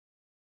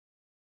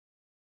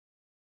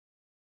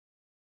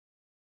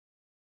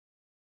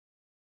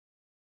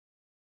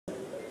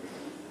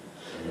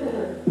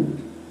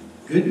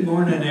Good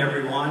morning,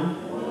 everyone.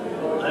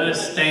 Let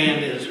us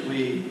stand as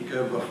we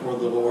go before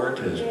the Lord.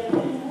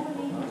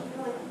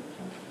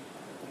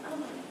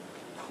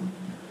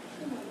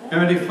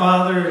 Heavenly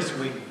Father, as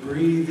we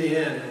breathe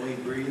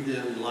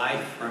in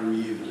life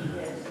from you.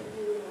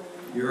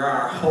 You're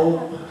our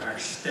hope, our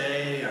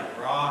stay, our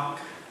rock.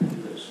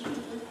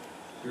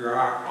 You're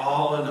our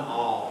all in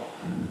all.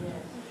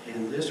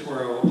 And this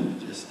world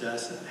just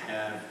doesn't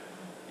have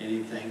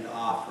anything to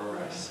offer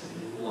us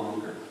any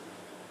longer.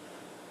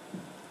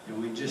 And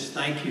we just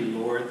thank you,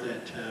 Lord,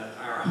 that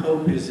our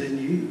hope is in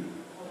you.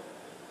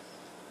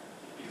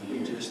 And we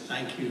just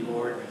thank you,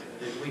 Lord,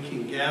 that we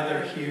can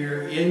gather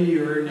here in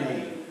your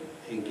name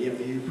and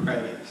give you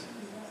praise.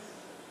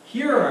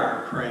 Hear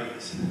our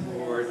praise,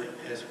 Lord,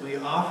 as we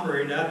offer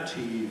it up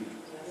to you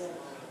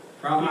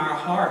from our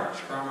hearts,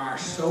 from our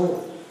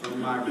soul,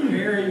 from our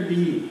very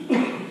being,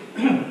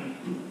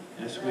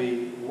 as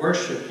we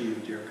worship you,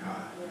 dear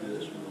God.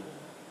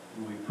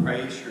 And we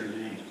praise your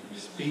name.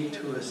 Speak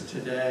to us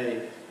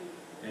today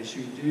as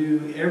you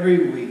do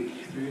every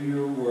week through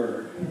your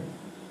word.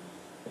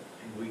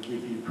 And we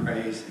give you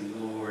praise and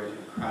glory in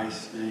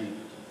Christ's name.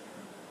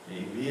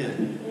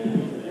 Amen.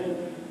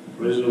 Amen.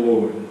 Praise the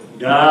Lord.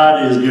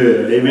 God is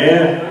good.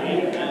 Amen?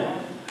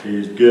 Amen.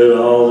 He's good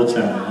all the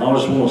time. I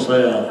just want to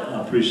say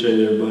I appreciate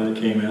everybody that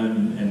came out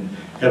and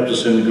helped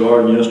us in the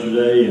garden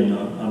yesterday. And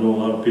I know a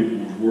lot of people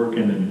were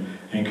working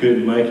and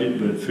couldn't make it.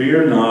 But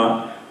fear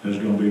not, there's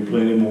going to be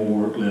plenty more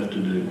work left to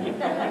do.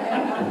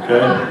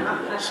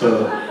 Okay?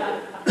 So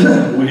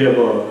we have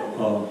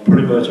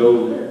pretty much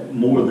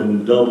more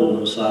than double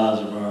the size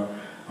of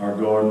our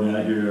garden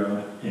out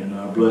here in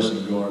our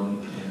blessing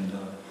garden,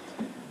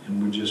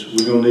 and we're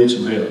going to need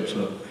some help.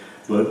 So,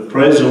 but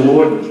praise the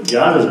Lord,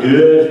 God is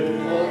good,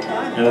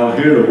 and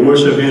I'm here to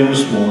worship Him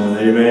this morning.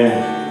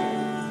 Amen.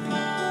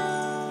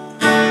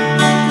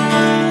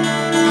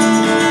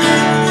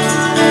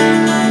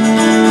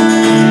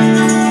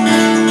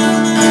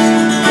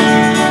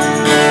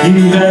 He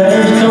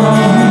has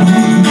come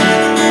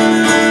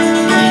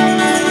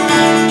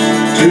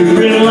to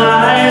bring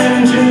light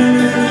into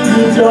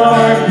the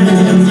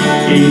darkness.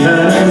 He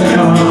has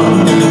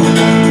come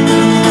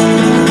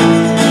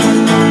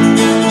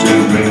to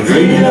bring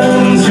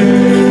freedom to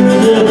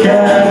the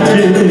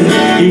captive.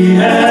 He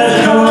has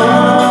come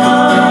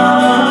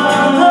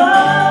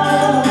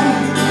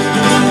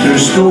to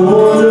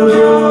restore the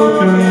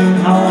broken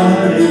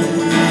hearted.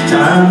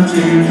 Time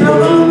to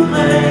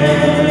proclaim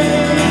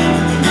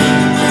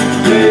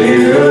the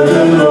year of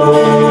the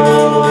Lord.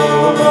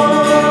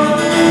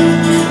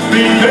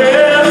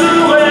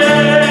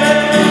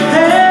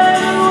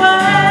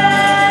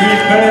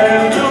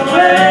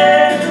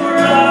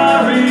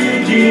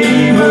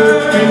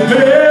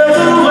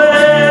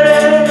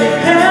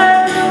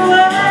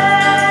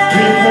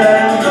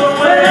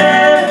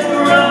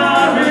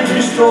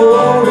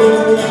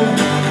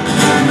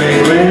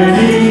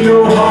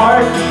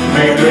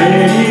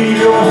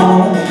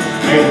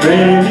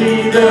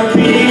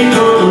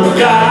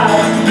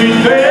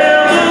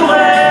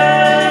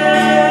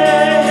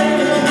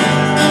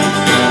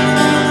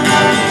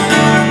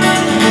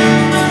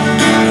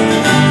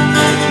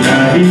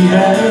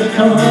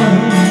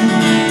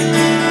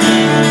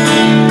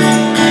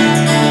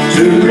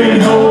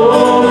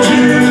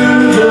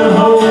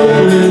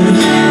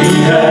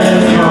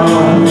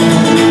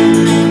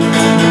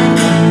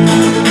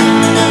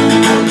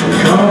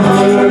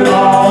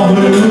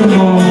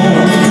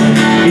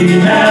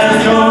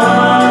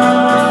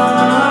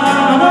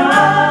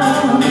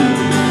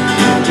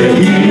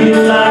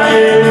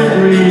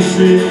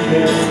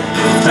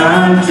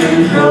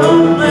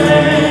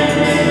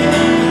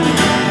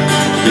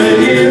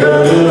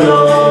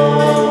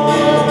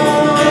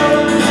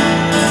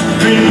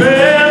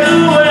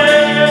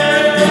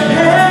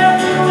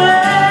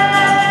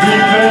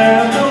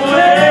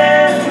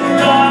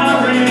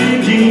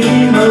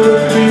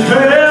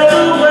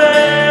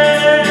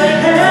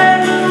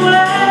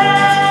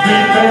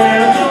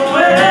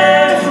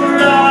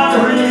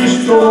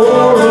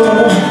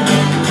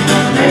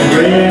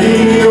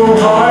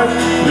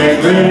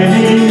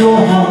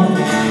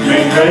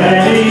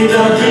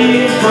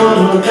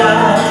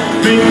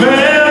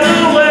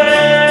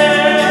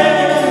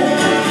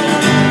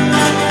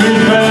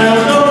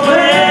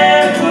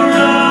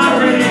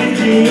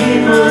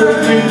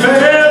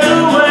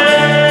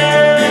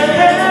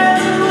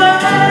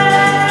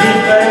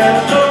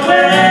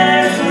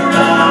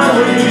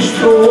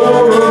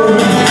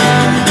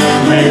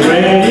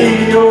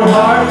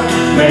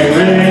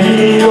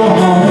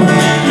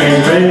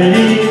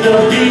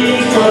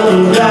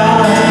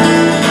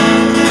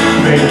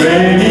 Make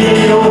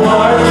ready your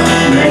heart,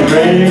 make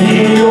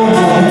ready your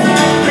home.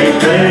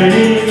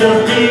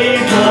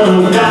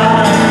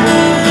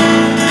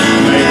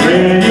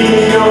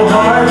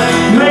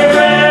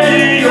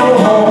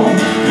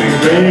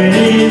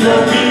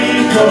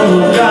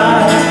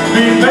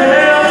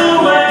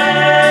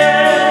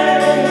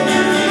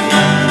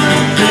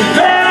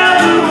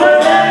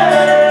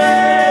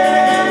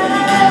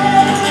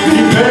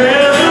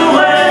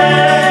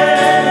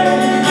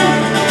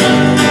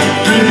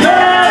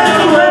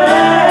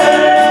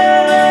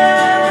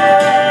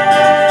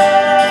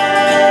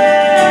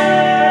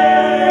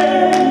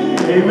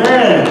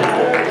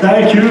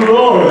 Thank you,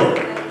 Lord.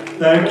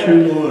 Thank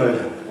you,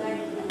 Lord.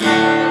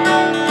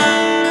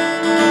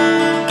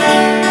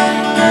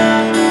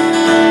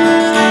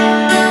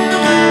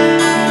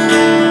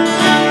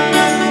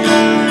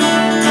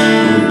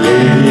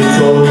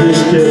 For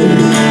this day,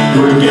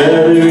 we're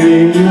gathered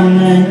in your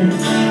name,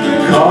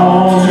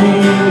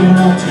 calling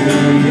out to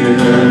you.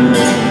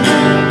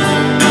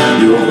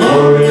 Your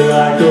glory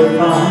like a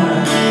fire,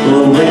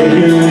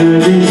 awaken the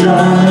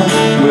desire,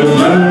 will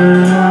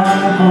burn our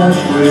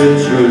hearts with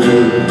truth.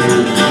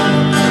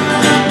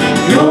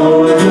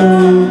 You're the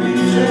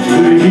reason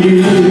we're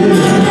here.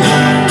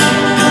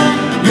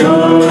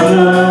 You're the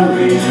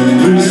reason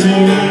we're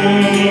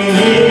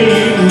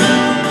singing.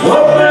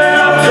 Open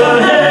up the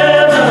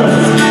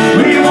heavens.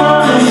 We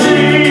want to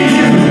see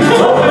you.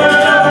 Open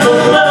up the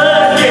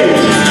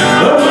floodgates.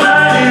 A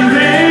mighty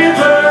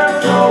river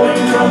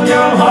flowing from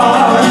your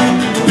heart,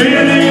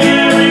 filling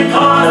every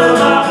part of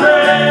our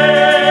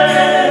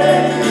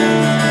praise.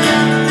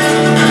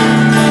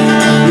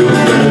 Your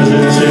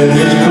presence in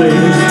this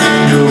place,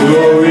 your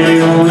glory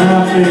on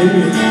our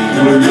face.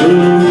 We're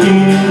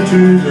looking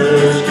to the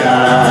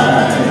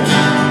sky,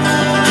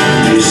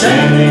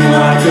 descending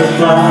like a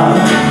cloud.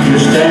 You're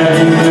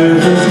standing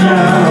with us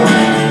now,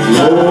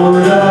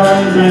 Lord,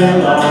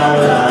 unveil our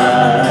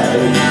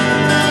eyes.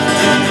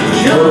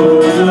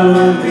 You're the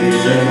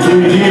reason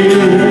we're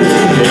here,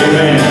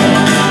 amen.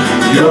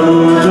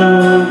 You're the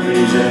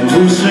reason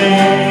we're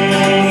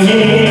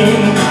singing.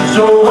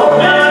 So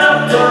open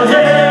up the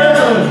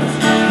heavens,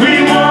 we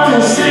want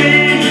to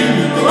see you.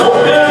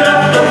 Open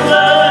up the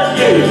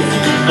floodgates,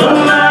 a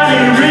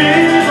mighty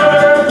river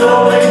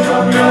flowing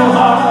from your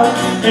heart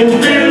and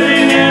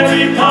filling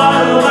every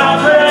part of our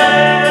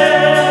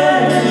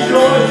praise.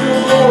 Show us your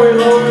glory,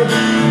 Lord.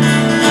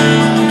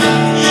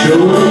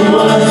 Show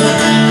us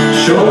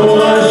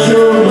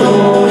your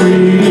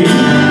glory.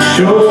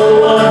 Show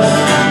us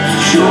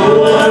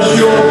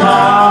your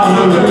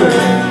power.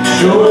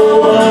 Show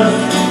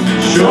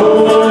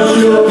us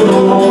your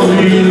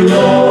glory,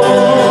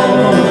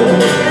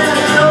 Lord.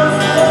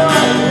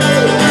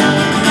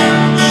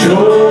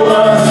 Show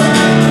us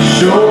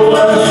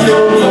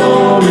your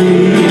glory.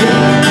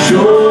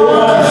 Show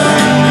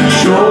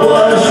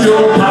us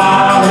your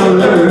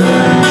power.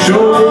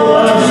 Show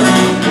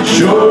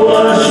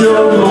us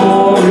your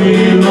glory,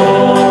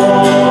 Lord.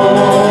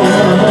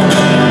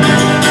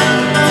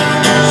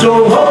 So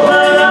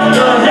open up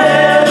the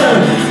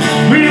heavens,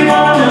 we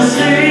want to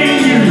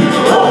see you.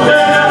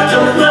 Open up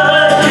the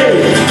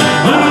floodgates,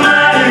 a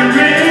mighty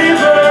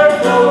river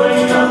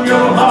flowing from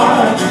your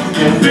heart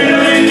and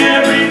filling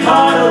every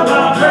part of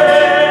our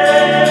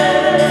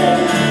praise.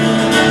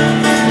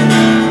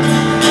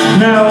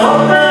 Now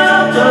open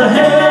up the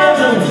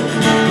heavens,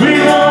 we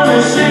want to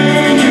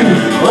see you.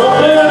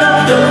 Open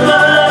up the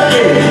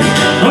floodgates,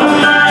 a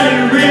mighty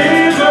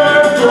river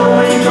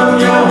flowing from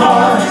your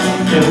heart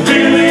and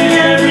filling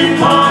every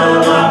part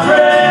of our praise.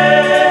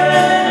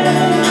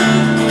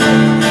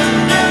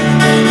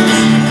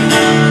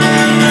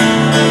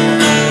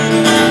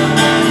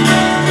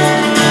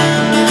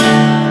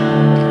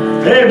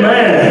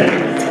 Amen.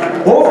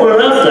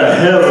 Open up the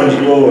heavens,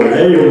 Lord.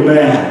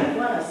 Amen.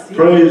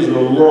 Praise the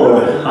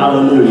Lord.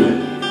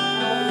 Hallelujah.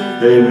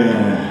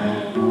 Amen.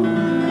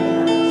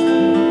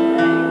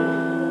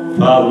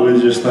 Father, we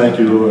just thank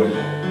you, Lord.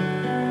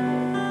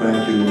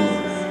 Thank you, Lord.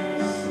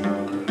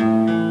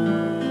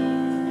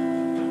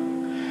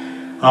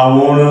 I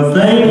want to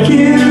thank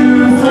you,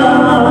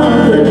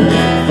 Father,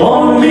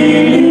 for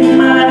meeting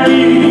my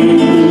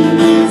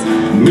needs,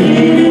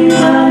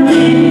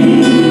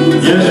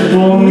 just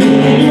for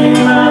meeting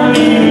my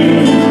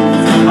needs.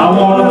 I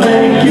want to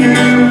thank you,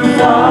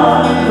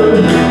 Father,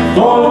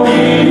 for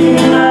meeting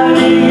my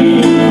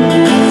needs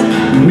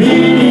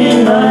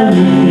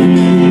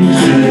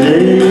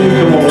today.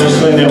 Come on, let's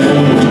sing that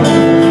one more time.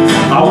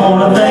 I want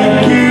to thank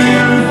you,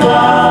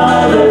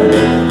 Father,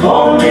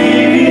 for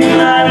meeting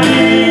my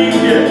needs,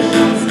 yes,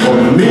 for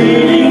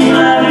meeting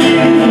my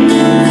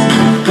needs,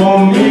 for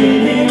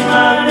meeting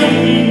my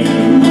needs.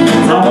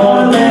 I want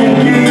to thank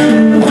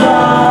you,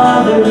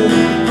 Father,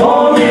 for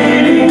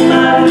meeting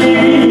my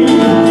needs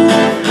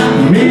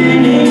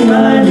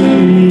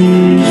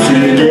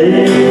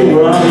today.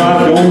 Well, I'm not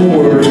gonna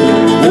worry.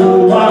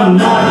 Oh, I'm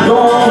not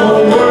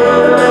gonna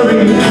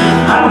worry.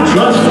 I'm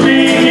trusting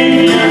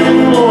in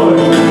you, Lord.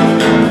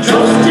 I'm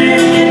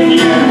trusting in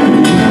you.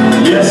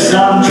 Yes,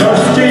 I'm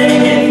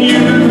trusting in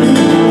you.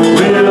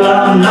 Well,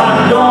 I'm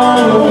not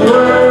gonna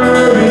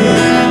worry.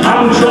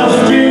 I'm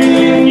trusting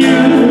in you.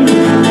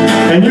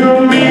 And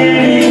you're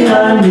meeting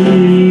my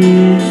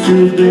needs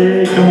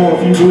today. Come on,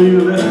 if you believe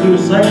it, let's do it.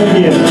 Sing it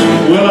again.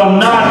 Well, I'm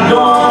not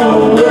gonna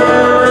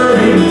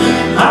worry.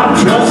 I'm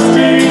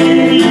trusting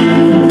in you.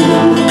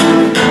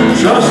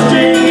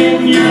 Trusting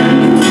in you.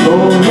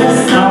 Oh, yes,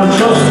 I'm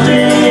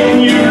trusting in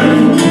you.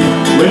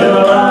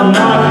 Well, I'm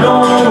not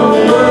gonna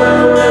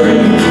worry.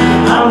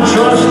 I'm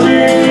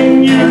trusting in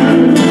you.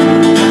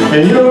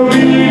 And you're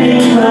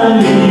meeting my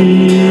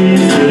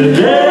needs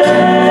today.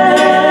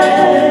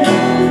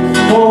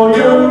 For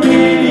you're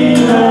meeting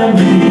my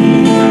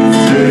needs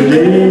today.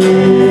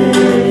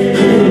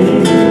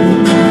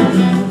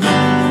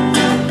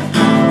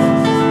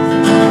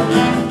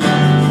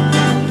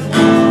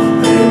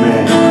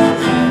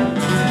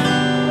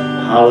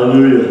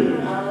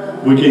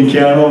 We can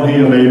count on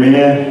Him,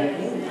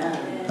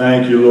 amen.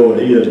 Thank you, Lord.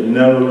 He has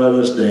never let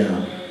us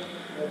down.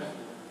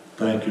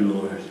 Thank you,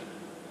 Lord.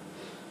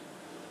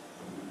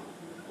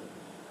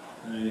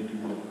 Thank you,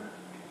 Lord.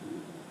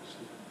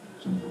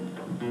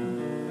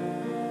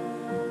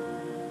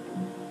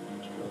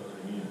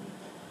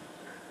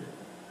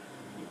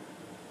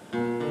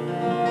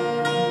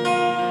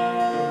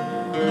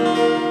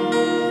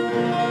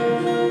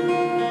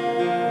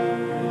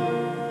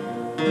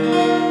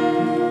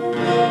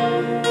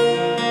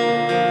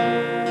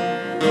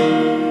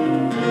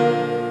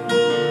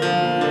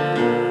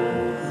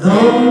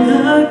 Lord,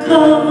 I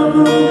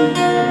come,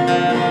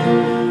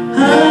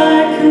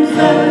 I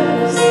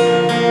confess,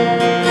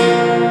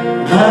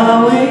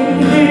 bowing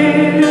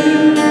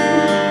here,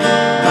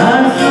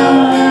 I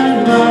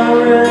find my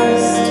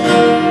rest.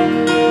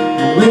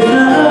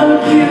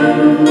 Without you,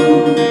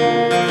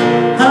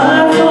 I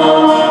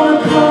fall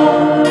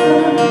apart.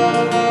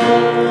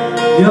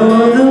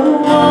 You're the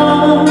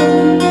one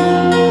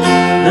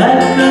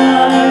that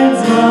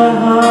guides my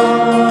heart.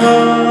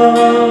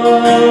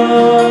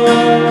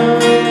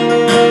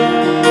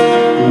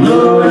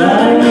 Lord, I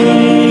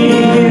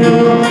need you.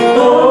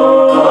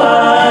 Oh,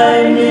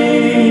 I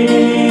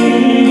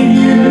need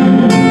you.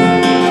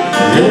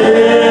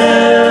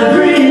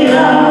 Every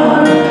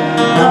hour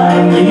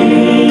I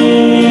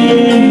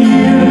need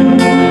you.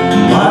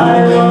 My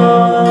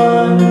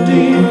one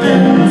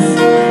defense,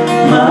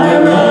 my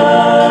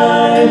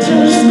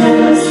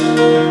righteousness.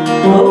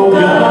 Oh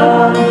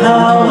God,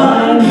 how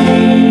I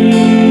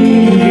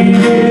need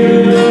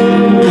you.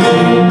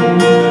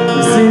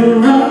 The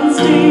sin runs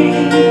deep.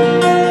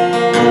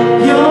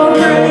 Your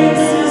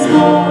grace is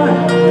more.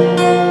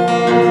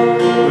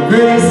 Where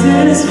grace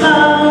is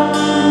found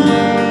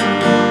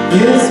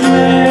is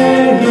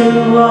where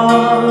you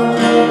are.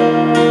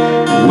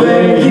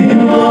 Where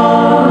you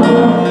are,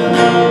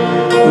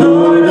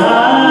 Lord, I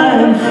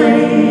am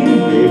free.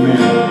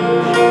 Amen.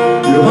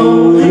 Your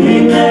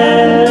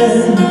holiness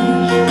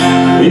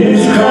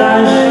is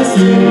Christ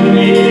in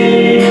me.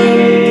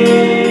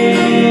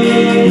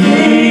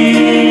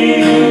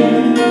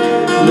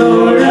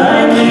 Lord,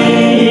 I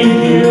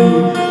need you.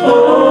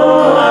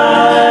 Oh,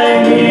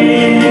 I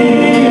need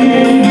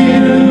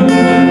you.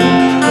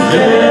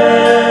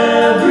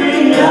 Every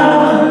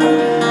hour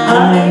I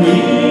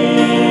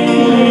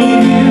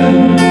need you.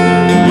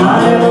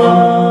 My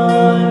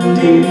one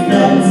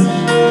defense,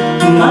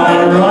 my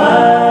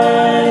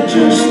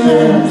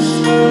righteousness.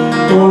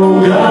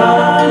 Oh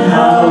God,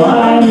 how I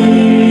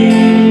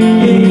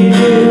need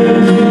you.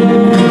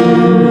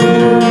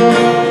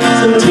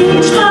 So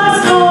teach my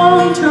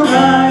song to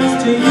rise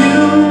to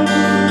you.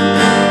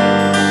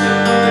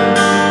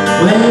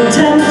 When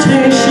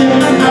temptation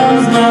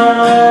comes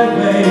my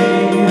way,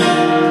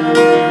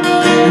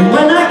 and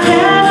when I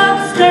cannot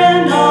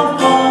stand, I'll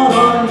fall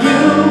on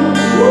you.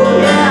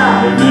 Ooh,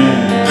 yeah. Amen.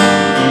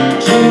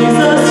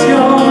 Jesus,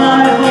 you're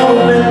my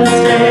hope and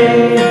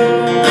stay.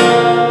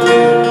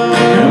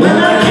 And when I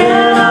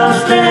cannot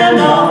stand,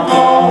 I'll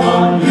fall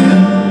on you.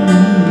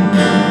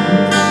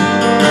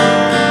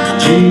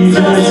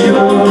 Jesus,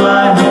 you're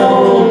my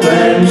hope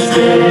and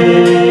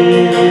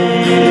stay.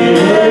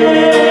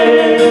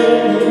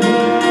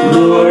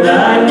 Lord,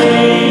 I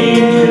need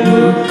you.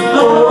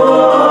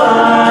 Oh,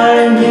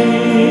 I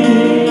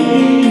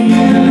need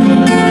you.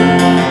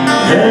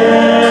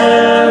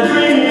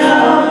 Every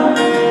hour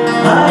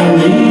I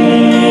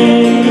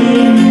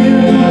need you.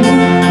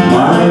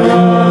 My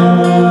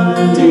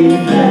one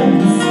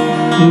defense,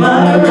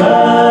 my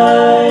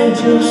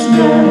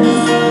righteousness.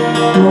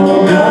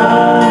 Oh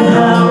God,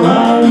 how I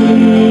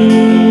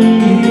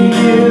need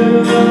you.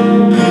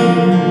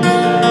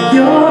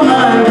 You're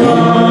my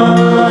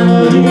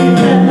one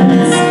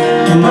defense,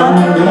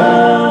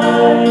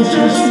 my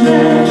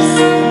righteousness.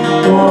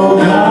 Oh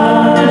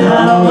God,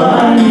 how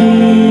I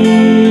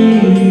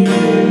need you.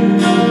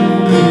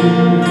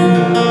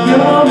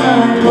 You're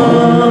my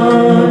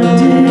one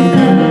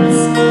defense,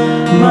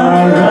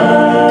 my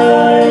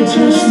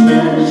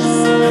righteousness.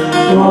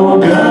 Oh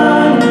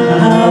God,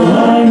 how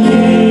I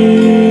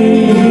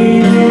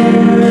need you.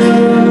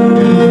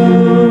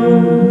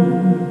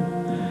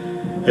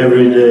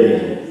 Every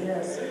day.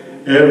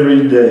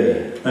 Every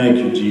day. Thank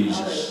you,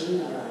 Jesus.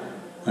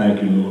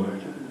 Thank you,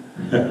 Lord.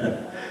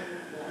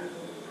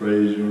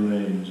 Praise your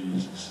name,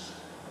 Jesus.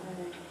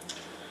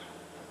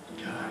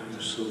 God,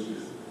 you're so good.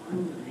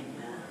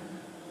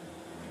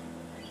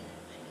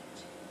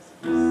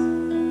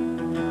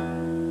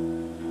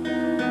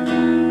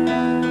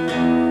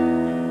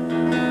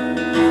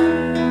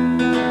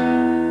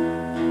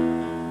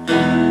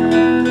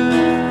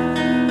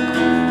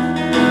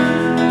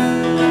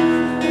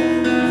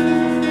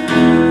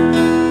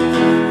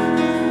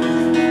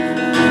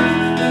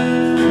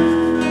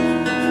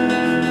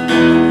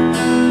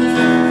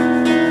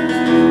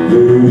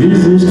 Who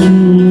is this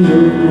King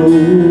of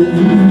glory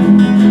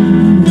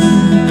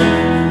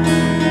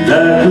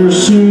that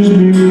pursues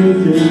me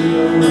with his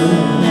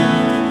love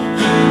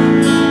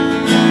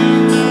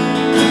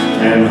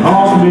and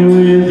haunts me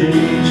with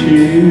each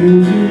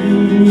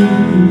evening?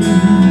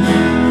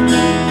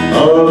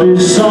 of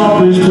His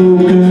softly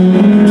spoken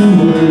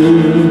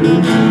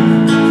word.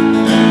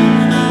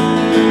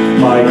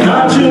 My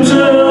conscience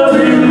a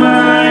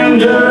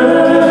reminder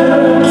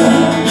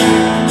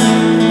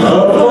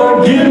of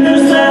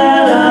forgiveness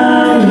that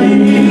I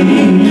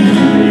need.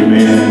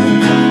 Amen.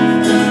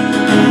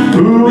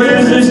 Who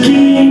is this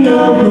King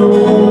of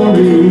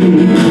glory?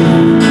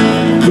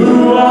 Who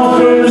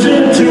offers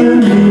it to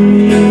me?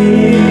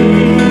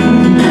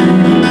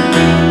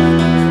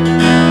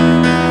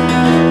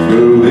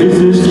 Who is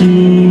this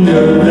King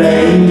of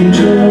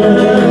angels?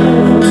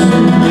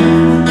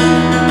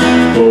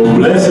 Oh,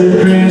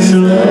 blessed Prince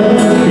of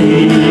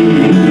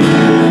Peace,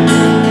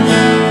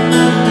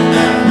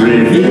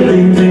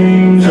 revealing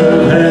things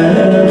of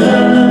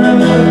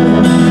heaven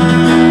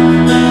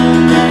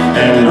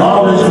and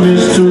all its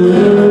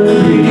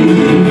mystery.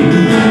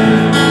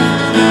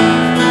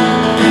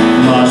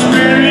 My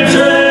spirit's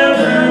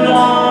ever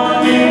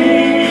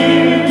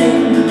longing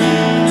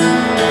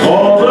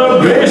for the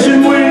grace in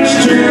which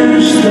to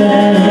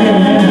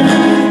stand.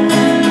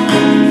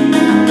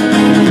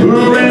 Who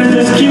is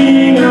this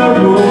King of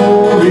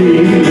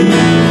glory,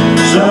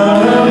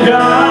 Son of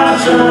God,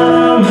 Son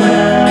of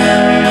man?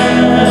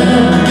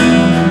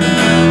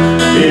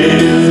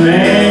 His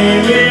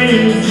name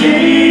is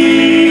Jesus,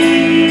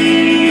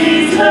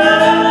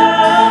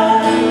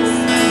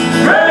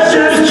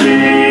 precious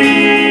Jesus,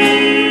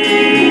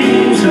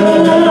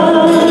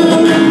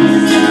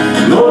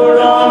 Lord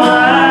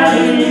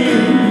Almighty,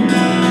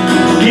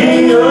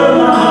 King of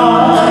my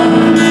heart,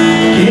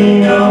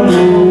 King of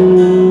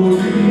glory.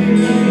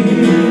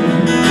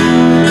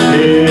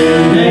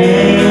 His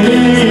name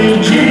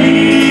is Jesus,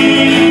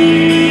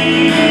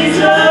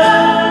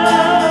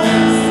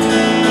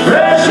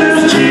 precious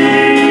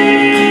Jesus,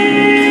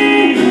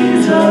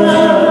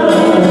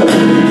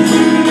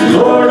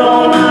 Lord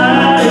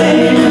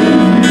Almighty,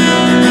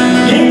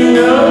 King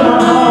of my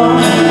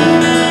heart,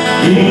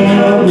 King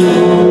of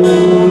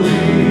glory.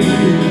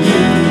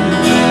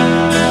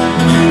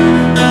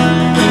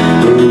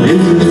 Who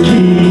is this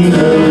King of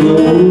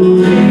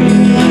glory?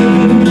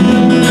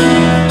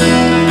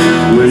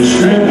 With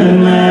strength and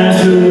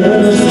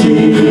majesty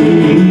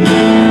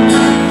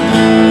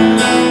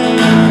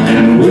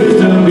and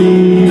wisdom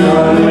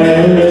beyond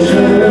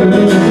measure.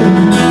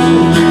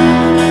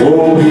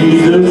 Oh,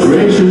 He's the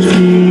gracious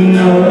King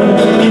of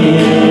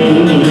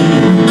kings.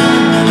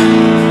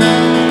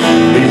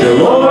 He's the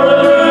Lord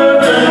of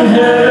earth and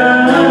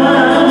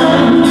heaven,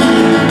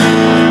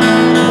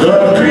 the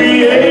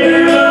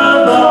creator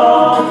of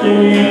all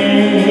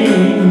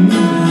things.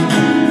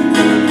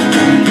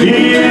 He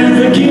is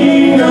the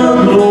King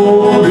of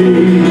glory,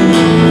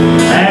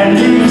 and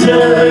He's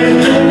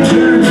everything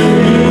to me.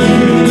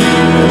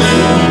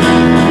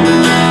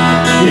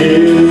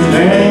 His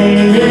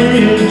name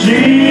is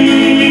Jesus,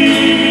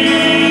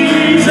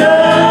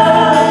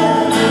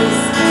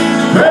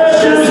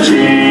 precious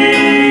Jesus,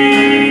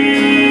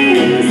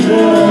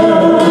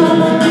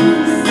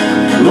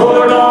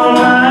 Lord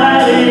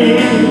Almighty,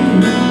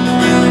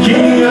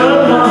 King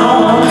of my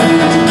heart,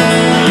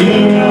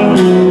 King of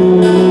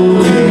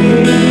glory.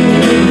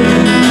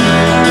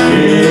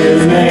 His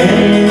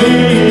name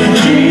is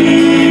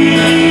Jesus,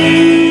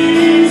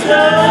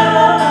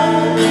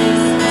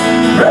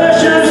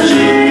 precious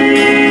Jesus,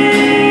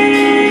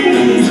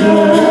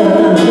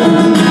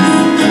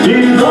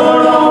 He's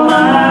Lord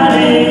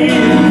Almighty,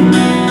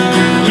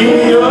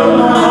 King of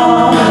my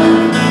heart,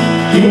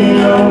 King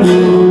of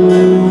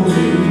glory.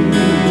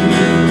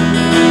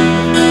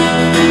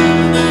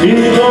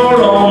 He's Lord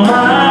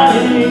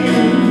Almighty,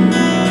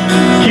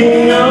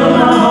 King of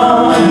my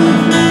heart,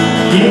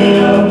 King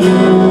of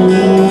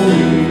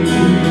glory.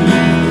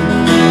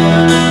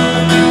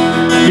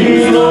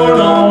 He's Lord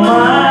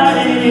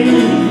Almighty,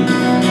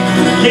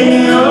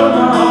 King of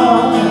my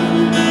heart,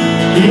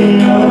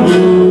 King of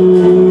glory.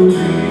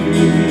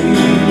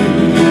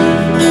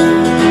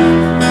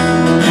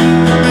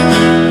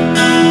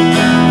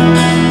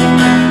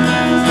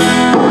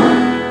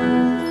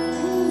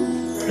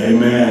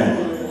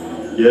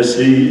 Amen. Yes,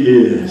 He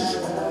is.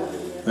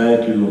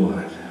 Thank you, Lord.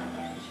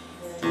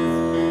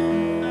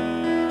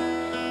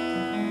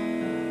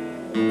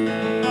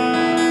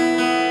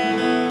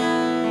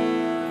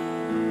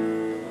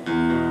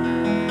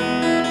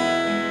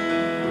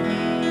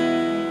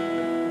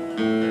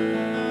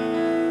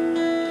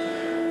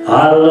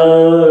 I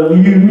love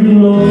you,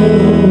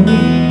 Lord,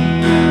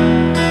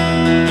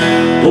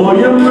 for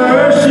your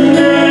mercy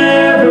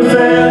never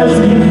fails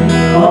me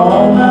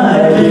all my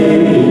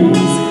days.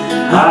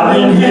 I've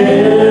been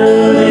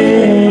held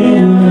in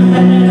your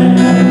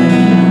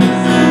hands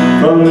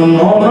from the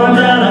moment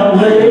that I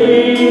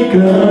wake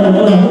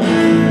up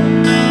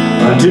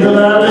until I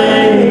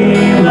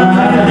lay my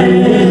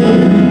head.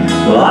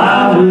 Well,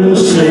 I will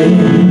sing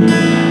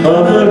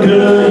of the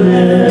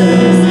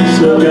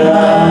goodness of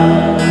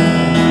God.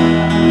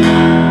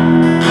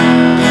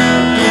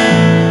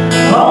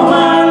 All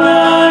my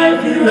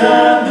life you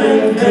have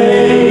been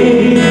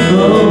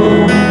faithful.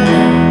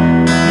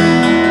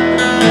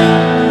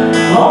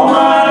 All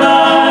my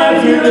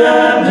life you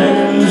have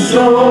been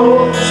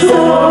so,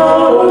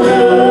 so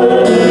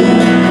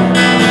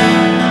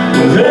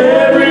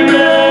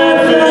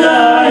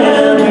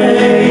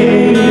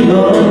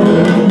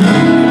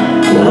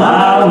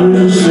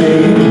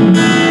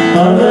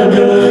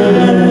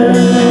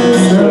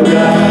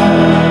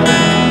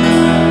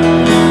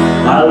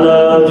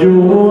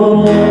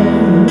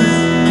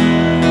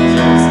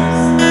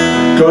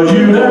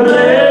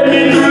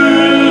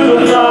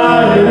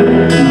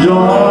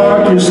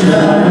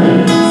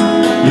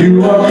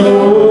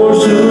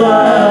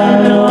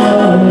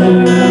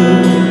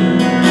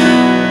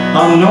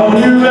known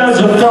you as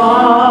a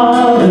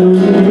father,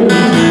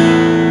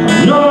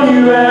 I've known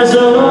you as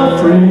a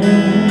friend,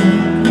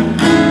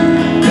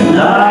 and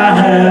I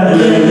have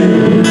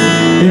lived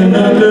in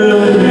the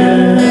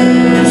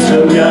goodness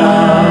of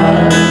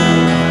God.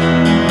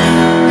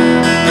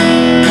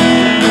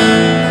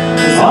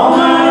 All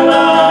my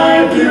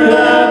life you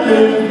have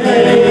been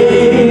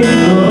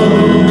faithful.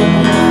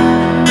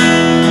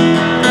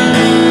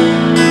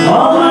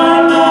 All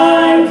my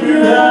life you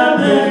have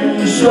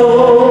been so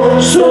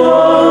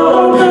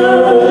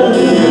good.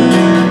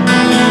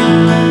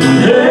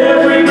 With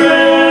every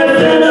breath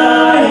that I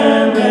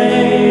am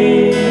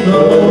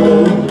able,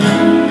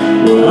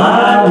 well, I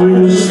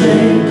will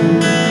sing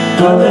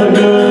of the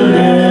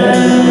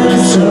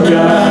goodness of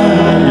God.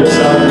 Yes,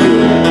 I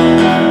will.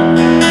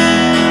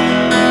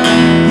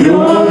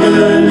 Your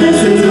goodness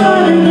is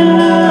running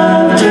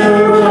after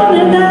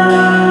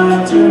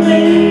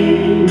me.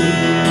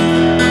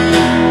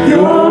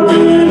 Your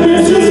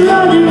goodness is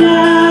running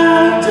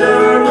after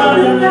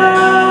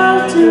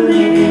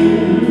me.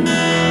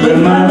 With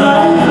my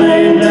life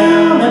laid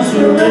down, I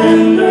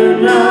surrender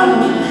now.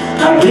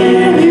 I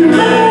give you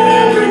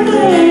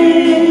everything.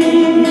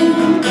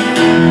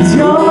 'Cause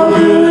your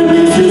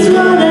goodness is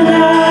running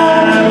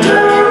after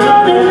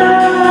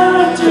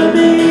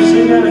me.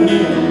 Sing that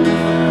again.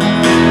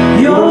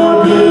 Your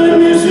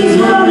goodness is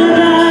running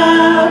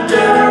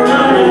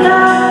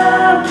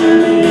after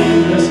me.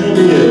 Yes, it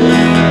is.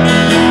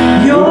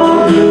 Your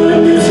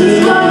goodness is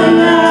running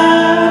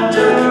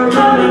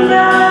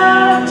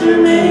after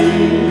me.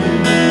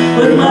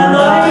 With my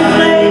life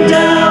laid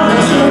down, I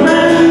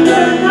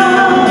surrender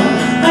now.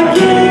 I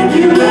give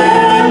you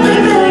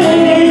everything.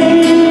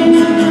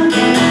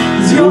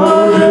 'Cause your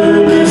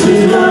goodness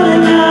is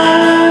running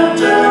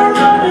after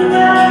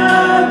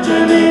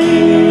me.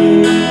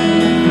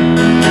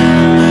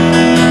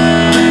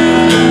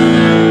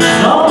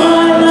 All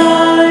my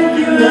life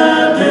you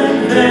have been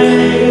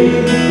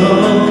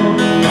faithful.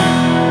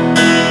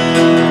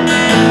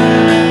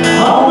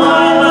 All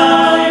my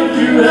life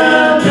you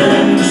have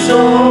been so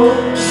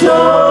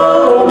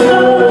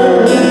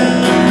good.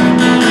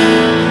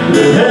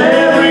 With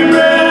every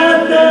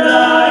breath that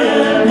I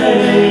am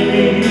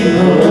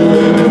able,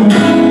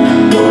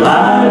 well, I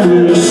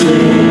will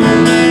sing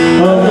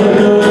of the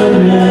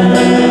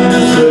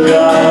goodness of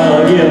God.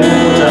 Again, one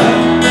more time.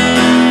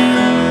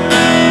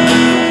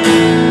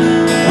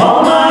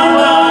 All my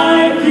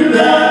life you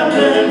have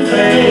been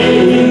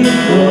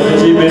faithful.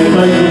 Has He been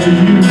faithful to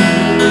you?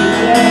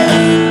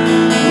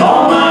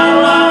 All my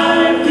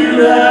life you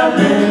have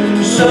been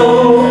so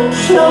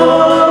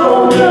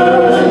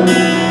good.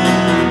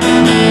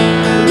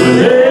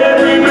 With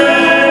every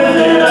breath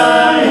that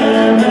I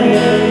am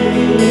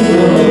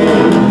able,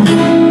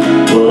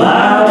 well, I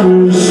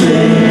will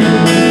sing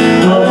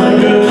of the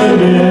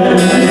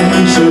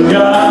goodness of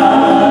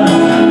God.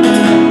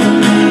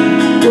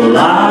 Well, I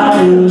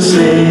will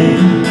sing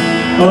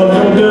of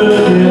the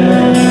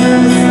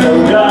goodness of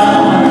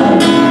God.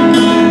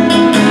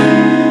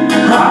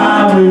 I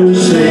will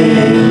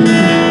sing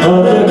of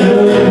the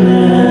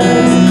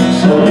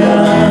goodness of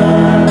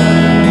God.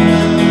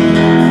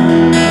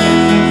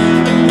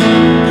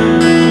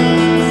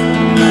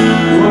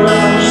 Lord, I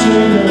will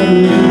sing of the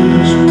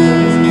goodness of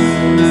God.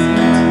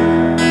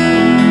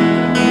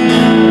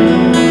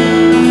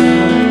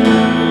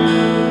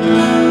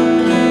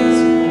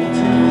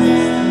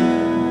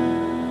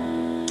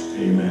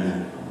 Amen.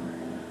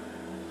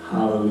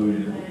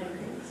 Hallelujah.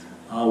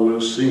 I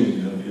will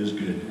sing of His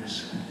goodness.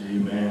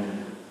 Amen.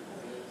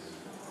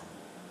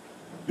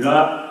 You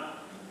know,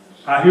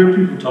 I hear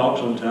people talk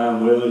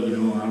sometimes, well, you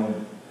know,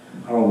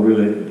 I don't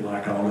really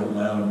like all that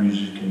loud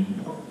music and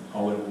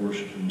all that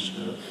worship and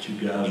stuff that you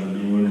guys are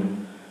doing.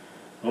 And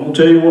I'm going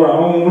to tell you what, I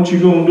don't know what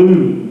you're going to do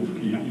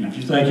if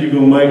you think you're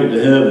going to make it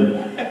to heaven.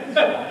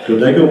 Because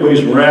there's going to be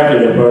some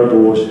racket up there,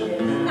 boys.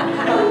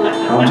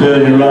 I'm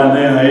telling you right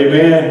now,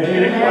 amen.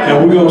 And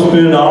we're going to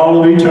spend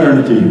all of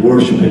eternity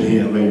worshiping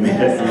Him,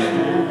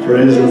 amen.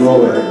 Praise the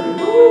Lord.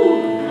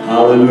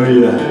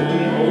 Hallelujah.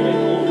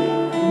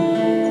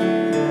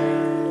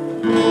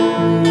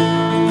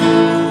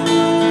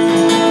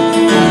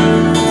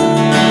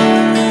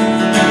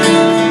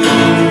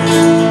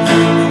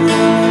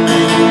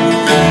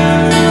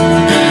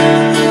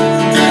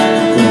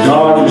 When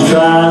darkness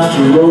tries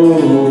to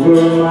roll over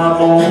my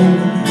bones,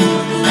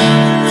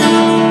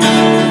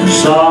 when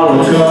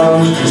sorrow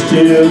comes to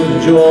steal the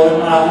joy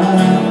I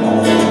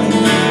own,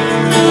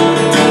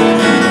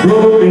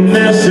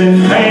 brokenness and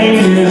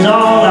pain is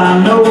all I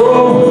know.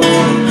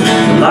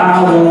 Well,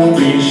 I won't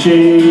be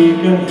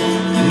shaken.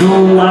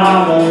 No, I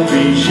won't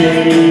be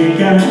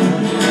shaken.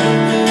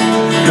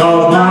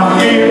 'Cause my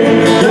fear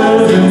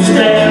doesn't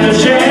stand a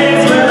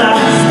chance when I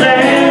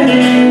stand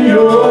in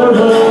your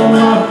love.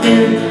 My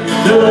fear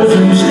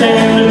doesn't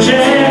stand a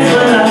chance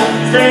when I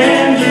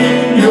stand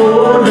in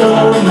your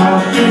love. My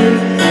fear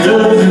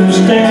doesn't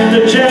stand a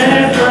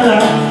chance when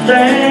I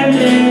stand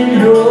in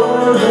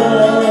your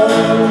love.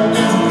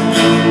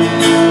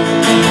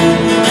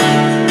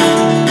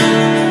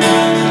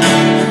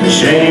 The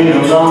shame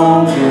no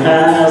longer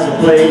has a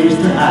place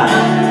to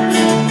hide.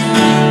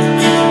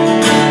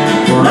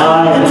 For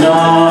I am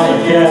not a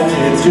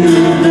captive to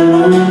the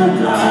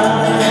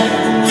light.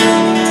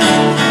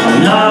 I'm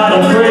not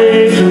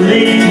afraid to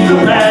leave the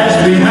past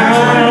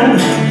behind.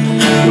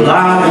 Well, I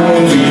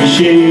won't be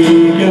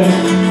shaken.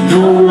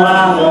 No, I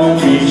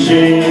won't be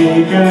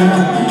shaken.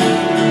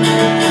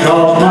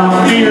 'Cause my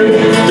fear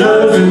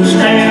doesn't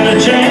stand a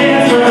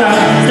chance when I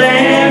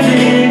stand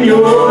in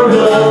your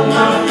love.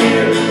 My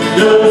fear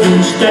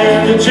doesn't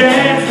stand a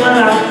chance when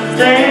I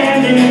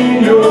stand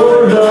in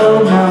your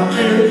love. My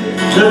fear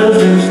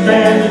doesn't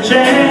stand a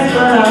chance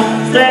when I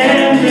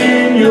stand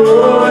in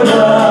your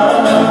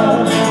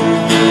love.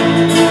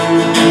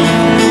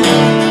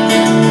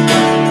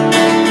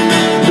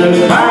 The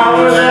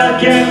power that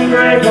can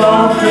break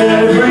off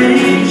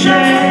every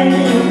chain.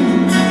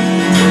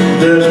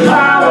 There's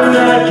power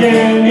that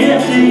can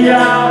empty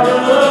out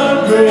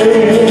a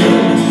grave.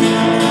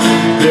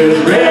 There's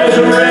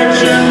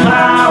resurrection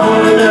power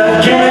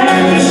that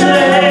can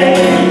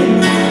save.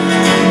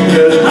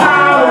 There's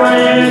power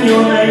in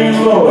your name,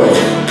 Lord.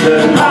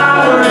 There's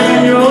power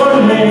in your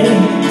name.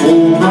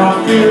 Oh, my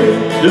fear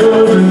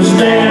doesn't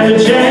stand a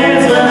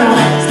chance when I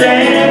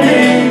stand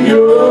in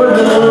your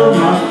love.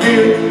 My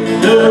fear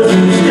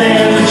doesn't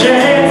stand a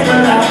chance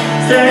when I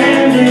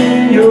stand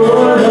in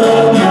your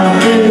love. My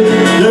fear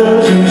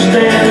doesn't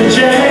stand a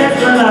chance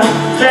when I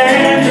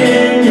stand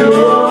in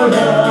your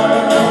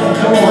love.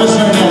 Come on, let's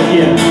sing that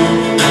again.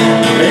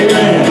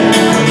 Amen.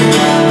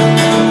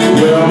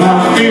 Well, my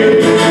fear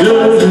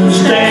doesn't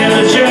stand a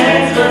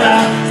chance when I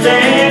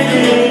stand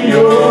in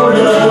your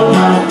love.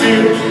 My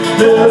fear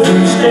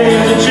doesn't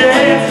stand a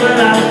chance when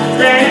I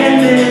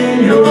stand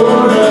in your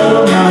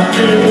love. My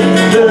fear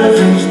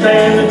doesn't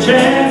stand a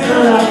chance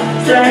when I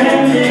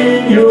stand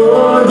in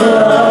your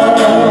love.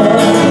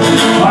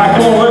 All right,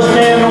 come on, let's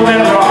stand on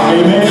that rock,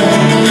 amen.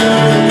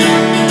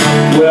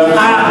 Well, I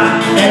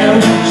am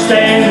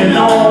standing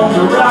on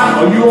the rock.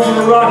 Are you on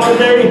the rock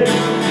today?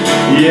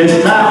 Yes,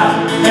 I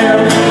am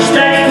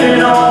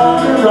standing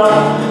on the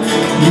rock.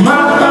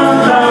 My firm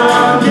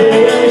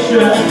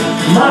foundation,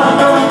 my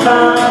firm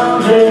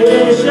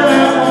foundation.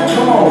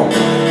 Come on.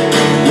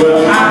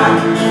 Well, I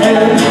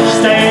am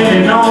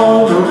standing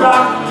on the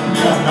rock.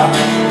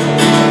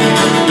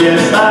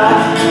 Yes, I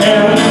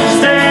am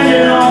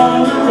standing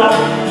on the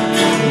rock.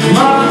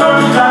 My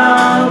firm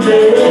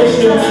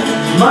foundation,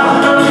 my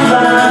firm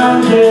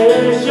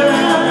foundation.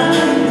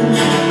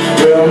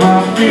 Well, my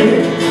fear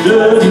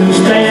doesn't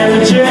stand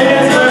a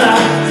chance when I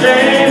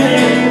stand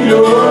in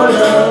your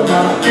love.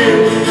 My fear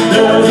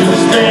doesn't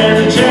stand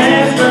a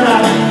chance when I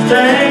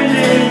stand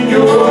in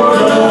your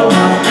love.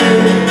 My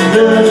fear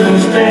doesn't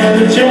stand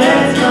a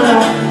chance when I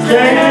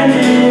stand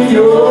in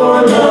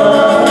your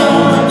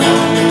love.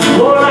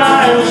 Lord, I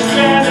am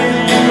standing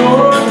in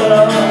your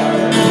love.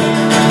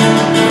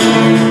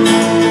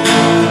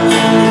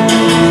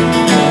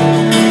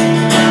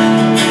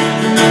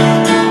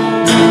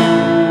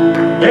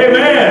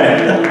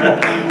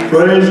 Amen.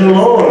 Praise the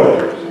Lord.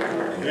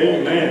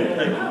 Amen.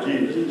 Thank you,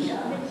 Jesus.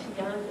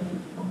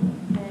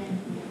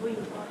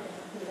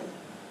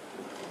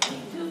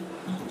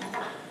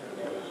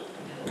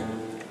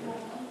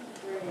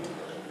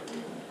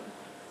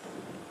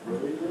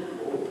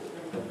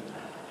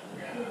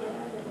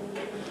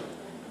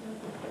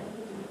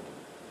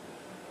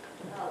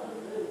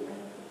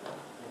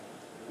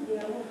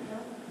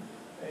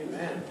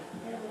 Amen.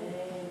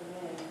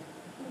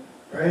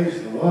 Praise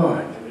the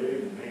Lord.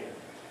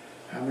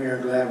 How many are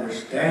glad we're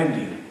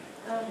standing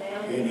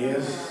in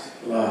His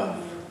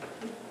love?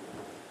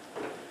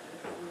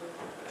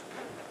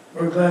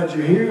 We're glad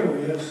you're here.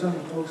 We have some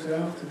folks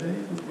out today,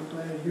 but we're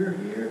glad you're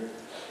here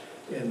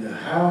in the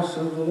house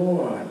of the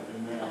Lord.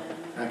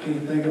 I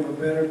can't think of a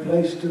better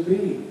place to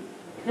be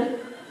than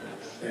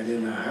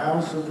in the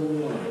house of the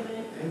Lord.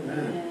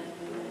 Amen.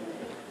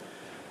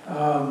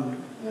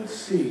 Let's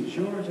see,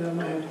 George, I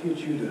might have to get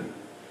you to,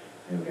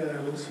 we've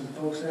got some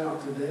folks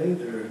out today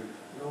that are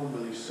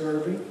normally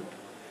serving.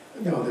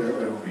 No,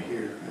 they're over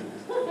here.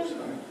 I'm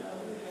sorry.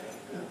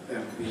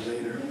 That'll be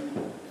later.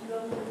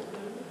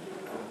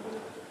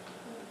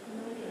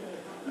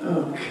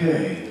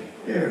 Okay,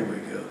 there we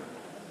go.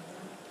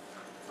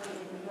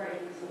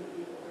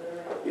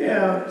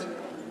 Yeah,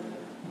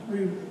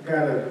 we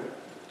got a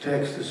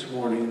text this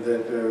morning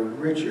that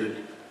Richard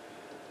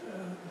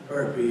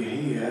Burpee,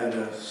 he had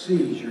a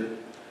seizure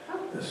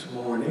this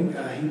morning.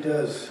 He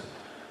does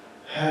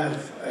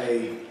have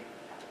a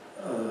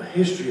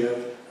history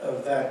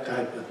of that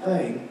type of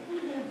thing.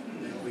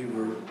 We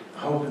were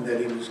hoping that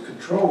he was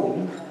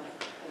controlled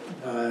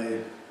by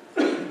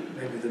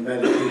maybe the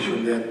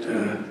medication that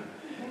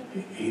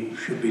he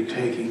should be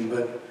taking,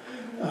 but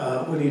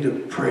we need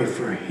to pray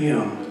for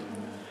him,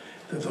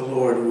 that the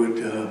Lord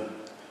would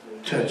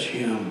touch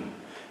him,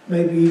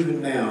 maybe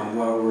even now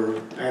while we're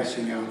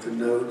passing out the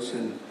notes.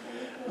 And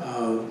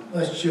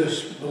let's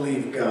just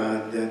believe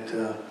God that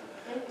the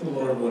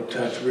Lord will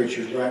touch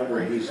Richard right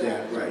where he's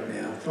at right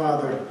now.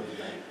 Father,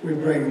 we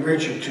bring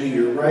Richard to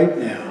you right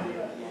now,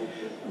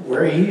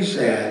 where he's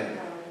at,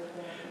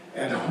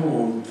 at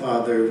home,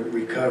 Father,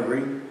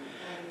 recovering.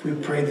 We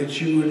pray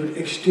that you would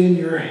extend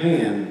your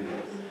hand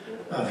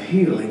of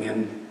healing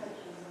and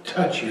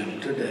touch him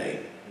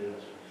today.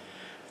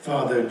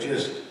 Father,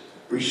 just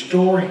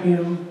restore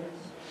him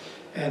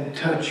and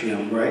touch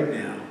him right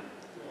now.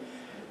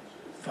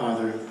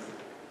 Father,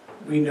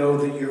 we know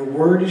that your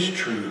word is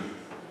true,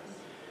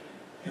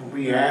 and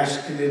we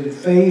ask it in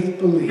faith,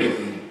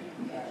 believing,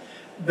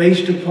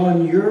 based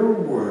upon your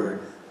word.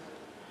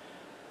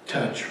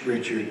 Touch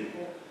Richard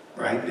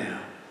right now,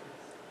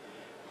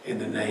 in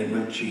the name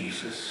of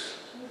Jesus.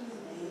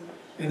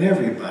 And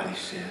everybody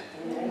said,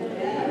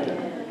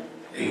 amen.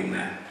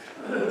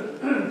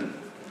 Amen.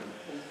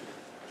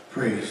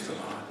 Praise the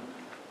Lord.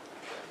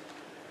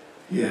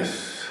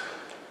 Yes.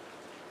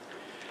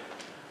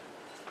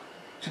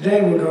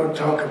 Today we're going to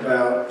talk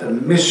about the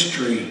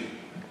mystery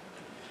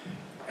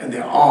and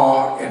the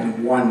awe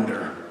and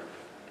wonder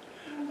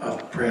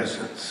of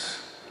presence.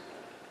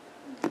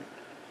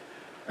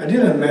 I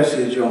did a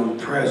message on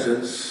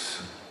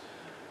presence,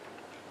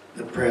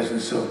 the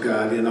presence of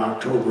God, in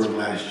October of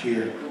last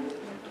year.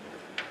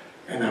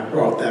 And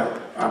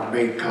I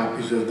made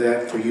copies of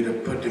that for you to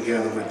put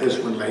together with this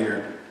one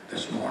later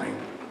this morning.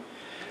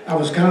 I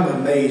was kind of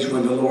amazed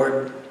when the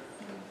Lord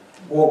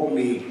woke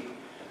me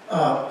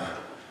up.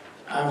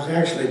 I was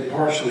actually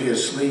partially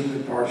asleep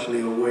and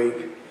partially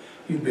awake.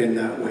 You've been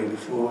that way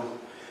before.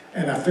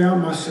 And I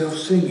found myself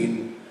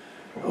singing,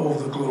 "Oh,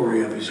 the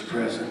glory of his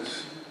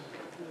presence,"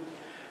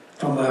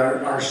 from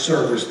our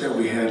service that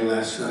we had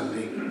last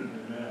Sunday.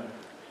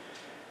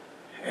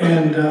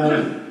 And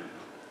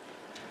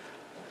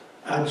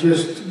I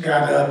just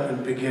got up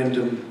and began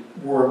to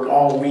work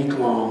all week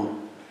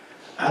long.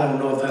 I don't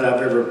know that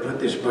I've ever put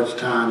this much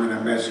time in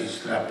a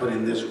message that I put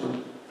in this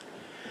one.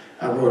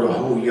 I wrote a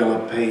whole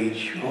yellow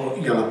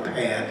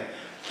pad,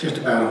 just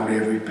about on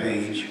every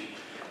page.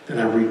 That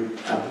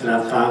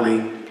I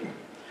finally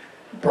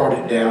brought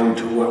it down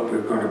to what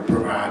we're going to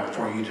provide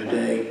for you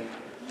today.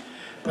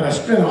 But I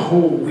spent a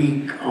whole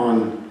week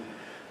on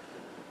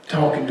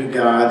talking to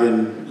God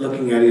and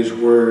looking at his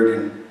word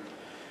and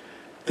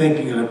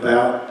thinking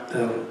about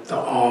the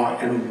awe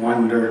and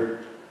wonder.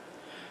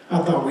 I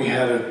thought we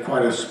had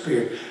quite a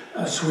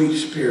sweet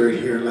spirit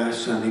here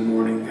last Sunday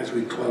morning as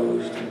we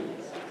closed.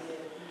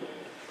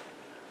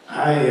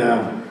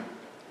 I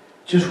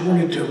just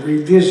wanted to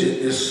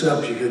revisit this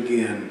subject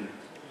again.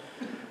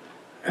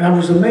 And I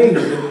was amazed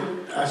that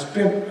I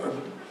spent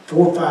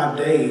 4 or 5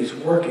 days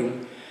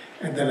working,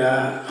 and then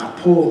I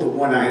pulled the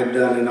one I had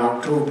done in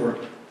October,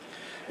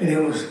 and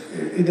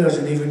it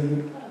doesn't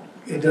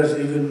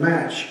even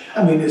match.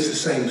 I mean, it's the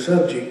same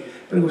subject,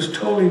 but it was a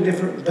totally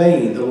different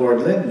vein the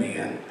Lord led me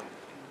in.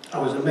 I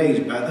was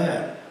amazed by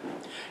that,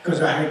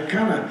 because I had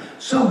kind of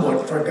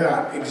somewhat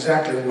forgot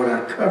exactly what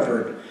I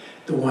covered,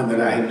 the one that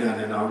I had done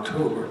in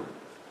October.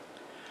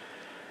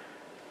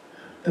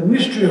 The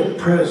mystery of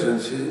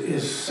presence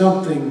is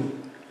something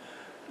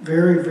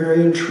very,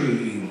 very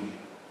intriguing.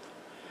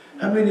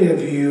 How many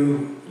of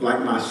you,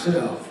 like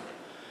myself,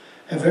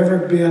 have ever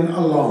been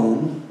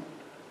alone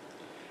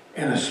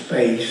in a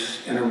space,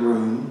 in a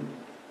room?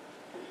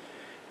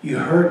 You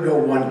heard no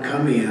one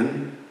come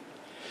in.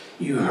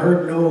 You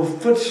heard no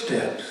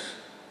footsteps.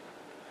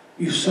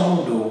 You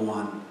saw no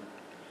one.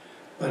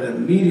 But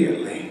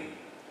immediately,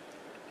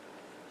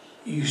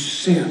 you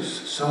sense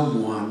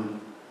someone's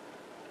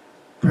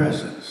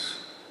presence,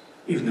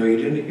 even though you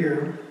didn't hear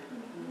them,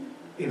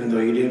 even though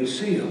you didn't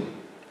see them.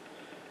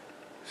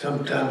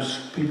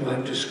 Sometimes people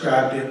have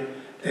described it,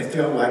 they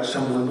felt like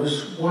someone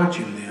was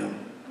watching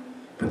them,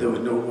 but there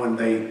was no one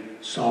they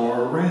saw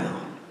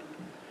around.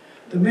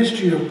 The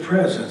mystery of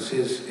presence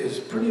is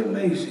pretty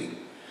amazing.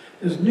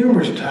 There's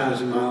numerous times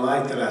in my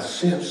life that I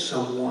sensed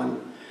someone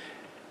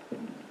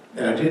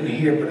that I didn't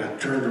hear, but I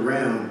turned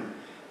around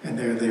and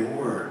there they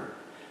were.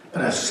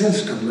 But I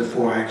sensed them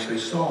before I actually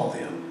saw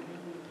them.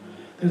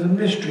 There's a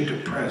mystery to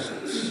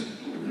presence.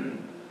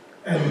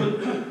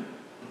 And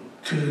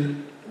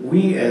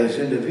we as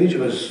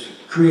individuals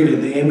created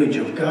in the image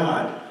of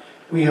God,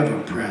 we have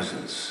a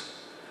presence.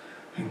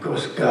 And of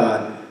course,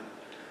 God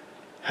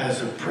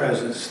has a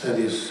presence that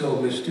is so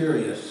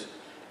mysterious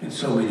in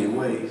so many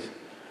ways.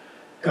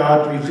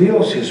 God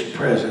reveals his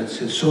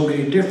presence in so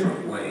many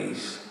different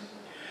ways.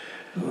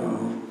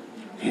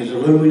 His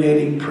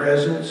illuminating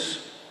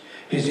presence,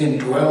 his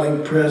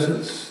indwelling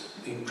presence,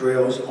 he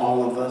dwells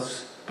all of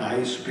us by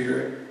his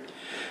Spirit.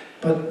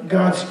 But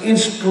God's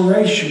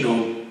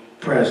inspirational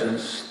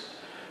presence,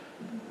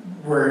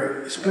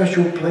 where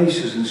special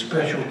places and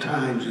special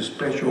times and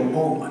special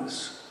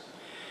moments,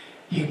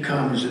 he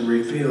comes and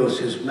reveals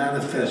his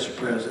manifest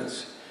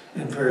presence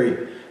in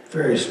very,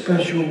 very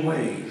special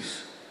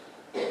ways.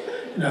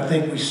 And I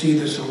think we see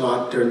this a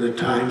lot during the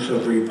times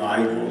of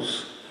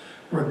revivals,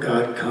 where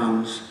God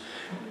comes.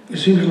 It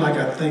seems like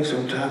I think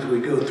sometimes we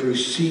go through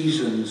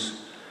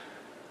seasons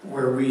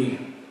where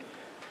we,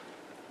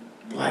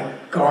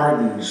 like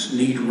gardens,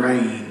 need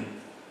rain.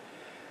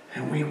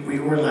 And we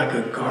were like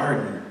a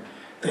garden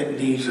that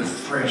needs a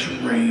fresh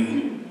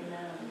rain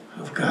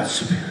of God's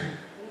Spirit.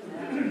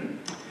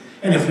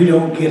 And if we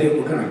don't get it,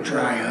 we're going to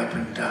dry up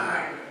and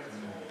die.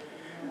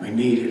 We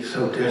need it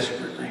so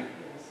desperately.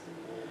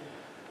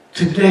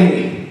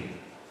 Today,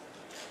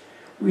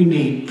 we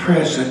need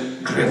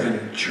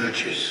present-driven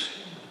churches.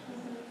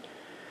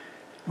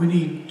 We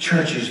need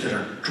churches that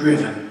are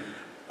driven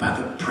by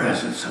the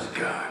presence of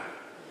God.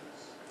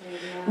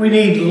 We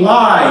need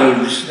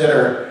lives that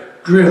are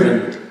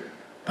driven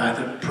by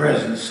the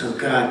presence of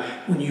God.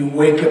 When you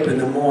wake up in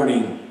the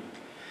morning,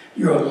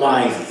 your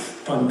life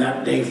from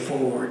that day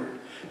forward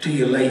till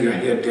you lay your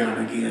head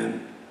down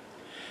again,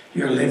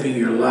 you're living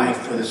your life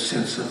for the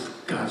sense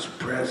of God's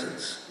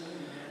presence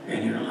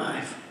in your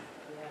life.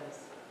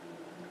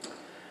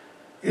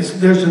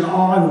 There's an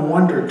awe and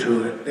wonder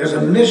to it. There's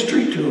a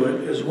mystery to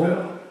it as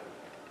well.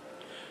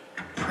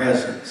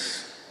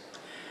 Presence.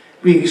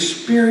 We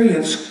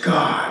experience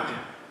God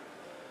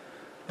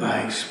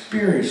by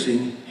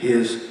experiencing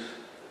His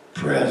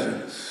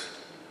presence.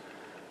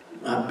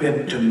 I've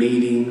been to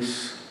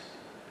meetings,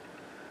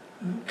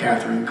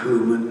 Catherine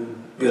Kuhlman,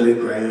 Billy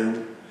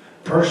Graham,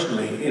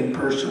 personally, in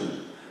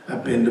person.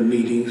 I've been to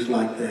meetings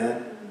like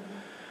that.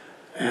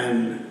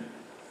 And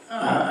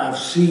I've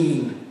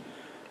seen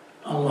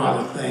a lot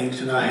of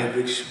things, and I have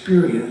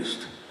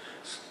experienced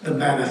the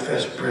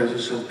manifest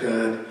presence of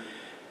God.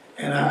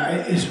 And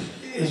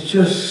it's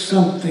just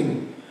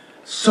something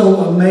so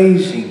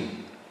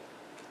amazing.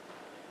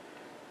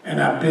 And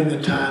I've been to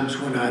times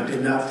when I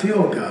did not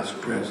feel God's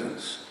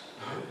presence.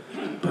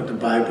 But the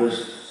Bible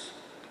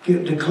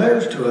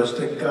declares to us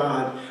that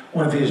God,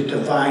 one of His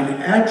divine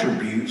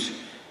attributes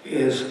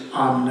is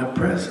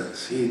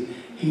omnipresence.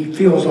 He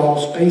fills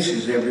all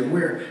spaces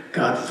everywhere.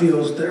 God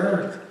fills the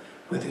earth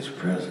with His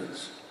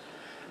presence.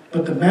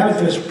 But the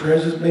manifest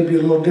presence may be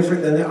a little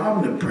different than the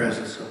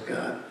omnipresence of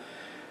God.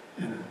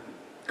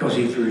 Because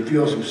He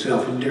reveals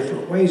Himself in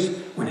different ways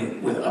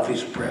of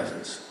His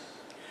presence.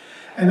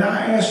 And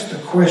I asked the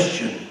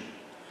question,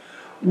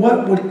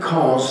 what would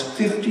cause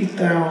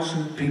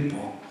 50,000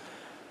 people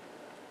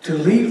to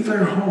leave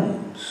their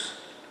homes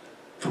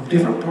from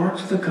different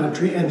parts of the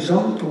country and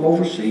some from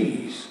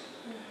overseas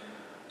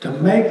to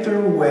make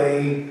their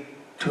way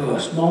to a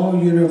small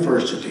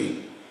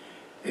university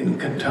in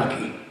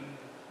Kentucky?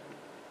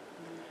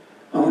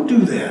 What would do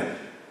that?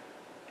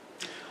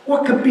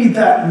 What could be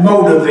that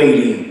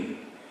motivating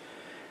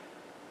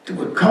that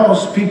would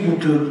cause people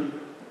to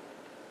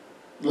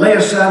lay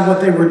aside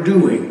what they were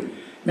doing,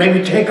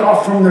 maybe take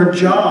off from their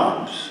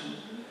jobs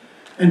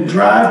and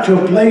drive to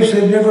a place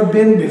they've never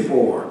been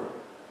before,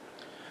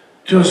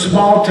 to a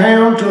small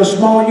town, to a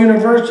small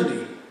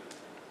university?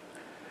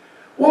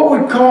 What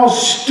would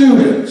cause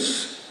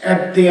students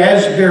at the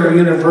Asbury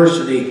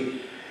University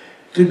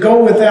to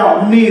go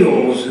without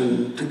meals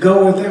and to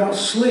go without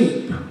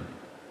sleep?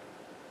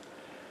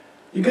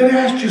 You got to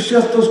ask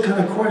yourself those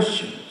kind of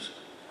questions.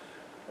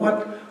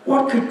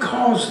 What could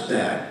cause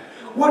that?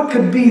 What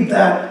could be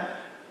that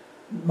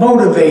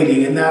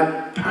motivating and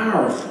that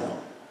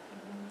powerful?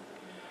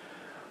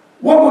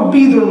 What would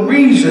be the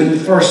reason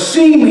for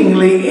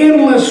seemingly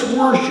endless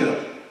worship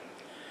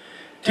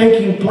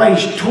taking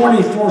place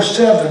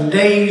 24/7,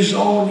 days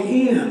on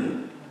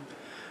end?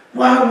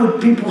 Why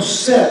would people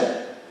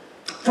sit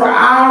for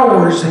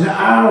hours and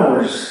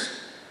hours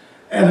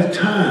at a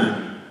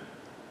time,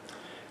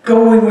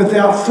 going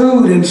without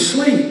food and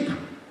sleep?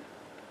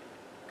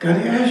 Got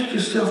to ask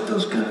yourself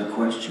those kind of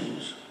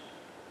questions.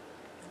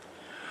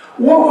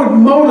 What would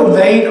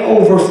motivate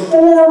over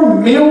 4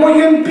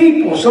 million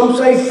people, some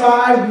say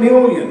 5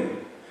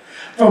 million,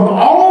 from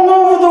all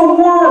over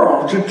the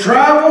world to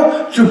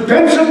travel to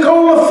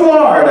Pensacola,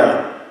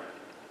 Florida,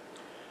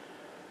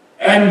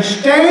 and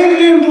stand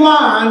in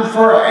line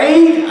for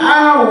 8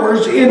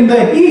 hours in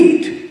the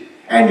heat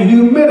and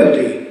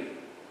humidity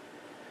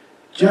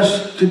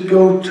just to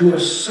go to a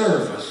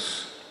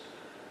service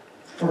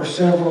for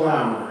several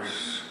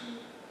hours?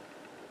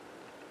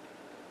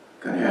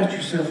 Got to ask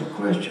yourself a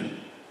question.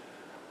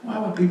 Why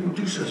would people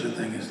do such a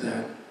thing as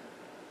that?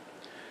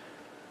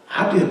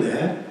 I did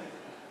that.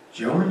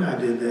 Joe and I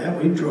did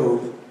that. We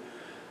drove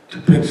to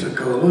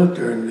Pensacola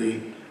during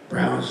the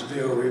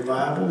Brownsville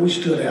revival. We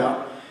stood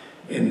out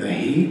in the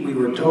heat. We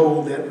were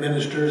told that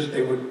ministers,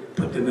 they would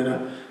put them in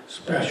a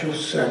special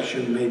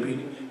section.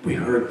 Maybe we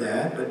heard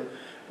that. But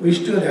we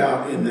stood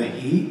out in the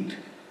heat,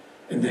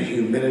 in the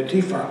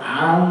humidity for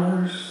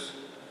hours.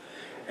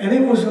 And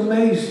it was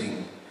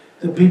amazing.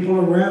 The people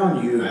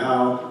around you,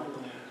 how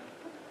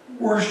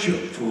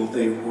worshipful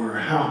they were,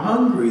 how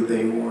hungry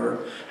they were,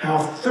 how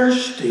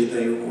thirsty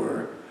they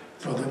were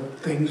for the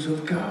things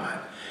of God.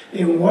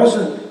 It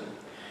wasn't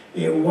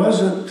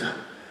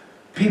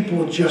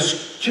people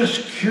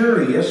just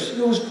curious.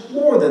 It was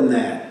more than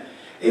that.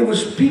 It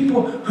was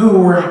people who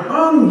were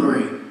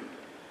hungry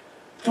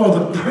for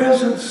the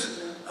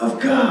presence of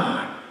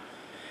God.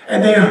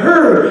 And they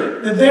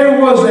heard that there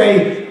was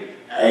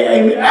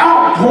an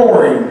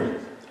outpouring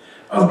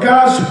of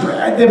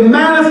the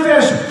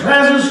manifest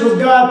presence of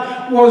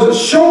God was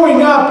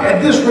showing up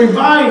at this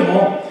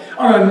revival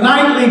on a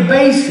nightly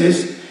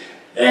basis,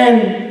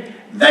 and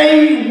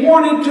they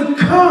wanted to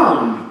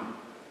come.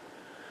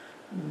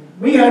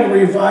 We had a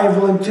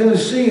revival in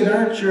Tennessee at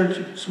our church,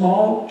 a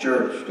small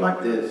church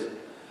like this.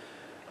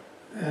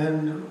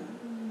 And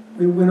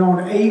we went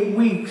on 8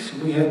 weeks.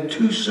 We had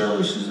 2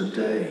 services a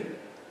day.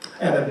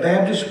 I had a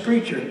Baptist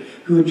preacher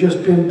who had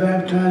just been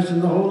baptized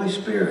in the Holy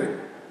Spirit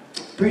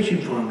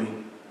preaching for me.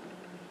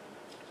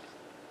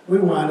 We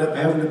wound up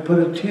having to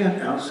put a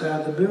tent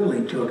outside the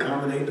building to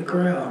accommodate the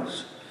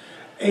crowds.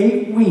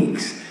 8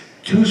 weeks,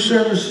 2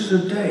 services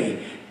a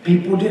day.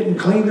 People didn't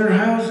clean their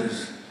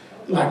houses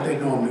like they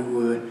normally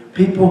would.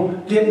 People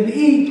didn't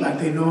eat like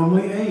they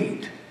normally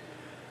ate.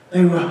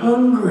 They were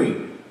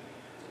hungry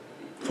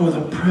for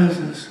the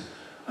presence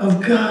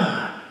of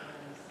God.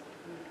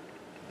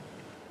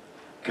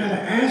 Got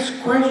to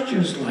ask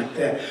questions like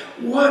that.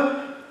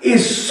 What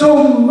is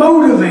so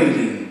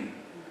motivating?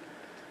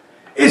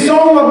 It's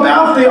all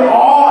about the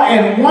awe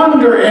and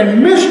wonder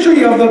and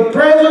mystery of the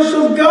presence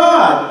of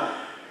God.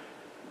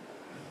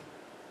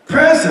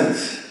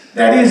 Presence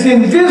that is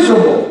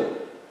invisible,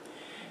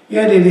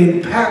 yet it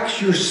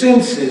impacts your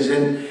senses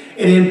and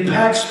it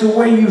impacts the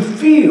way you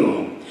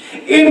feel.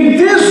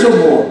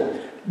 Invisible,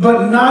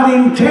 but not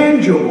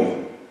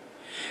intangible.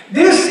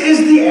 This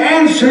is the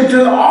answer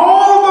to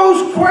all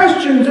those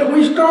questions that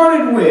we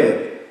started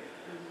with.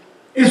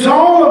 It's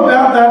all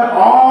about that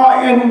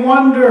awe and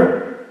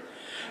wonder.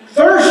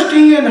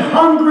 Thirsty and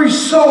hungry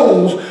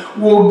souls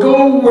will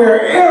go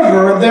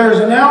wherever there's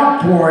an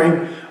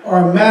outpouring or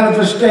a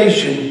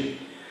manifestation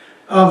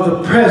of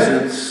the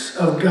presence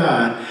of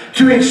God,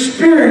 to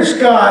experience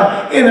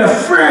God in a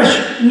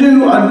fresh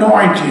new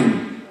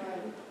anointing.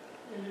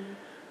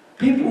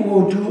 People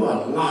will do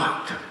a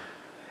lot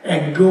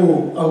and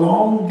go a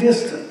long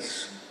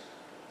distance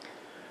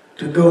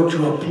to go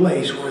to a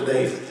place where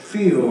they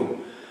feel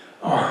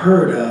or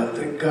heard of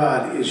that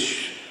God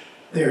is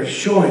there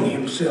showing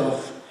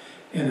himself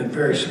in a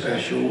very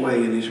special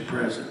way in his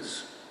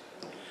presence.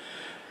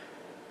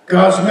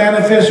 God's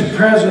manifest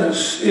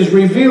presence is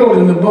revealed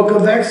in the book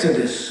of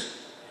Exodus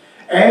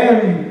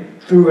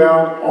and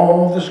throughout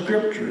all the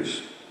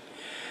scriptures.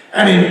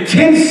 An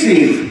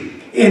intensive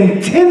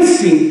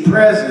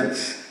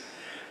presence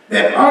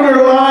that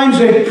underlines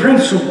a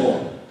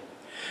principle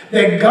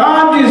that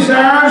God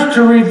desires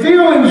to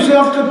reveal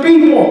himself to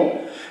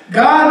people.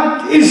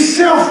 God is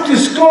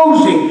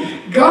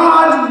self-disclosing.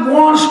 God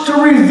wants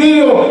to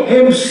reveal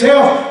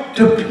himself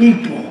to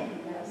people.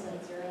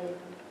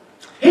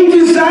 He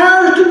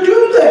desires to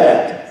do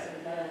that.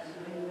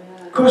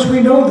 Of course,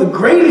 we know the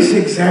greatest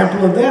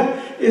example of that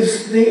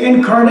is the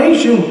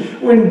incarnation,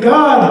 when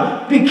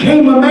God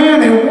became a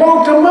man and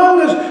walked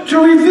among us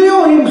to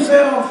reveal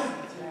himself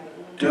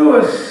to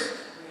us.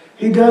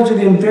 He does it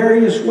in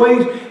various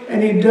ways,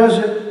 and he does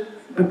it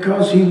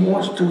because he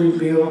wants to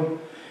reveal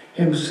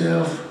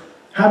himself.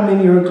 How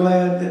many are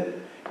glad that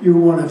you're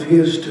one of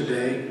his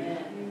today?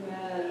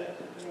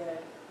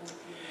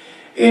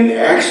 In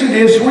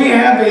Exodus, we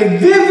have a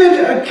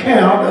vivid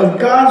account of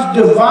God's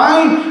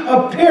divine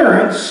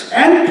appearance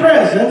and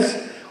presence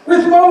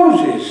with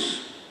Moses.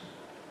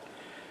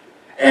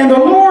 And the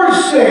Lord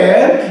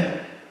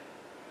said,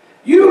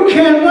 "You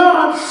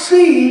cannot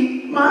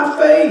see my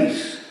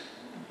face,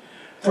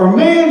 for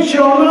man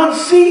shall not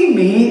see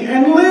me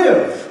and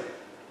live."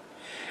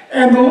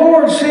 And the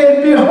Lord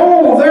said,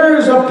 "Behold, there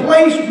is a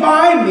place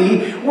by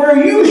me where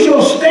you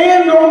shall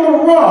stand on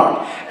the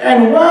rock.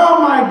 And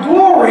while my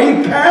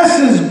glory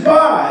passes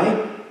by,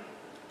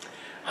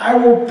 I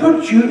will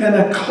put you in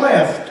a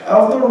cleft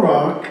of the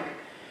rock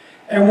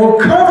and will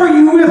cover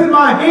you with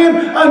my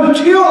hand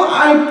until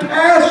I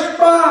pass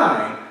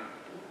by.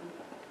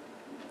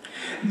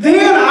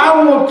 Then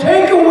I will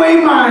take away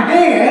my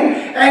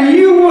hand and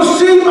you will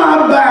see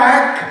my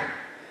back,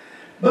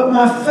 but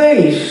my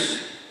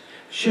face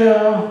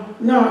shall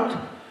not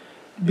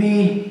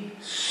be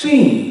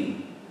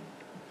seen."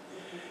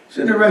 It's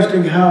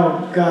interesting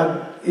how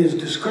God is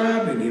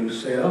describing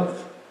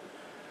himself.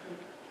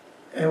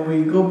 And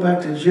we go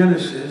back to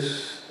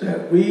Genesis,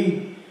 that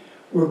we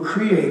were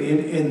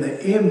created in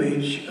the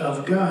image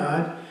of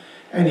God.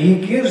 And he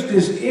gives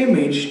this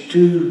image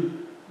to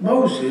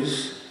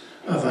Moses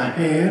of a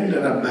hand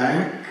and a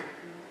back.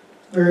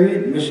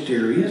 Very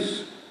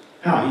mysterious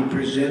how he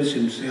presents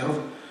himself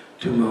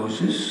to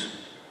Moses.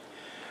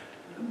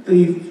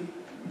 The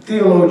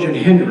theologian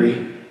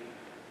Henry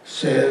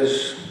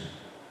says,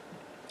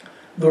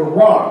 the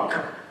rock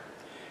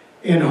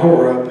in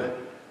Horeb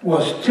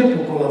was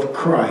typical of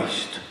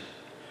Christ.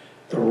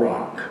 The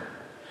rock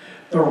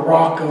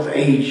of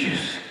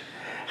ages.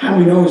 How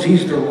many knows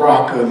he's the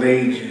rock of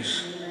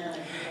ages?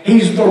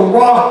 He's the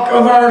rock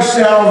of our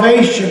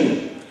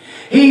salvation.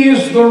 He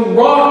is the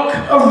rock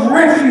of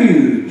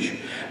refuge.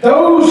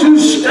 Those who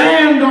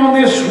stand on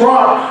this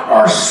rock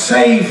are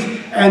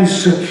safe and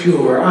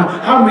secure.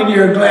 How many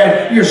are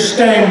glad you're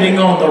standing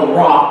on the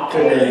rock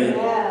today?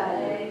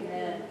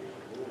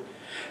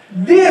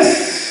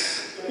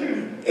 This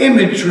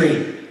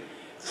imagery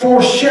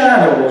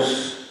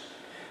foreshadows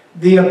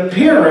the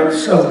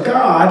appearance of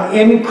God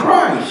in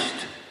Christ.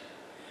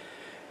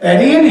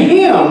 That in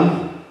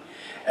him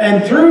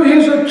and through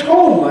his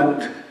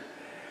atonement,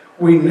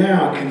 we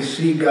now can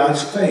see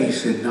God's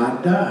face and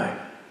not die.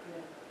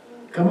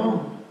 Come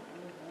on.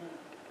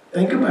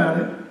 Think about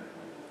it.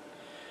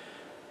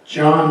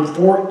 John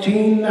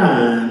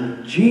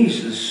 14:9,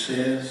 Jesus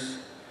says,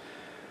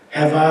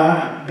 have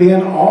I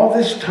been all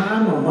this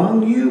time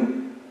among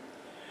you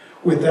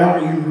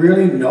without you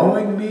really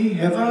knowing me?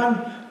 Have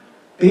I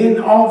been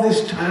all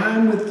this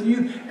time with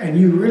you and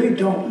you really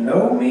don't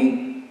know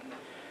me?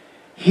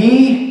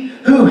 He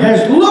who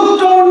has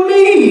looked on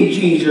me,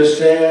 Jesus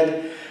said,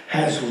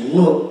 has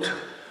looked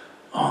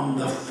on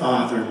the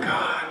Father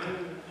God.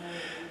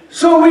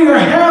 So we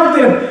have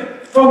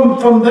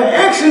from the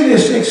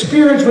Exodus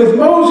experience with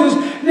Moses,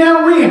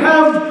 now we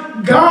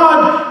have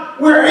God,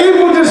 we're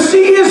able to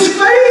see His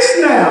face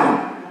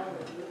now.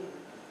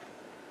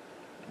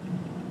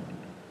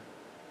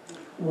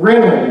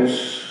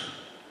 Reynolds,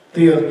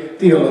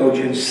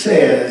 theologian,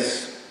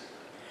 says,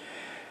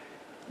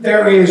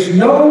 there is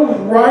no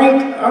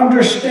right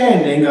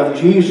understanding of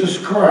Jesus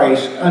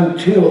Christ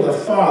until the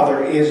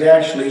Father is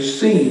actually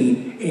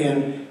seen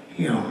in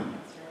Him.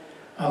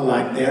 I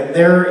like that.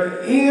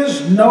 There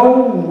is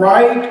no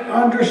right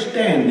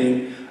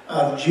understanding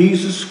of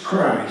Jesus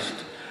Christ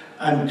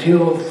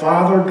until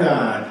Father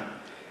God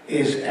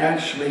is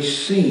actually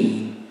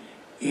seen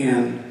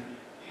in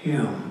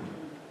Him.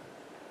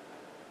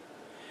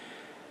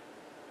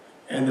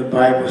 And the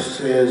Bible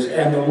says,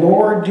 and the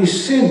Lord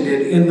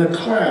descended in the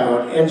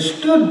cloud and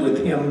stood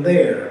with Him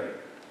there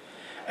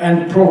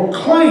and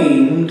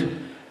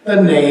proclaimed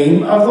the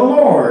name of the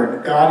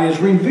Lord. God is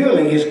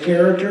revealing His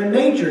character and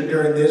nature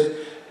during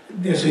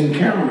this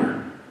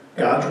encounter.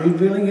 God's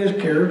revealing His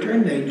character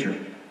and nature.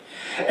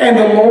 And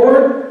the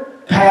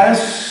Lord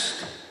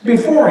passed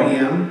before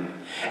Him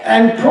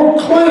and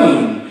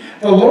proclaimed,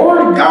 the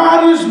Lord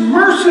God is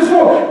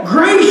merciful,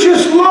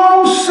 gracious,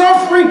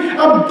 long-suffering,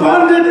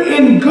 abundant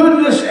in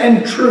goodness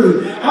and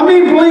truth. How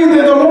many believe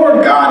that the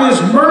Lord God is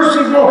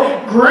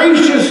merciful,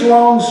 gracious,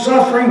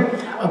 long-suffering,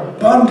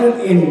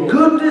 abundant in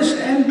goodness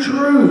and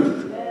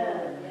truth?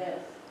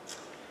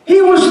 He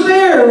was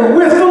there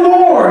with the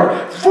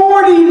Lord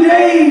 40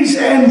 days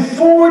and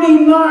 40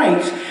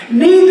 nights.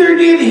 Neither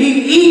did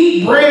He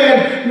eat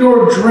bread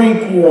nor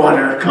drink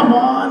water. Come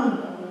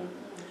on.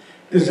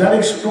 Does that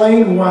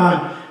explain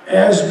why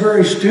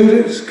Asbury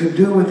students could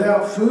do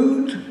without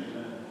food?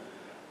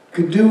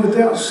 Could do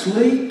without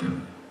sleep?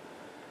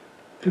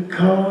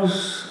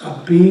 Because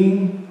of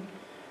being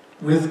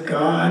with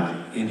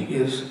God in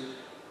His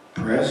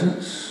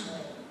presence?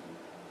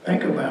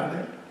 Think about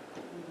it.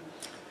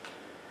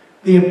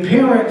 The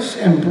appearance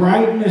and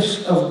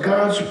brightness of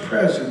God's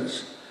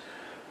presence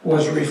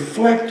was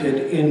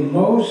reflected in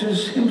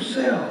Moses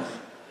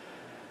himself.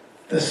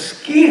 The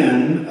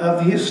skin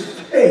of his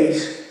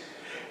face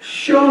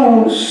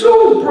shone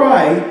so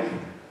bright,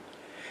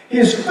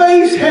 his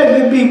face had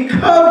to be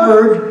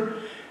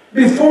covered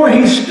before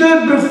he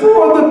stood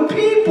before the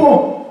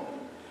people.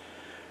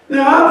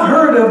 Now, I've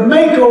heard of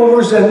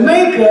makeovers and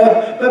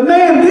makeup, but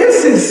man,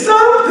 this is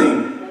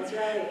something.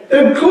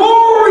 The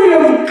glory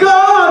of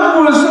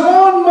God was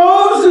on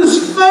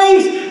Moses'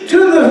 face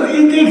to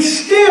the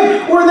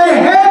extent where they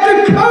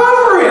had to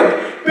cover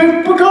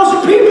it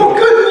because people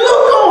couldn't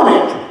look on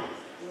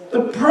it. The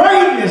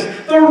brightness,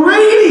 the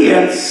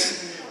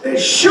radiance that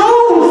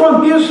shone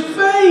from His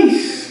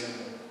face.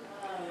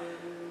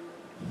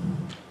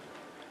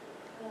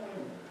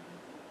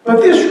 But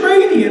this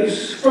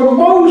radiance from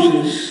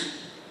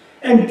Moses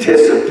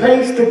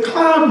anticipates the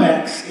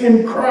climax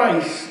in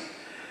Christ.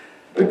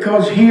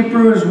 Because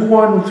Hebrews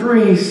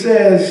 1:3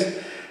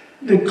 says,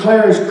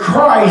 declares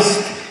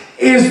Christ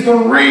is the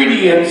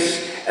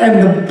radiance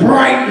and the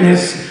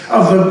brightness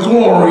of the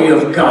glory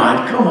of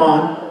God. Come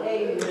on.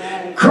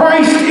 Amen.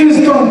 Christ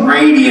is the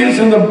radiance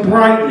and the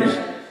brightness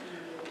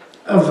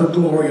of the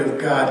glory of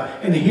God.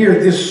 And here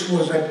this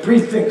was a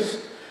prefix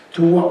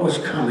to what was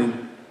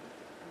coming.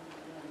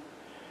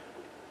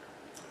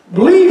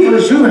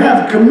 Believers who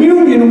have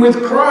communion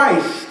with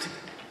Christ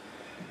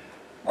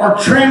are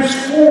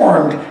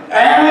transformed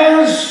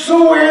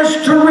so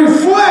as to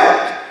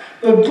reflect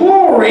the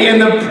glory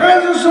and the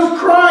presence of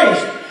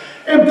Christ.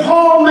 And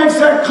Paul makes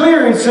that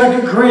clear in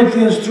 2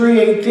 Corinthians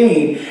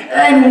 3:18.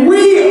 And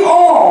we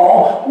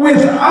all,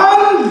 with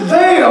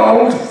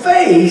unveiled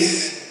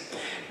face,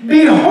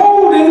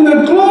 beholding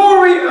the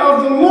glory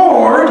of the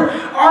Lord,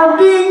 are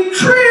being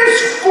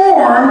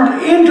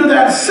transformed into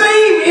that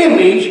same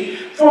image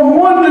from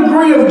one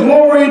degree of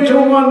glory to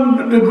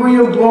one degree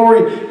of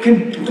glory.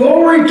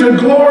 Glory to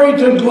glory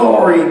to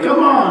glory.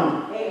 Come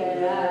on.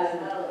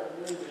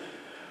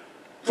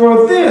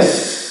 For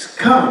this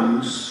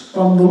comes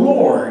from the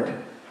Lord,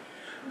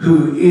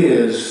 who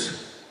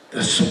is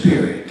the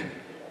Spirit.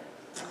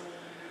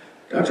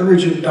 Dr.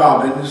 Richard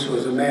Dobbins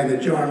was a man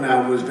that John and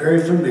I was very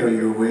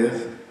familiar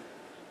with.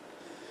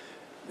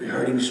 We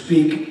heard him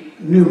speak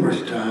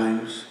numerous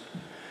times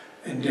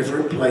in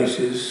different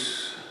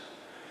places.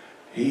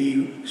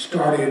 He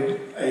started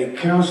a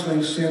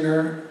counseling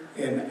center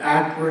in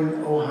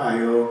Akron,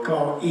 Ohio,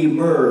 called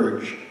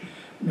Emerge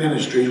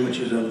Ministry, which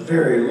is a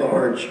very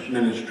large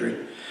ministry.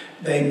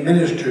 They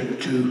ministered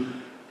to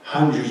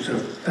hundreds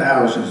of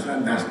thousands,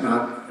 and that's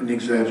not an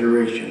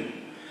exaggeration.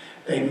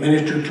 They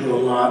ministered to a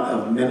lot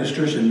of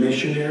ministers and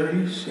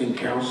missionaries in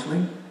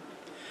counseling.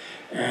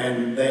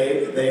 And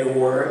they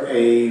were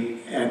an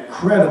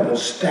incredible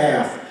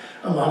staff.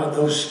 A lot of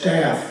those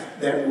staff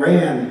that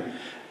ran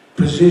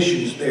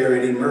positions there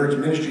at Emerge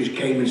Ministries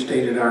came and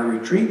stayed at our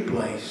retreat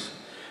place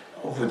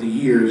over the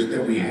years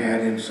that we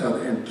had in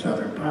Southern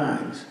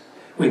Pines.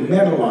 We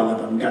met a lot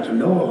of them, got to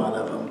know a lot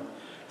of them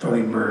from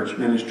Emerge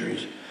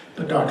Ministries.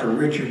 But Dr.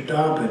 Richard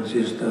Dobbins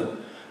is the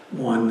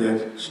one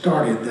that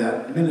started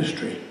that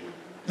ministry.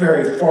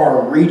 Very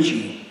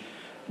far-reaching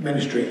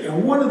ministry.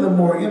 And one of the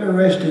more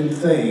interesting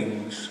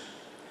things,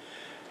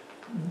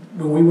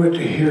 when we went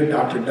to hear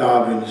Dr.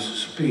 Dobbins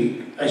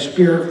speak, a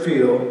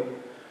spirit-filled,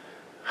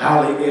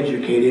 highly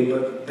educated,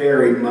 but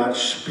very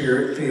much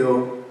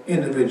spirit-filled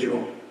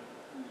individual.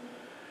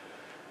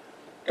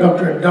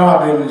 Dr.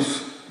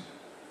 Dobbins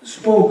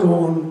spoke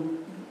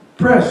on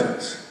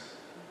presence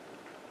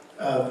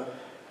of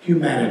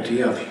humanity,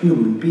 of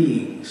human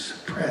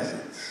beings,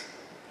 presence,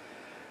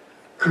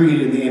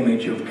 created in the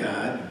image of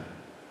God.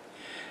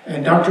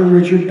 And Dr.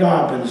 Richard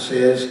Dobbins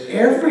says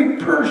every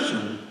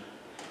person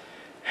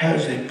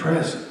has a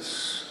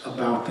presence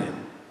about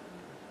them.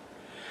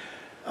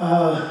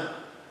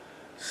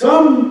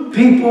 Some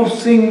people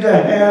seem to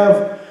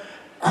have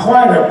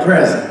quite a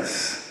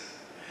presence.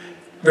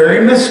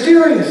 Very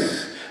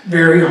mysterious,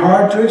 very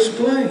hard to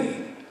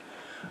explain.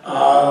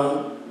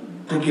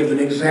 To give an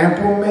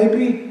example,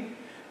 maybe,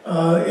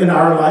 in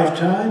our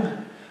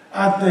lifetime,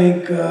 I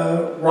think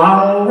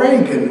Ronald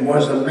Reagan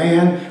was a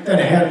man that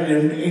had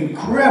an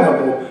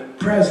incredible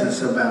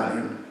presence about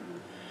him.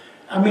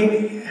 I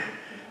mean,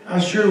 I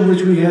sure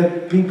wish we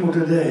had people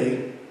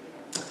today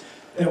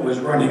that was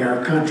running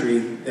our country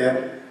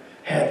that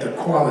had the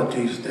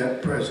qualities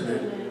that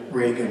President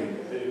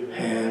Reagan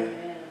had.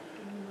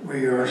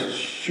 We are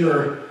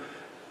sure,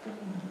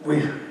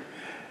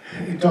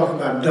 you talk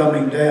about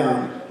dumbing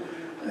down,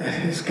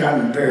 it's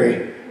gotten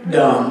very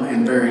dumb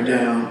and very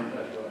down.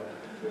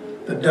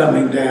 The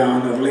dumbing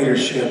down of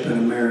leadership in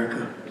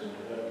America.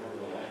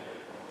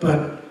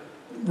 But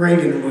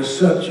Reagan was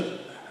such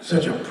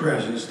a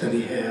presence that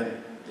he had.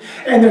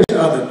 And there's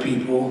other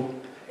people,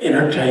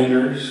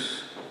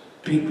 entertainers,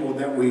 people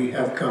that we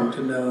have come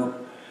to know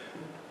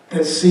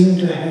that seem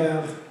to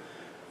have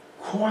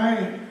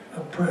quite a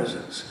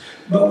presence.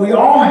 But we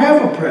all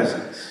have a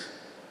presence.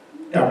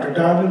 Dr.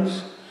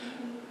 Dobbins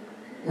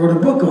wrote a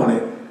book on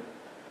it,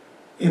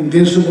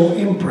 Invisible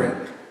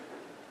Imprint.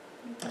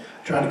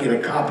 Tried to get a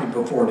copy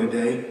before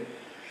today,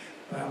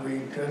 but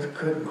we just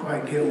couldn't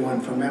quite get one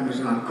from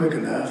Amazon quick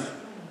enough.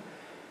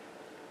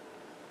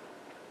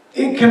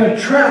 It can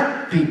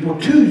attract people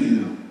to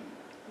you.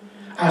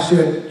 I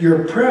said,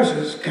 your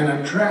presence can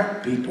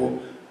attract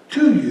people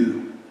to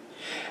you.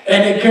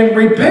 And it can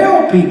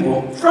repel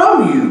people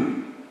from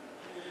you.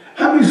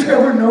 Have you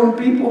ever known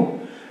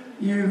people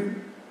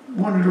you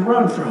wanted to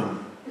run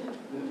from?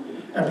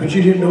 But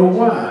you didn't know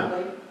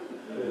why.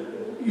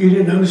 You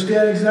didn't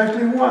understand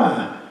exactly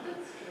why.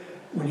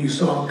 When you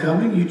saw them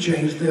coming, you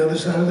changed the other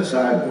side of the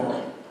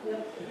sidewalk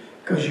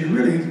because you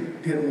really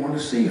didn't want to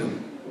see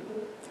them.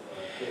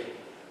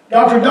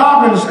 Dr.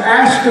 Dobbins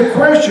asked the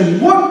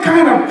question, what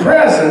kind of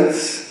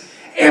presence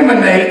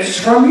emanates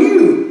from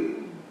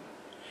you?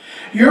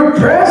 Your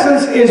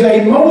presence is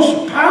a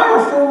most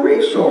powerful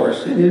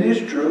resource, and it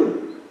is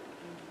true.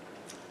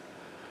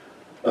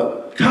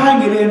 But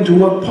tying it into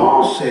what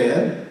Paul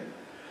says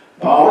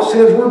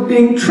we're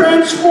being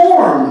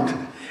transformed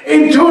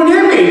into an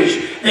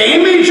image. The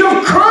image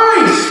of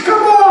Christ.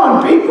 Come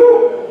on,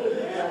 people.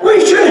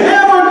 We should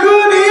have a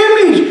good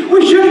image.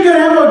 We should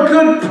have a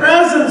good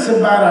presence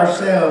about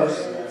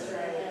ourselves.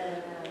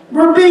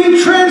 We're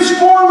being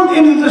transformed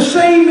into the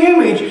same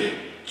image,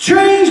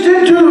 changed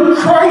into a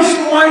Christ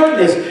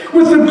likeness,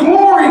 with the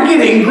glory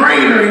getting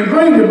greater and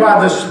greater by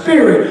the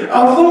Spirit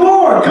of the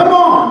Lord. Come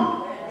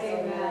on.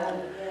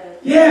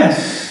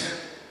 Yes.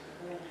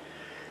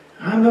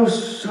 I know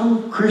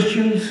some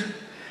Christians,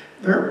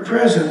 their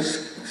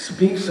presence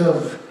speaks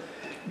of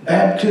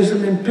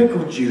baptism in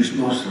pickle juice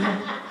mostly.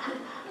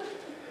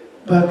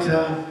 But,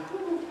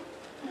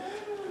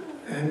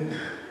 and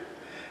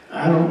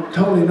I don't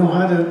totally know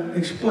how to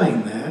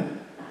explain that.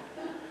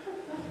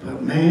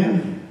 But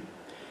man,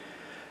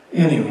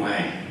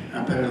 anyway,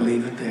 I better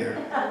leave it there.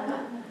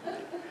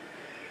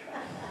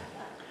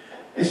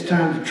 It's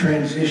time to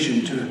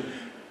transition to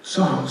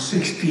Psalm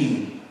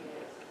 16.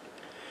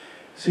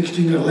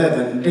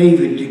 16:11,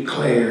 David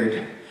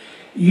declared,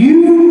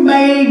 you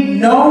made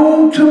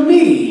known to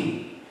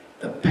me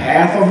the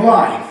path of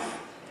life,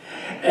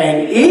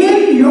 and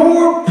in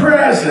your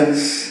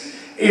presence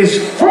is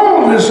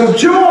fullness of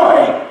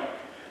joy.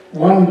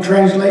 One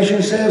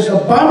translation says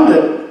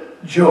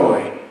abundant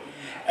joy.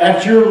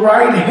 At your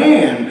right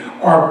hand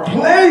are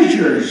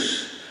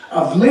pleasures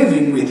of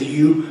living with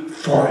you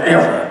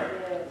forever.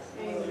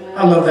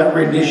 I love that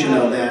rendition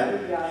of that.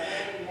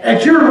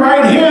 At your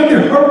right hand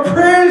are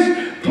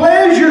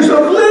pleasures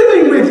of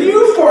living with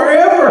you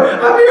forever.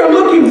 forever. I'm here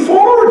looking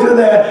forward to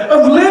that,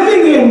 of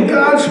living in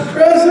God's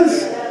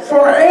presence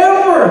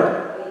forever.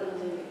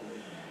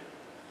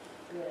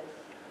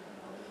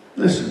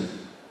 Listen.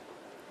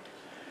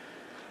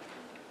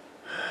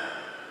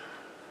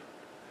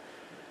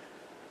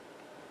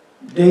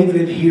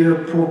 David here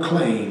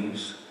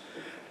proclaims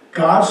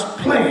God's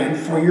plan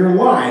for your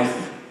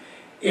life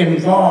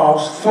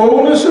involves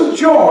fullness of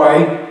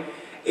joy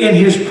in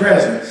His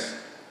presence.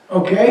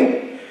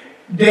 Okay?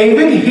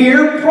 David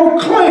here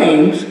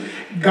proclaims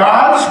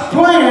God's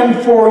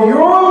plan for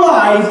your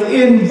life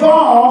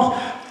involves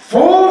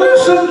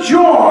fullness of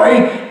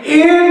joy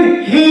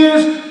in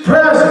His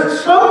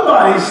presence.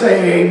 Somebody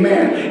say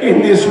amen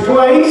in this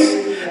place.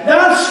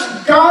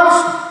 That's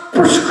God's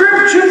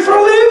prescription for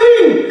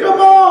living.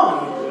 Come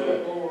on.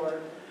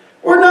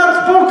 We're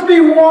not supposed to be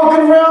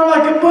walking around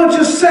like a bunch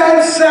of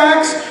sad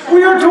sacks.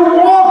 We are to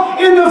walk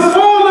in the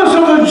fullness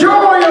of the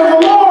joy of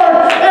the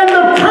Lord and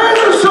the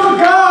presence of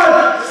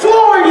God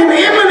flowing and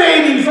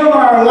emanating from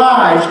our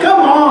lives. Come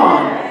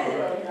on.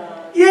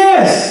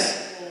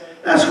 Yes.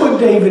 That's what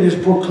David is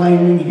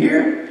proclaiming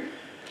here.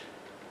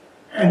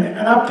 And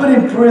I put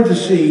in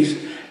parentheses,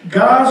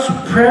 God's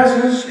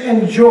presence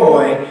and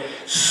joy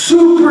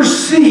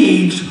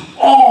supersedes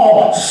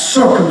all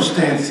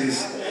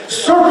circumstances.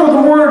 Circle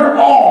the word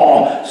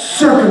all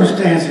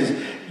circumstances.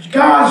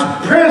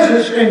 God's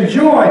presence and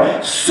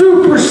joy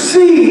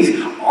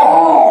supersedes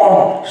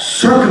all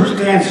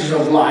circumstances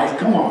of life.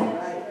 Come on.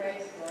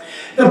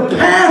 The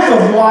path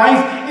of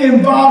life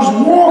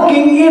involves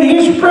walking in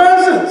His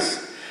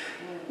presence.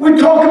 We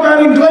talk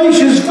about in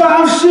Galatians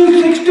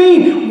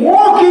 5:16,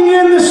 walking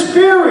in the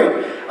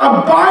Spirit,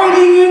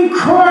 abiding in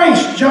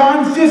Christ,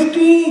 John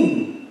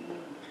 15.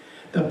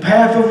 The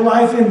path of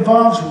life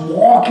involves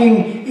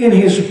walking in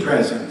His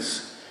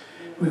presence.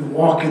 We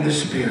walk in the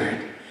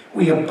Spirit.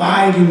 We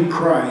abide in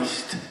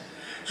Christ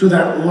so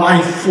that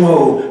life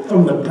flow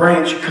from the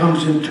branch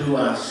comes into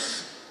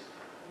us.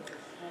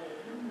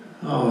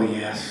 Oh,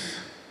 yes.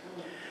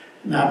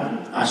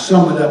 Now, I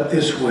sum it up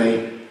this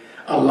way.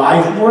 A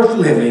life worth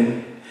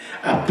living,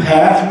 a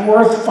path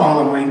worth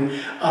following,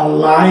 a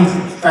life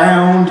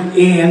found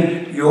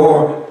in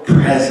your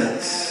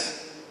presence.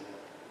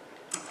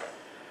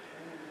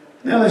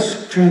 Now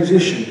let's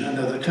transition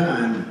another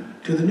time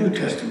to the New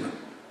Testament.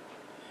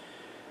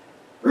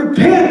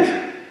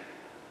 Repent,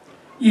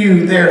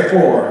 you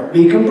therefore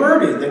be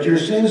converted, that your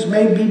sins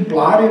may be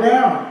blotted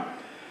out,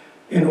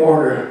 in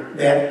order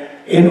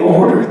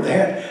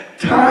that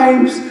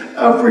times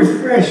of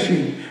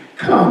refreshing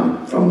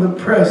come from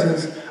the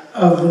presence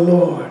of the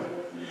Lord.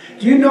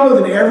 Do you know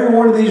that every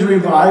one of these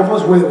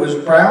revivals, whether it was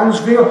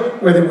Brownsville,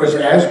 whether it was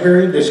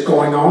Asbury, that's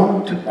going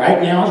on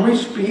right now as we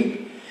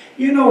speak,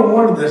 you know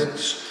one of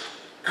the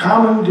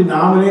common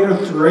denominator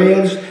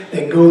threads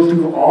that go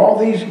through all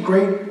these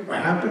great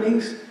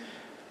happenings?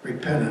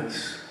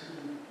 Repentance.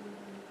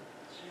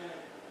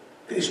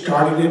 They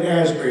started at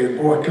Asbury.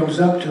 The boy comes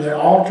up to the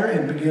altar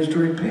and begins to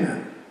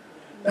repent.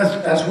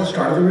 That's what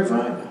started the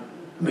revival.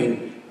 I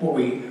mean, what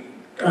we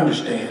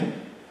understand,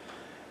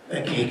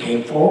 that he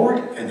came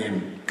forward and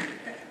then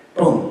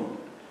boom.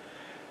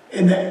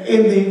 In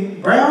the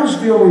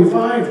Brownsville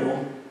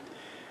revival,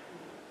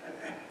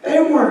 they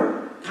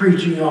weren't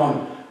preaching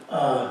on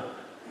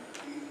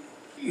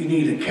you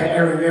need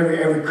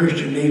every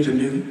Christian needs a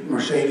new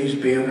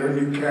Mercedes-Benz or a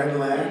new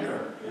Cadillac.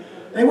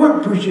 They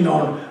weren't preaching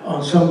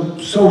on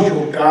some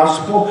social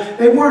gospel.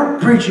 They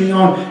weren't preaching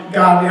on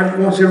God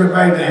wants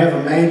everybody to have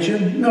a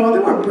mansion. No, they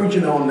weren't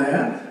preaching on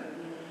that.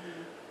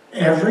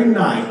 Every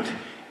night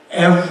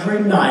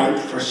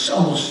for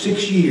almost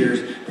 6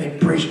 years, they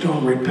preached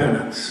on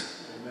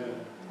repentance.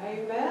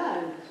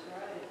 Amen.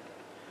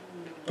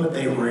 But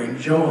they were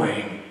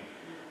enjoying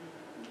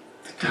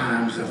the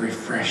times of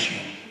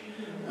refreshing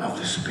of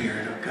the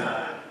Spirit of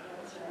God.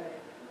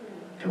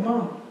 Come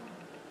on.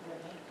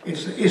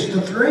 It's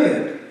the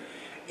thread.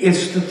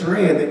 It's the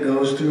thread that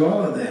goes through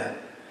all of that.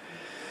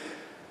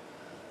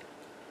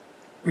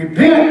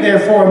 Repent,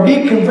 therefore, and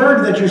be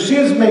converted, that your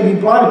sins may be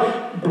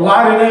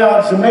blotted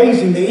out. It's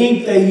amazing. The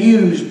ink they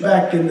used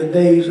back in the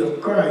days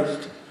of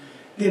Christ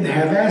didn't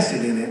have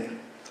acid in it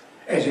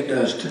as it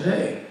does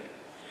today.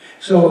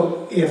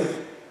 So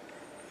if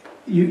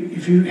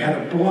you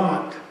had a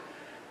blot,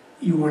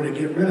 you wanted to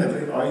get rid of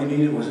it, all you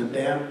needed was a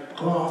damp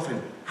cloth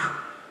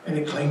and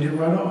it cleaned it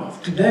right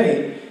off.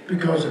 Today,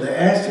 because of the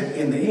acid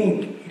in the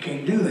ink, you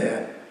can't do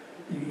that.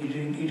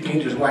 You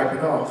can't just wipe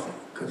it off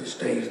because it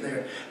stays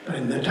there. But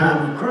in the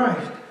time of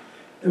Christ,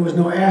 there was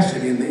no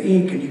acid in the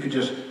ink, and you could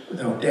just, with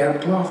a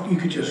damp cloth, you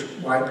could just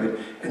wipe it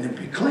and then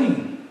be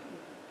clean.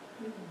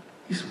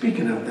 He's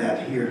speaking of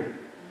that here.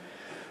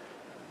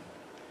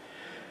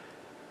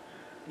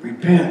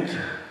 Repent,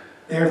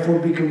 therefore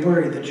be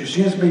converted, that your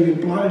sins may be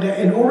blotted out,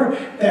 in order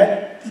that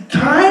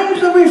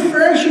times of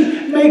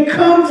refreshing may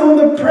come from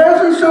the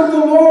presence of the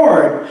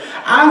Lord.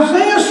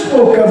 Isaiah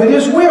spoke of it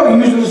as well,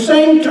 using the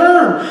same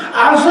term.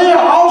 Isaiah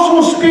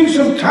also speaks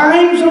of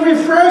times of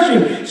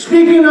refreshing,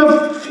 speaking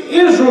of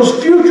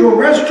Israel's future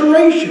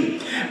restoration.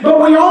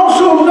 but we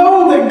also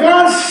know that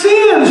God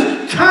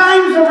sends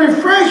times of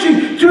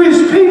refreshing to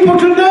His people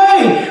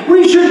today.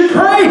 We should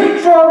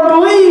pray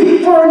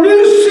believe for a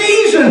new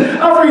season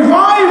of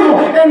revival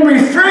and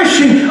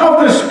refreshing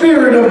of the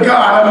Spirit of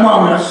God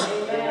among us.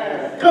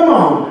 Come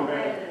on.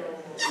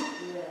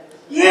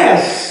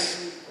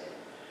 Yes.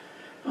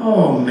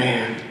 Oh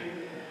man.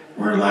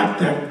 We're like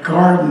that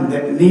garden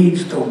that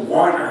needs the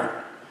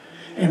water.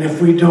 And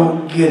if we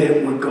don't get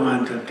it, we're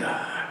going to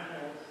die.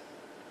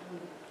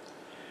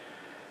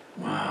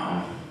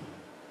 Wow.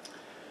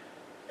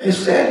 A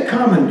sad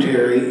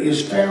commentary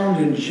is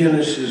found in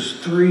Genesis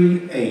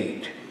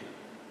 3:8.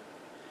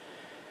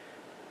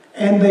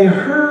 And they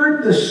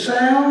heard the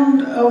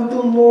sound of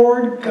the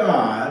Lord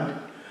God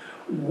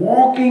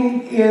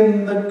walking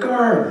in the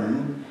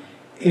garden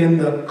in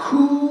the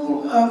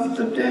cool of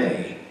the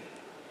day.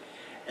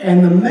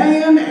 And the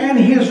man and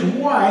his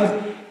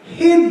wife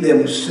hid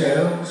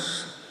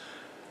themselves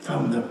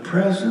from the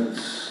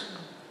presence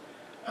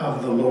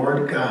of the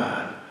Lord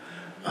God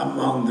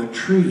among the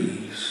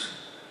trees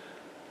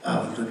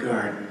of the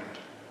garden.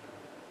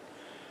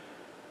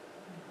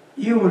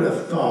 You would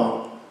have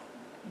thought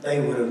they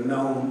would have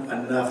known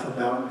enough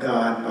about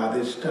God by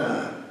this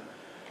time,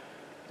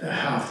 that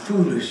how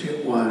foolish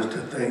it was to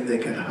think they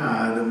could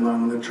hide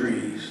among the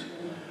trees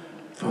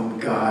from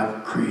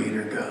God,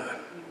 Creator God.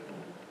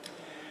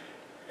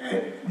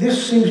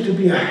 This seems to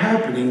be a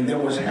happening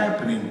that was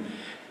happening,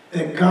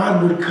 that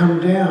God would come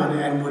down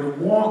and would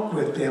walk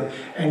with them,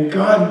 and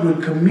God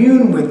would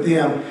commune with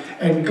them,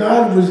 and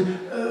God would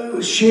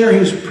share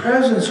His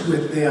presence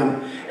with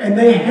them, and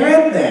they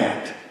had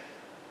that.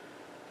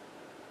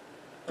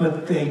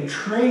 But they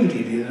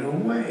traded it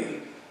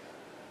away.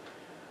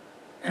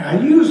 And I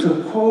used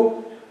a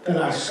quote that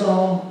I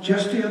saw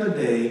just the other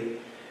day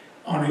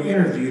on an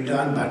interview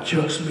done by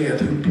Chuck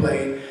Smith, who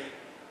played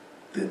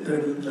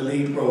the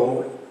lead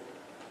role.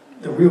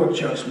 The real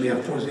Chuck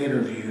Smith was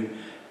interviewed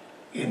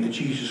in the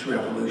Jesus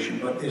Revolution,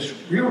 but this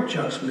real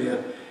Chuck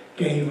Smith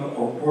gave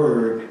a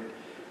word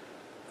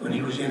when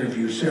he was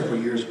interviewed several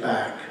years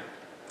back.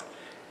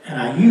 And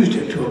I used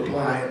it to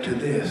apply it to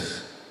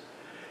this.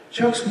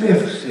 Chuck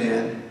Smith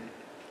said,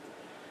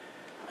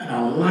 and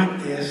I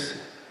like this,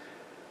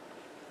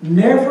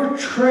 never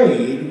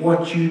trade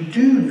what you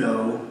do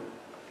know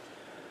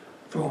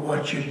for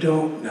what you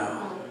don't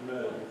know.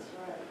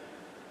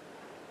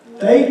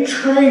 They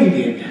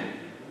traded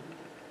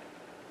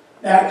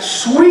that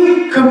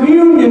sweet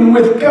communion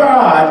with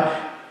God,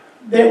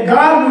 that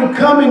God would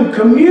come and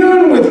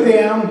commune with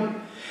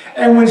them,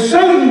 and when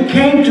Satan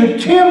came to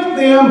tempt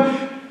them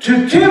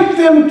to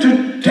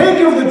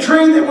take of the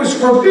tree that was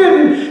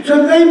forbidden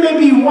so they may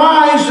be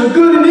wise of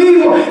good and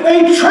evil,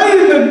 they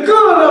traded the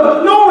good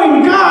of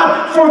knowing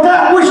God for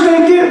that which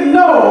they didn't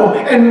know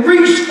and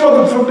reached for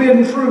the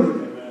forbidden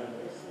fruit.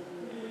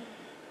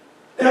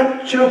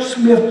 That Chuck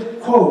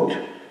Smith quote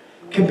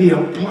can be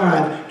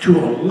applied to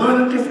a lot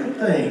of different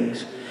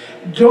things.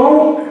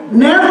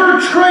 Never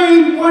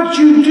trade what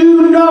you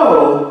do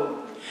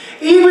know,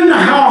 even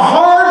how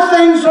hard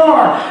things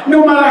are,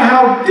 no matter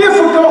how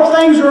difficult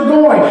things are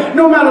going,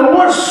 no matter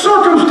what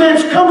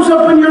circumstance comes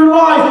up in your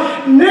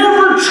life.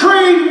 Never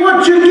trade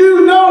what you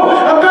do know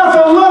about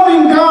the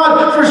loving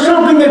God for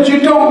something that you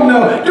don't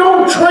know.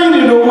 Don't trade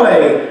it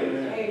away,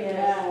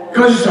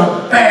 because it's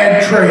a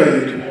bad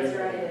trade.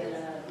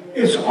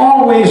 It's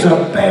always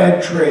a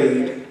bad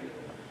trade.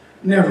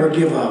 Never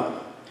give up.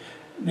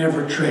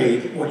 Never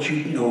trade what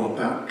you know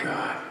about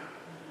God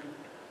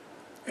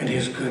and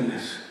His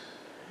goodness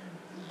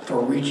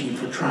for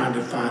trying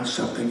to find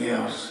something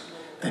else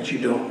that you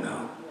don't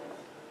know.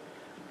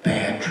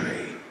 Bad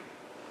trade.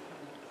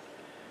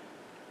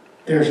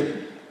 There's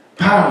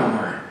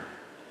power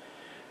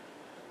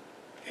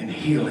and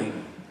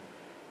healing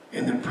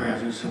in the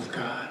presence of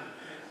God.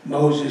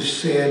 Moses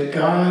said,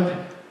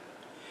 God,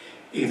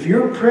 if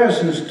your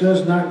presence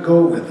does not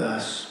go with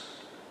us,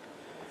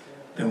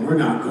 then we're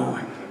not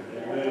going.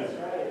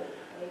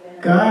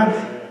 God,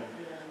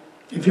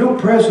 if your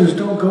presence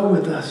don't go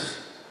with us,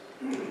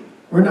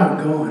 we're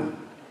not going.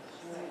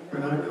 We're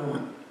not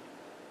going.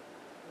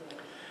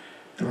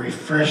 The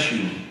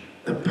refreshing,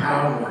 the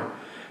power,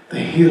 the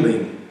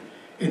healing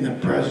in the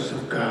presence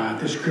of God.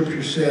 The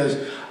scripture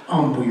says,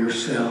 humble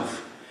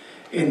yourself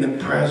in the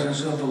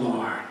presence of the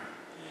Lord,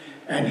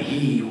 and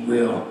He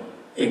will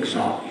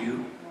exalt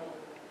you.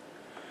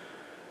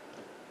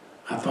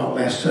 I thought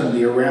last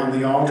Sunday around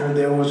the altar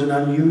there was an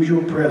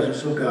unusual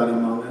presence of God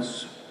among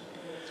us.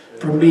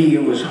 For me,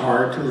 it was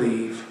hard to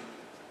leave.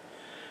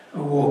 I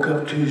woke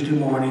up Tuesday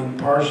morning,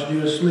 partially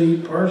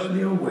asleep,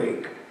 partially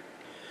awake.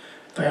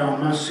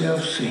 Found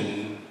myself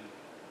singing.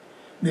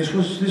 This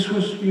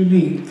was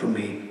unique for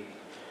me.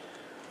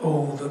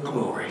 Oh, the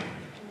glory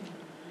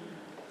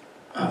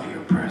of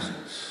your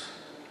presence.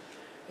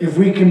 If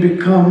we can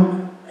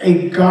become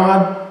a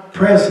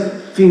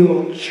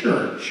God-present-filled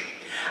church,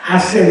 I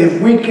said,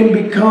 if we can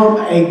become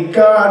a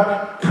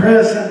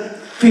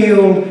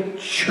God-present-filled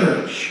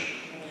church,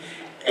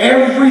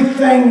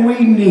 everything we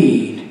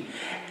need,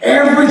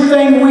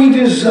 everything we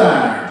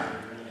desire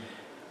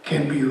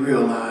can be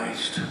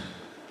realized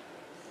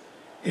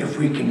if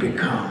we can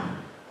become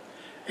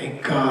a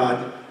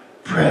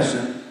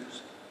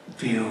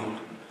God-present-filled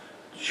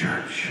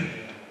church.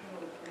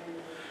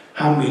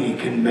 How many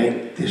can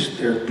make this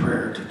their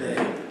prayer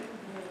today?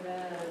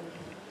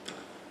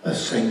 Let's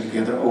sing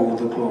together, "Oh,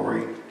 the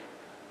Glory,"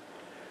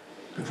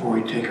 before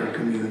we take our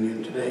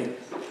communion today.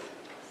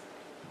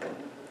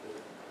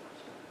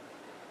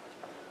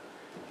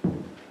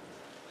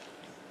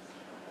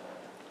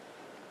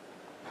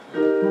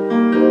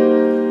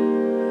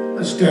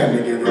 Let's stand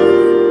together.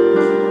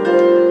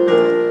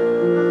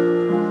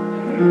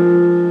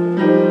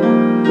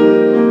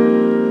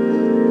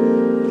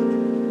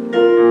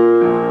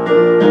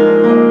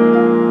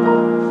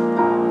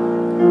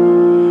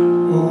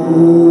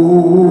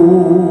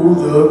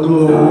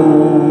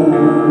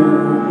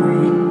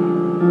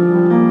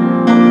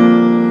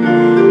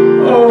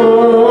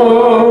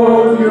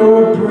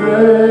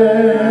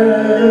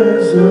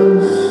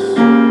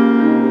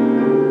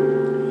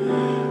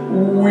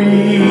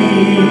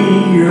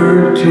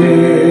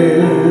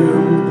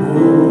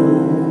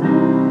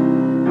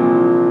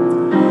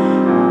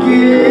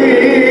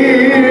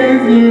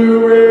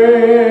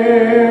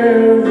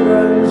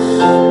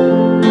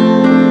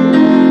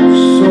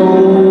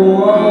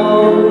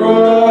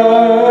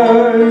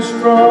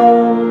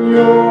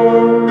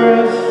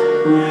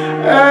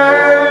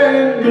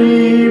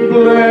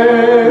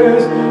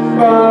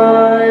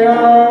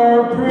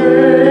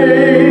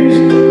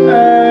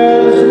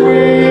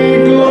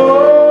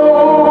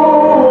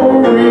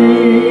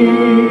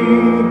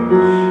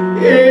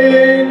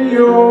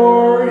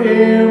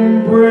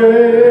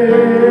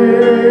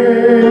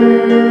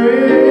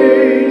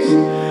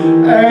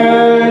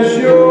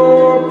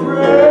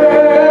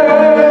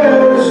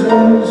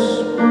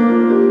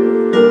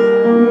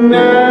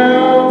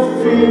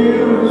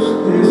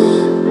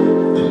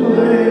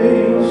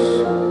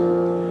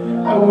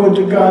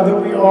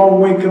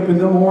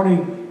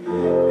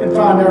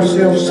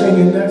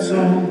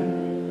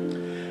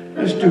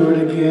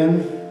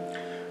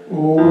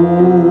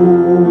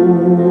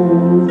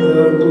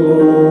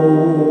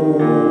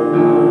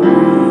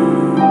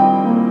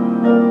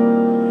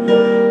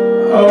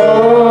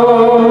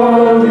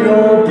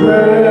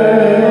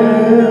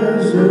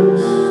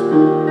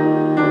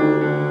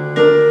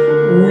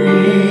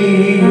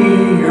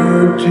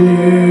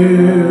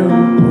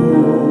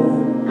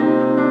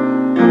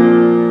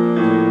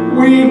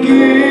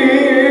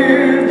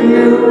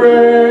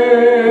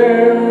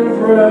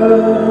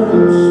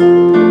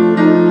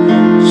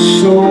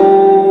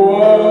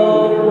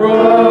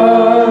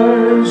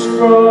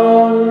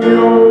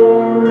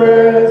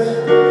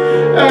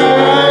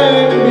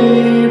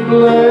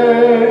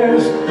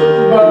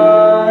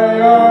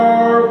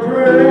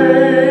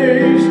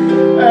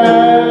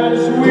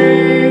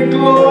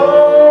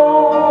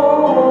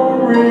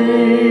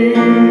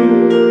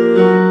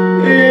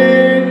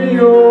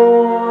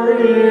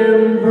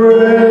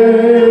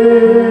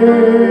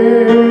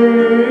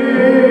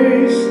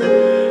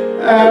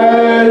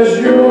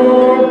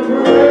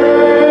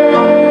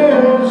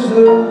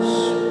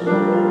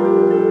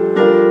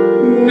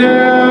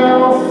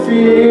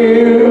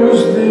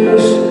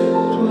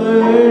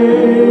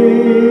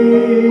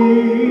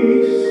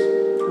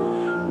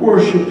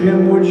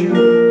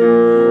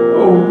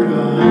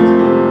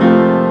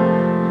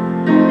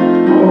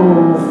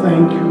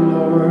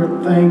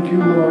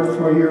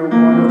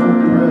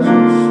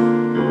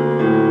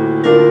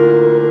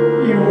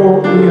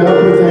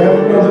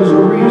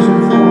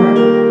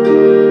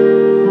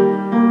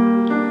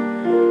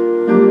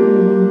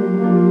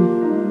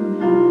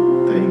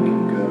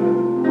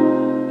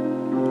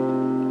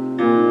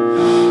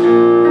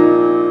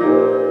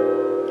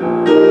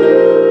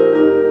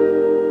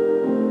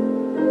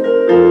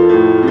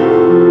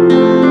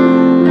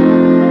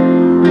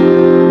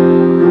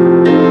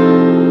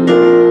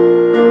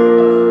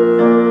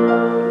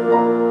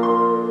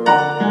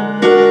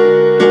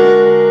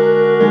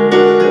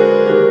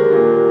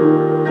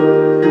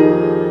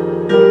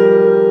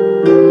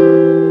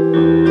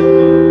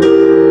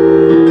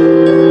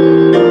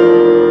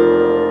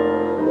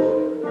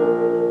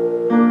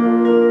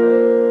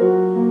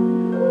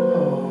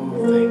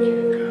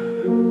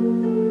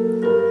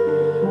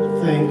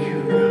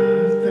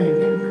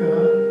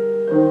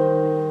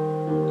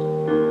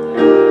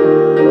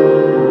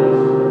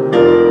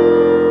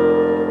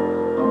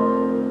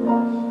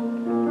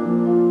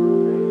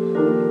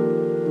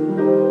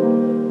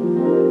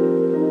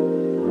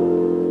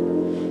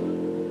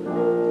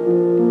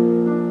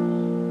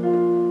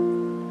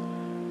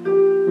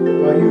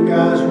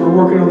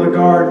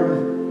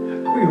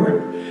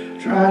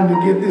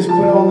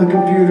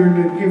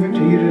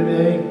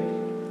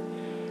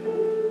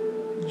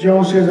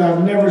 Says,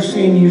 I've never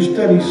seen you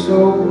study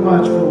so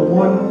much for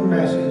one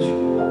message.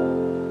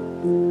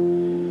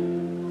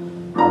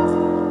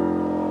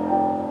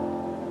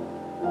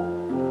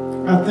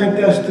 I think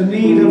that's the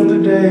need of the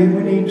day.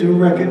 We need to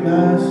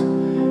recognize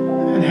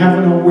and have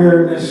an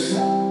awareness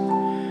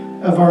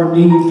of our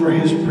need for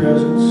His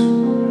presence.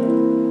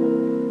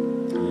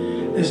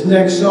 This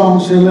next song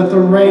says, let the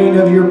rain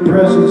of your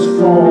presence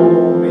fall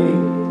on me.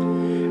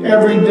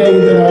 Every day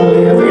that I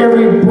live,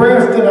 every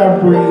breath that I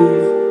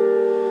breathe,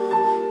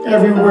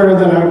 everywhere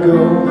that I go,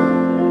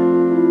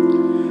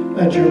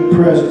 let your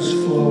presence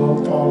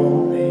fall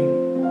on me.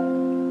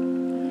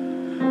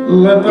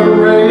 Let the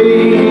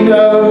rain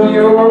of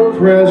your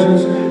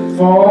presence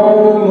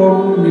fall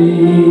on me.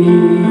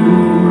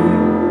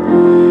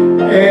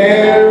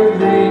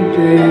 Every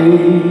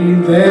day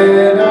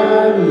that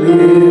I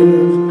live,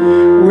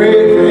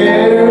 with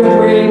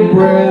every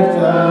breath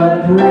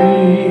I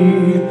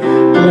breathe,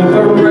 let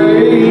the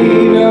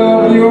rain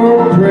of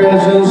your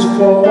presence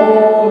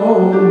fall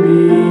on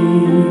me.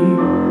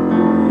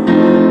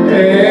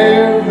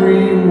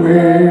 Everywhere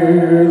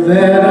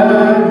that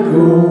I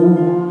go,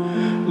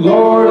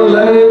 Lord,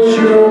 let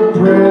your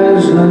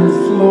presence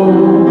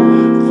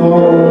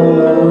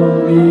fall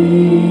on me.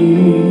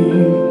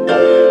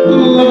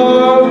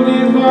 Love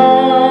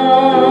divine,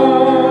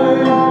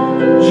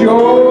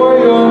 joy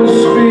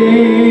unspeakable,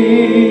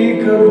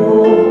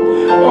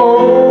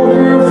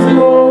 overflowing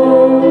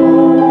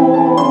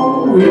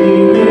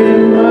in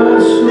my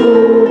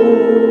soul.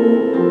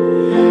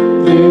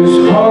 This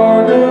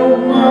heart of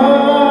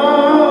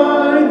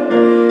mine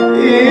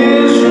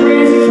is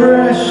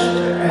refreshed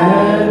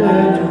and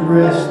at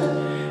rest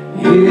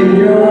in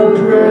your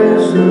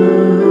presence,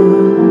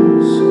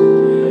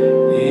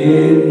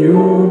 in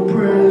your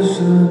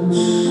presence.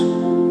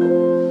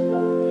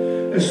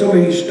 There's so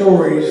many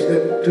stories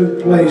that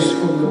took place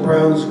from the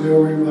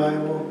Brownsville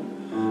revival.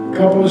 A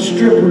couple of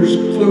strippers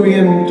flew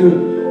into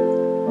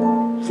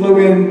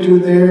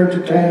there to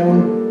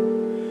town,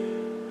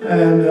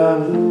 and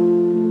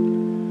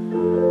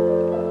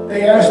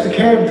they asked the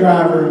cab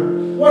driver,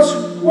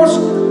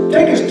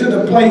 take us to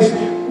the place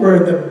where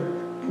the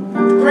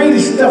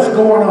greatest stuff's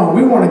going on.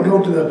 We want to go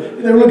to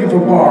they're looking for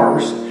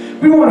bars.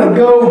 We want to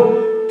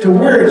go to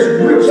where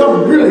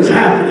something really is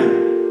happening.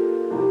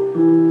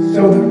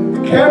 So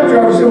the cab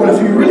driver said, well,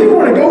 if you really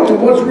want to go to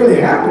what's really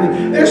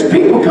happening, there's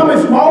people coming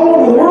from all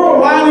over the world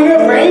lining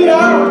up for 8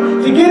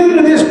 hours to get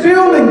into this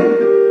building.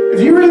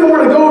 If you really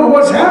want to go to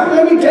what's happening,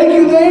 let me take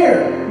you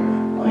there.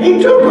 Well, he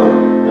took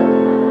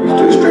them. These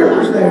two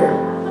strippers there.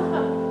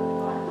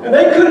 And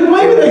they couldn't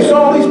believe it. They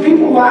saw these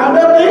people lined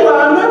up. They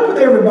lined up with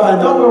everybody.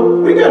 Thought,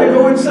 well, we got to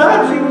go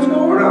inside and see what's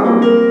going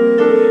on.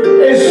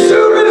 As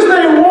soon as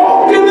they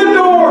walked in the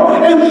door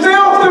and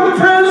felt the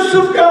presence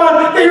of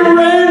God, they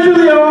ran to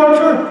the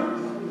altar.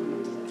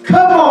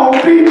 Come on,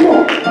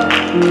 people.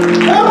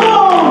 Come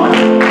on.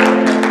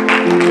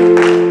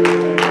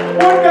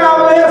 One guy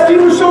left. He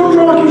was so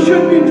drunk he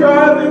shouldn't be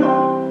driving.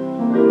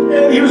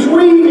 And he was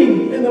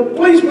weaving. And the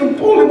policeman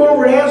pulled him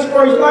over and asked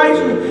for his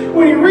license.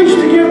 When he reached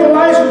to give the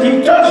license,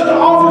 he touched the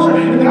officer,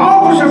 and the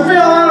officer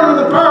fell out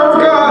under the power of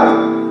God.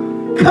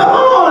 Come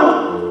on!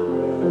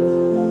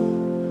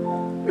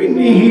 We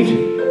need,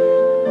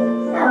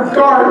 our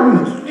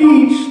garden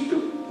needs the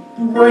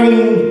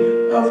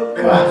rain of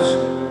God's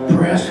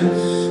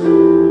presence.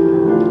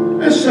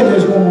 Let's sing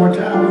this one more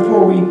time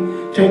before we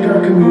take our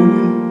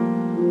communion.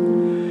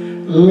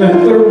 Let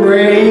the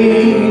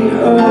rain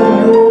of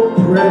your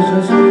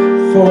presence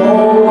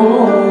fall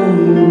on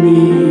me.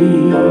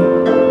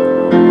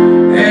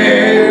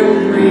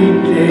 Every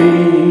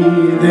day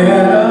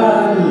that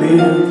I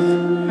live,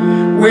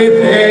 with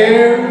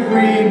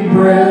every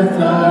breath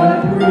I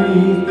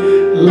breathe,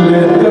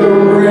 let the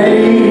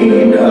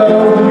rain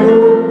of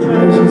your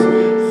presence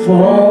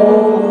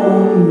fall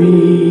on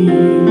me.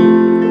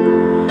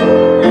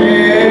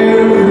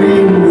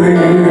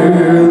 Everywhere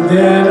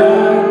that I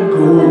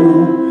go,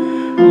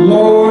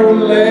 Lord,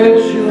 let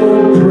your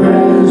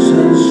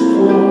presence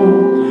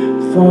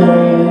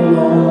fall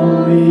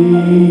on me.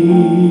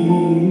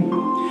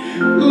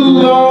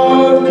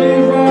 Love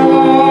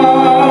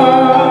divine,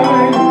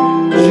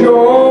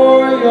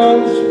 joy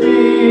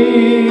unspeakable,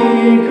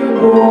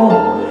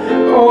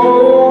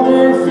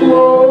 overflowing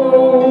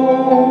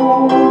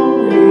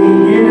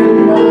in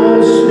my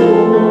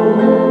soul.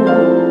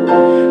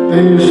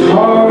 This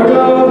heart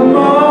of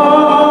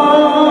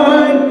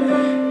mine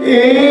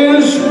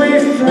is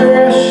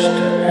refreshed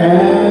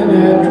and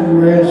at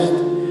rest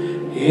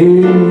in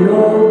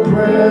your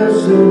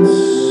presence.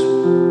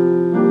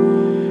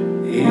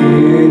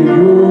 In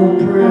your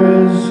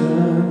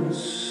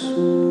presence.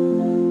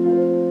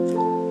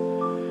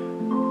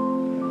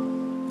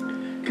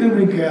 Could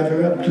we gather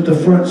up to the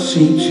front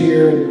seats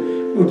here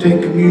and we'll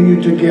take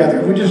communion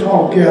together. We just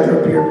all gather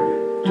up here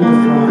to the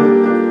front,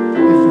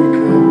 if we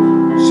could.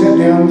 Sit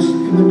down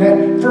in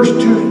the first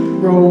 2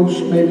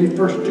 rows, maybe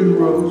first 2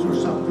 rows or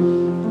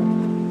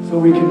something, so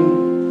we can.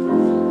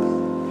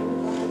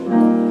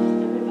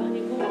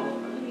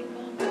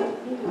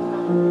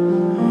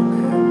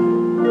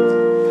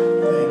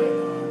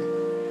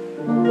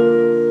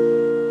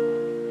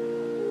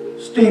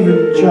 Stephen,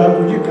 Chuck,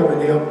 would you come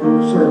and help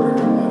serve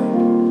everybody?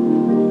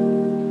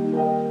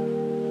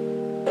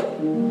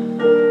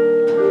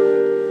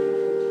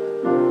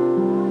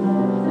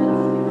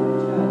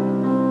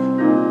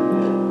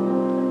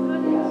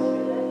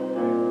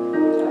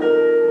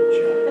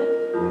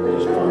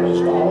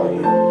 Just follow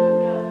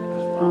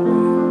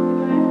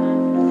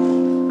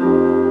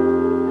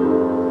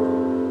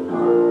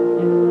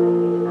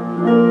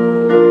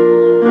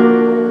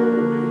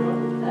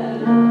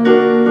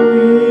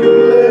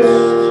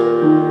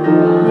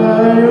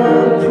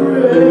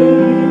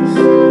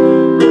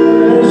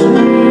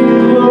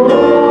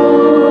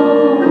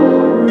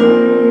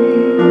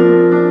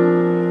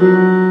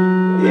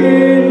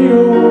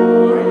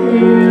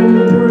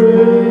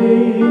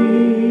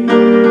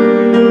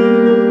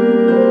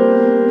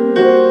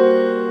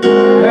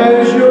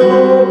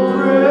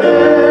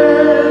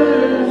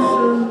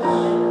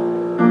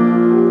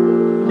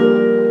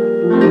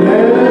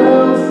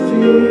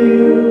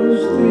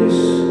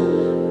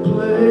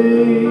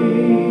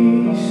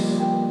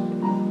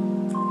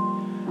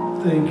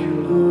Thank you,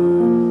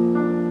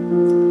 Lord.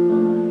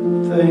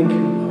 Thank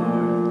you,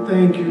 Lord.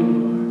 Thank you,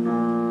 Lord.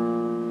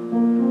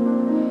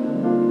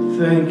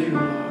 Thank you,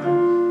 Lord.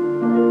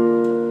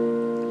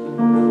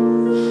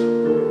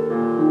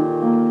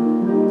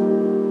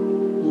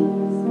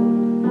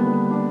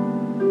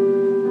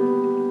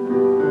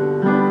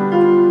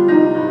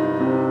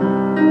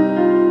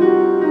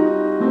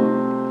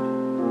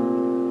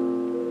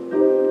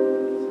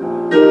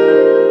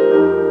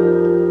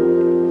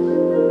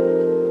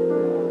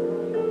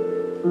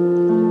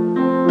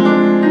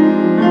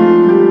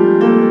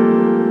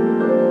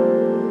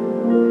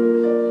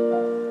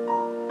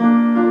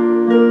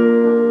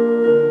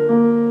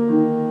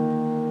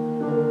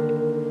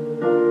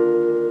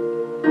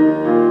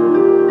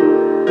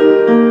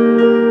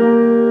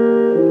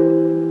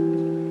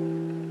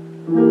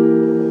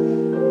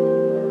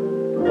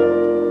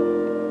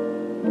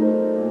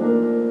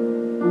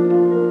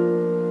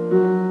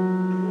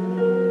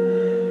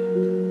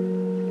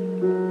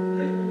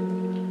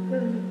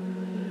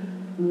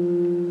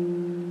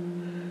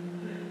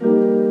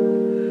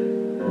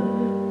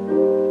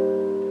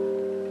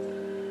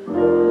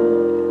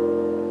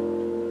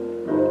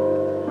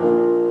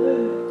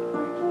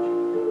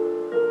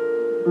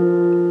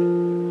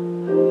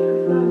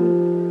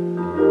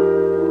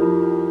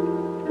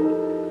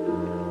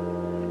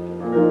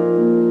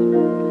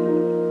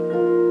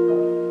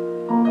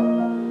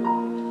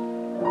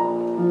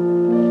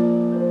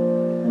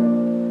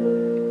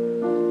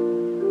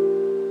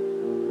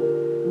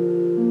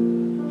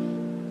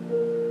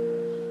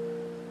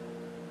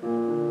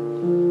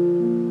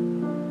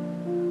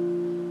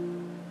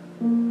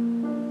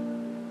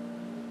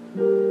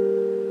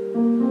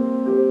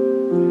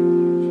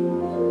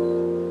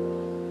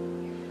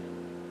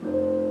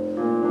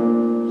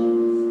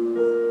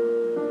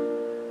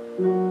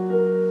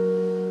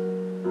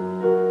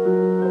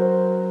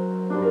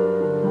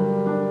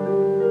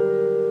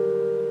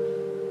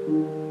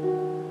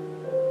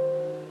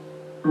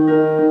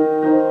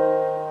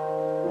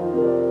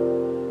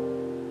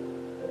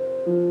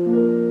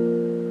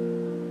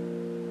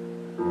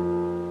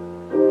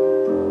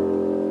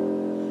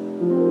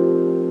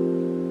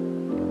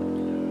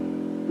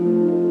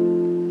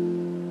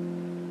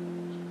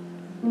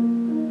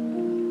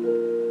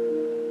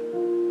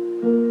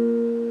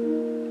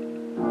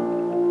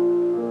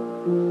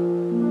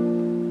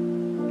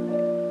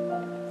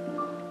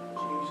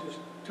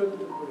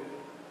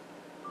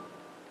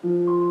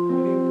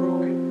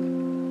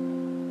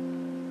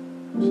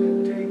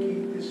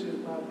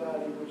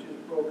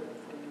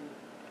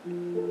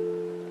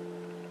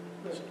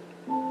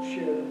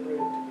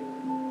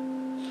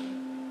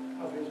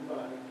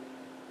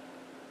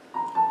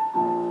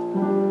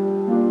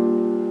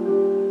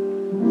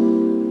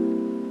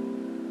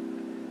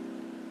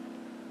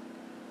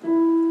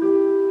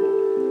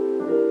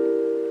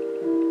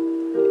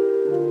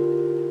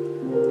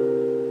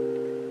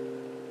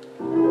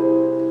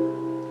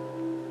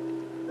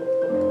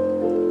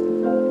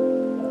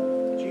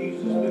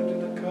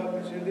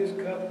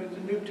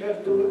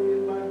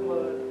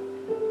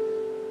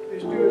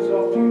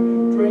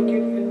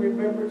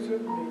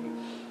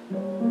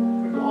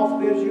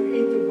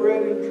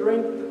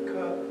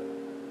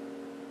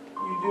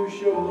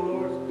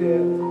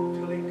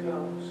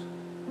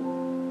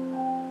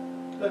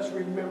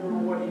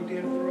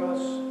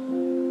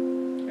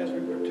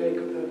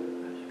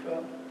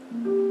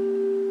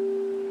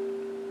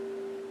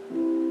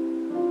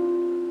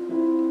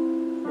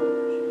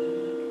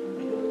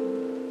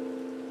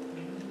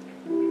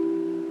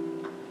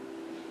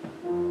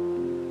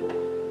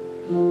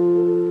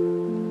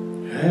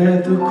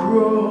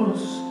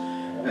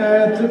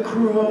 At the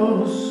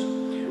cross,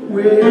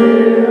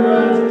 where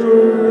I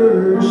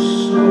first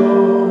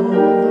saw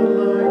the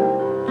light,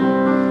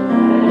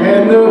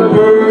 and the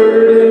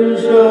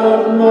burdens of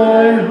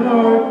my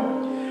heart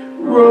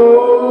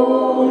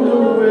rolled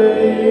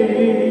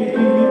away.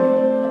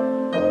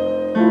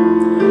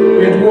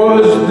 It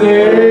was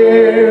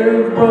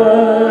there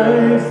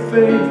by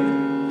faith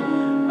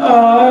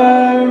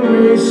I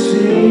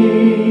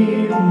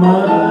received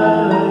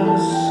my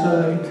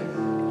sight.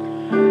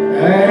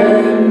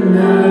 And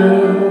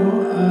now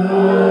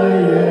I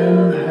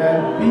am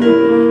happy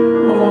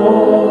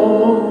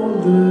all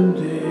the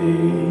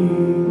day.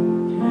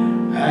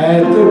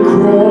 At the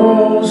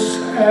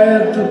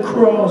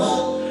cross,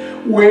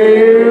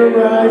 where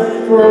I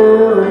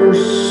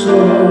first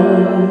saw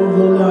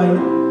the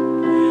light,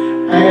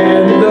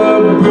 and the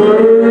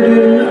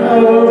burden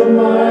of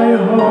my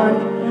heart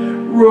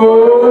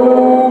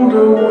rolled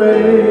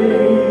away.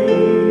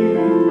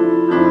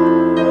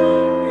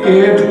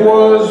 It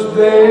was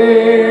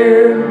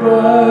there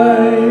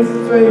by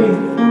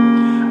faith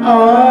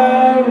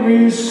I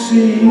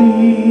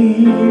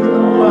received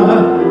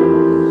my,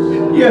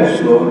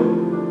 yes, Lord.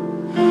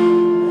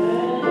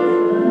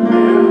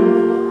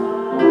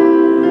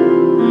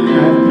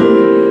 Happy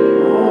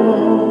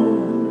all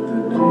the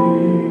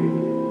day.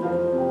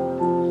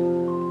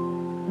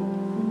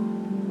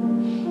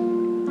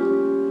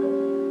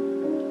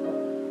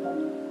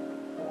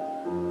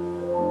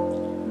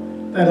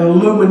 That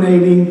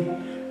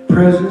illuminating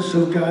presence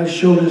of God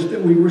showed us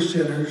that we were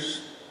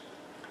sinners.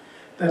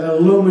 That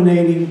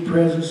illuminating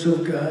presence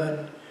of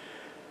God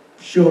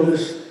showed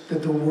us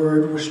that the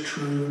Word was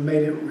true and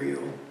made it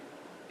real.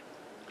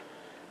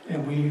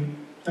 And we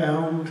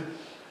found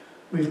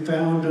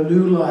a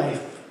new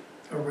life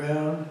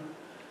around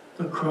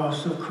the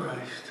cross of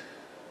Christ.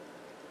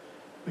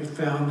 We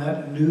found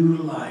that new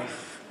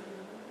life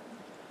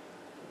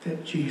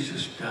that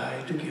Jesus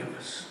died to give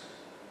us.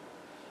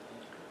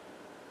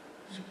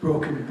 His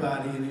broken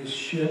body and his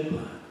shed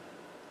blood.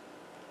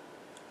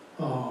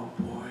 Oh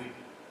boy.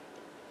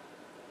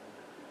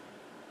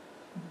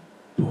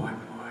 Boy.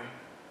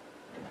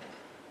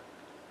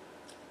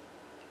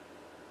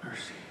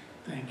 Mercy.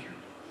 Thank you,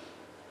 Lord.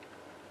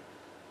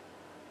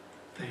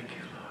 Thank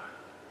you, Lord.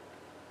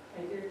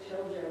 My dear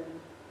children,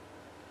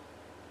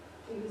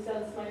 do you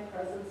sense my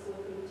presence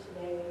with you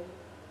today?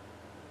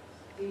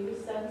 Do you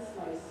sense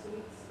my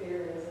sweet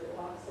spirit as it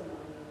walks among you?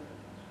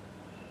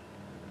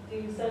 Do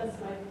you sense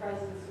my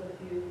presence with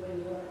you when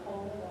you are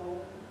home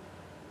alone,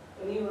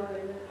 when you are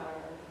in the car?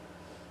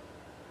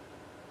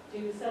 Do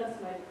you sense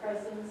my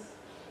presence?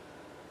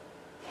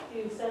 Do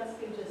you sense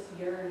me just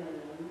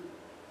yearning and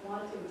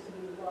wanting to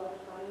be loved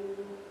by you?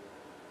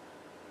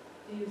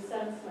 Do you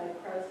sense my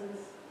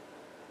presence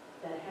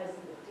that has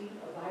a deep,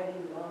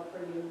 abiding love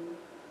for you?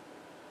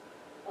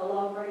 A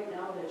love right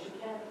now that you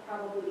can't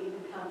probably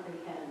even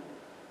comprehend.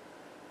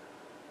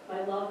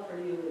 My love for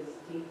you is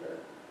deeper.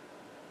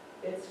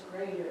 It's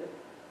greater.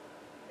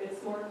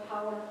 It's more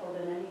powerful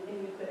than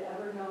anything you could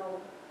ever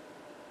know.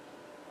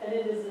 And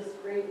it is this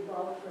great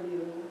love for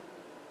you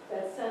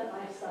that sent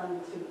my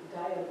Son to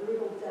die a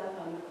brutal death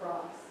on the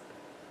cross,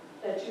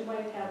 that you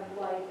might have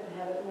life and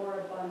have it more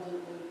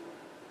abundantly,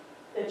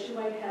 that you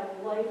might have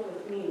life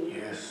with me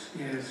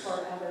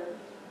forever,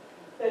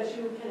 that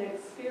you can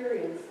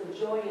experience the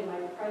joy in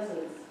my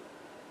presence,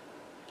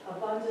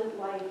 abundant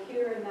life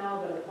here and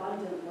now, but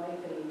abundant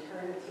life in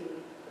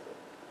eternity,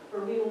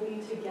 where we will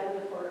be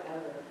together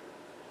forever.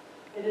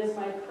 It is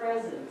my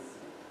presence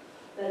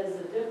that is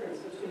the difference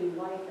between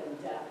life and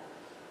death.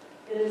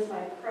 It is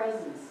my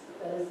presence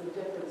that is the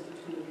difference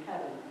between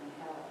heaven and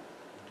hell.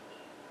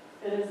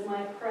 It is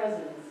my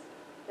presence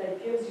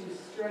that gives you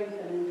strength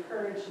and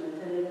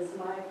encouragement, and it is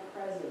my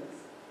presence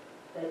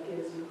that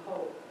gives you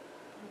hope.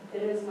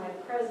 It is my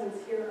presence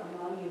here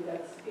among you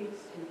that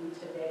speaks to you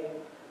today,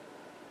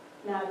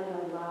 not in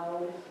a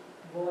loud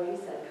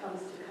voice that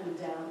comes to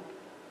condemn,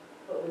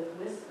 but with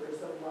whispers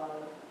of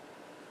love,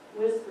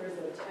 whispers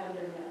of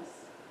tenderness,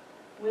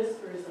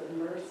 whispers of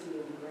mercy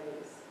and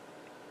grace,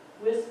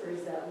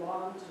 whispers that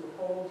long to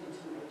hold you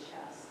to my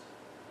chest,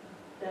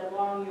 that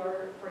long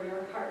for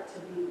your heart to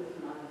beat with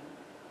mine.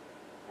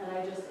 And I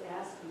just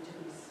ask you to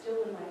be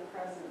still in my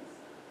presence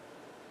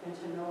and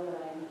to know that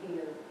I am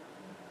here,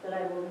 that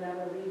I will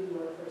never leave you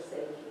or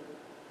forsake you,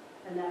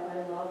 and that my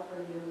love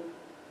for you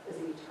is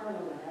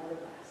eternal and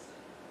everlasting.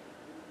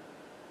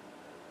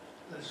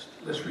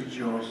 Let's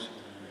rejoice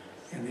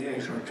in the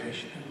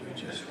exhortation that we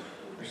just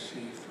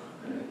received,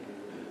 Father.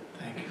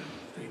 Thank you,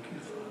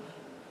 Father.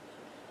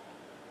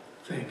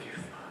 Thank you,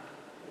 Father.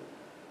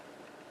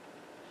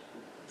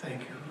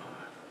 Thank you,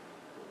 Lord.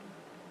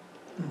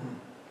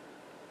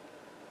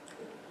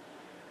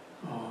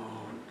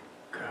 Oh,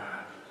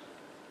 God.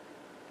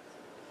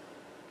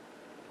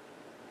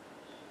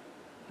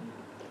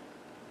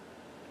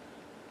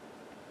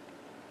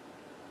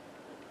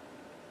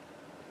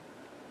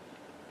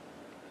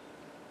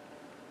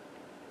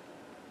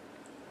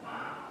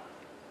 Wow.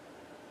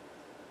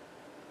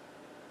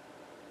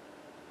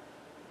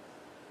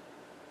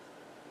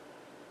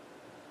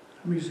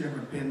 Who's ever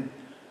been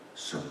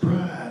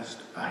surprised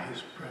by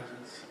his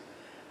presence?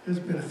 There's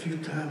been a few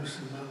times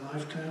in my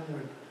lifetime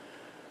when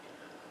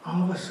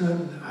all of a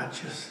sudden I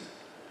just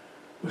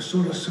was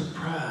sort of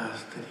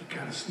surprised that he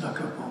kind of snuck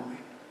up on me.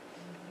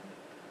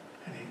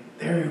 And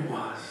there he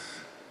was.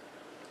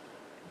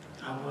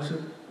 I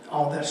wasn't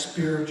all that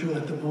spiritual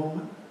at the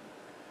moment,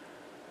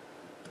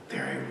 but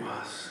there he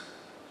was.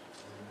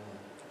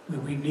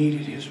 When we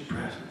needed his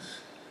presence,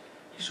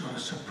 he sort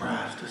of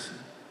surprised us and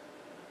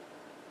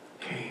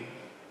came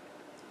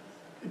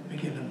and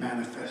began to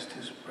manifest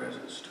his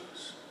presence to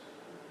us.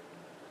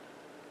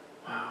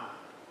 Wow.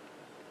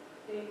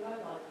 Dave, I'd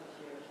like to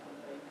share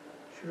something.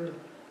 Sure.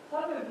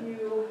 Some of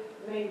you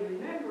may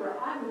remember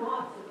I'm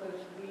not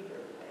supposed to be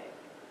here today.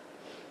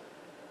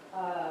 I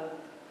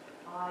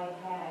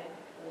had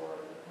for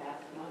the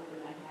past month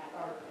and a half,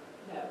 or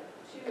no,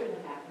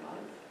 2.5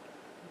 months,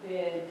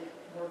 been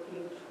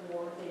working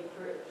towards a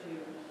trip to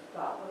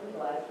Scotland,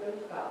 Glasgow,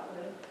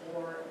 Scotland,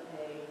 for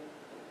a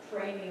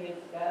training and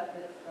stuff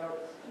that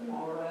starts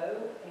tomorrow,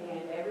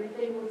 and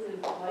everything was in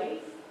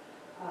place.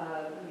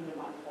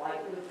 My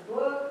flight was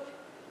booked.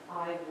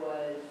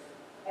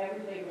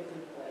 Everything was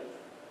in place.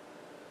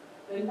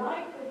 The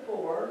night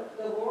before,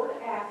 the Lord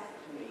asked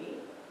me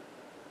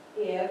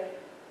if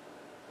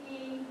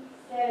he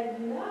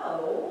said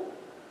no,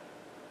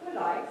 would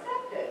I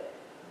accept it?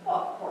 Well,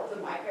 of course,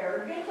 in my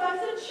arrogance, I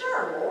said,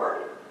 sure,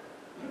 Lord.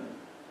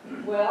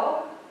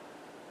 Well,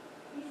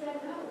 said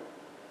no.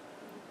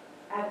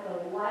 At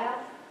the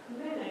last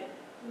minute,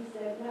 he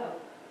said no.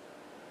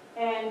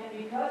 And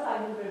because I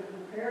had been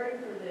preparing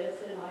for this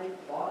and I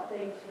bought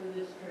things for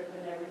this trip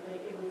and everything,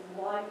 it was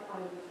like I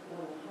was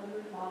going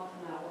 100 miles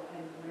an hour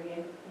and ran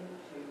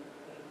into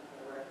a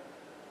brick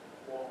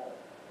wall.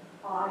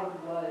 I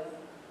was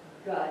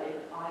gutted.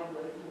 I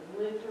was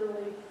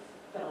literally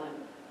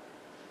stunned.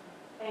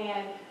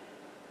 And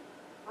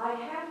I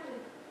have to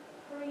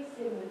praise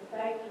him and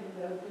thank him,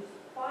 though,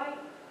 despite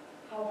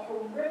how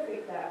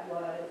horrific that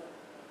was.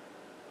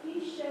 He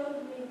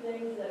showed me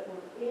things that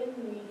were in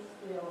me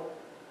still,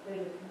 that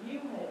if you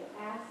had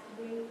asked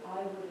me, I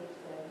would have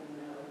said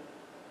no.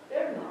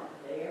 They're not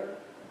there.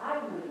 I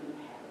wouldn't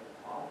have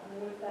a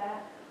problem with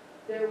that.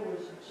 There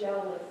was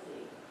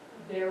jealousy.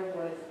 There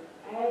was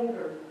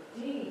anger,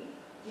 deep,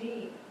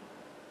 deep,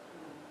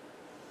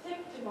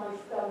 sick to my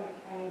stomach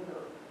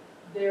anger.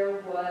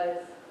 There was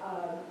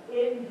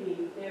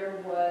envy.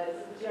 There was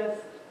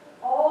just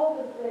all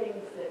the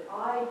things that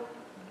I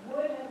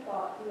would have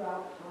thought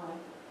throughout time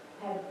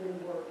had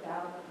been worked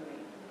out of me.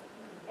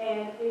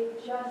 And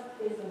it just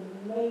is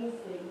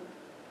amazing.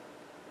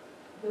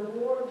 The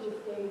Lord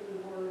just gave the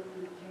word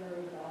through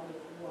Terry about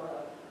his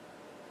love.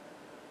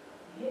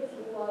 His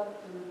love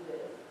through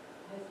this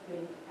has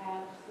been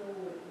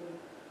absolutely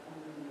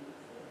amazing.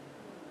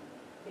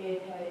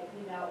 It had,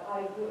 you know,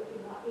 I would,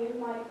 in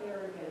my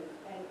arrogance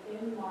and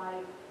in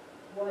my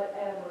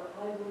whatever,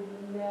 I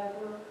would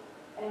never,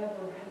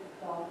 ever have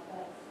thought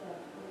that stuff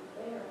was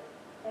there.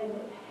 And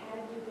it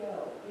had to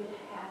go. It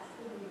has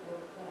to be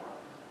worked out.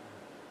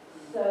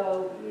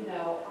 So, you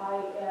know,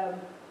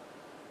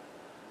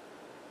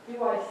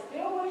 do I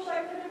still wish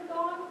I could have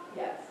gone?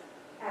 Yes,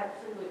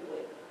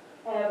 absolutely.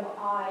 Am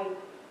I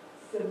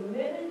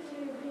submitted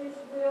to his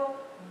will?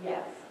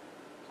 Yes.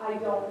 I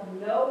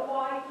don't know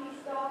why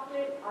he stopped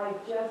it. I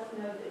just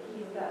know that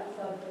he's got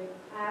something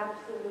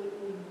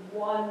absolutely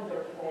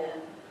wonderful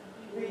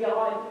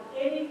beyond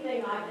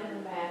anything I can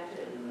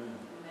imagine.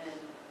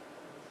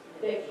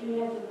 That he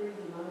has a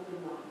reason I do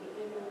not.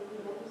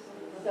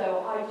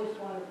 So I just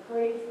want to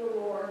praise the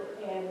Lord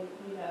and,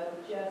 you know,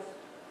 just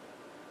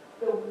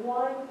the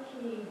one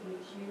key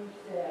that you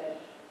said,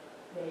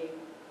 Dave,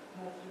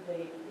 Pastor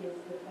Dave, is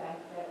the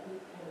fact that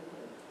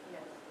repentance.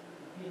 Yes.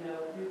 You know,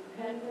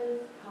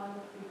 repentance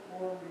comes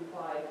before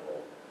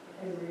revival,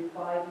 and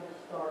revival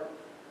starts.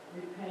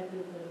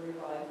 Repentance and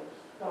revival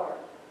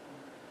start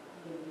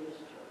in this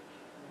church.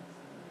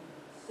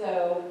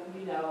 So,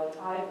 you know,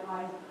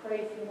 I'm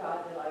praising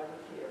God that I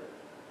was here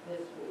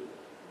this week.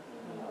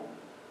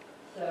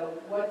 So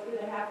what's going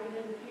to happen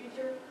in the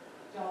future?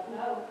 Don't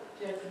know.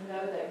 Just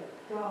know that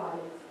God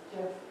is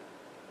just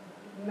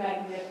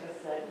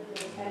magnificent,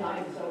 and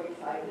I'm so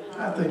excited.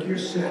 I think you're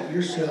setting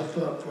yourself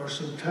up for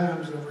some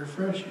times of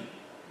refreshing.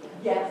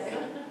 Yes.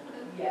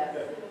 Yes.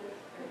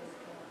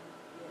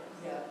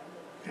 Yeah.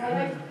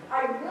 And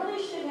I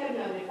really should have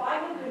known. If I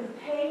had been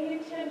paying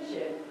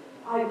attention,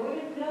 I would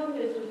have known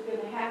this was going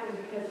to happen,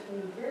 because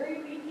from the very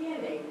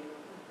beginning,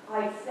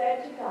 I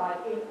said to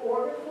God, in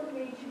order for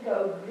me to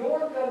go,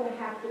 you're going to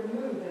have to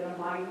move in a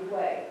mighty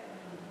way.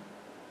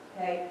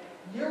 Okay?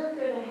 You're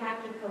going to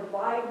have to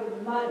provide the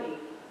money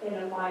in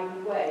a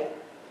mighty way.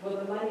 Well,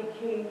 the money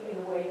came in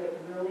a way that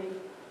really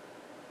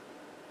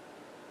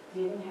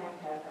didn't have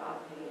to have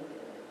God's hand in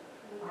it.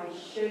 I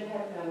should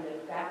have known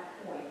at that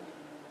point.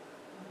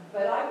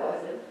 But I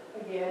wasn't.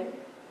 Again,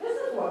 this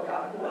is what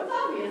God wants.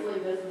 Obviously,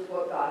 this is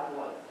what God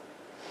wants.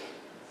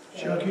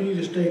 Chuck, you need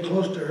to stay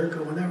close to her,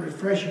 because when that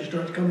refreshing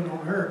starts coming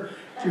on her,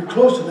 if you're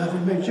close enough,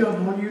 it may jump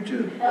on you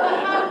too.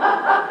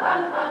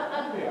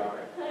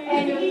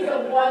 And he's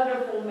a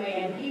wonderful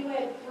man. He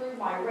went through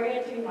my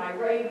ranting, my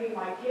raving,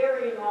 my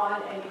carrying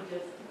on, and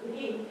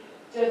he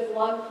just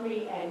loved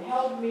me and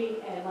held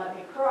me and let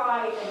me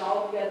cry and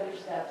all the other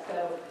stuff.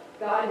 So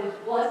God has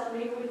blessed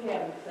me with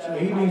him. So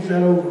he needs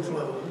that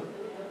overflow.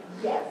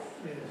 Yes.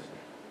 Yes.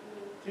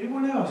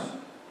 Anyone else?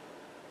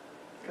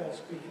 God's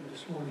speaking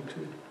this morning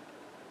too.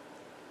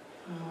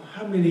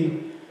 How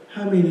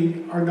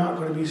many are not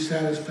going to be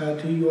satisfied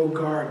till your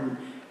garden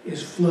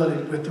is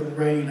flooded with the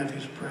rain of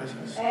his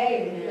presence?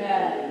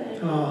 Amen.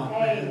 Oh,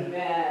 man.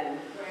 Amen.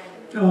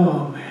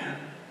 Oh, man.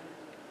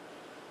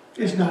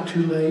 It's not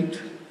too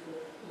late.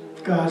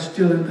 God's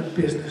still in the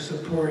business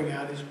of pouring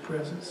out his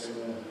presence.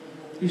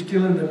 He's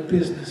still in the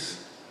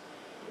business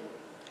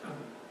of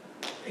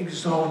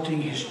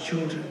exalting his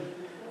children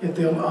if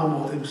they'll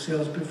humble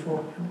themselves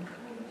before him.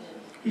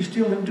 He's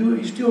still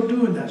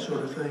doing that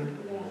sort of thing.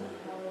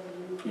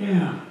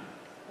 Yeah.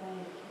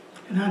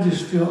 And I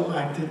just felt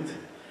like that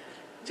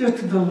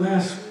just in the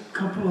last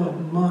couple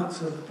of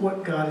months of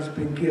what God has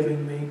been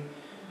giving me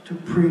to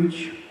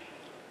preach.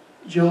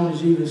 Joan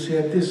has even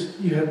said this,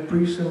 you have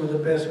preached some of the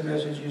best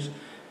messages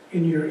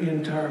in your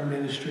entire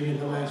ministry in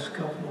the last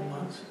couple of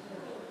months.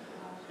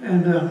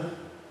 And,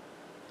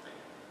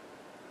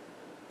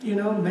 you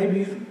know,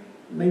 maybe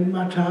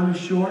my time is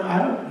short. I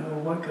don't know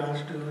what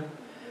God's doing.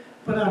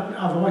 But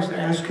I've always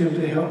asked him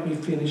to help me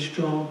finish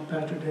strong,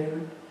 Pastor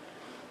David.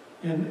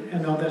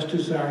 And all that's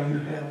desire you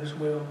have as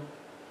well.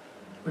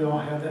 We all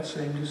have that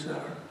same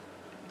desire.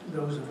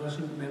 Those of us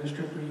who've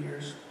ministered for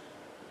years.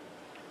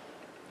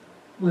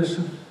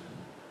 Listen,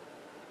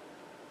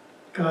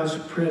 God's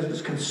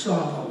presence can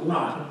solve a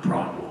lot of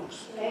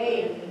problems.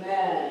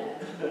 Amen.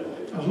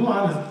 A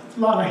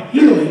lot of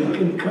healing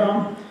can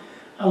come.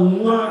 A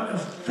lot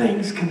of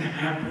things can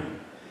happen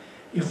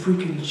if we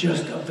can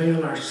just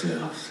avail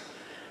ourselves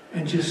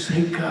and just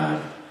say,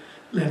 God,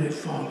 let it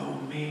fall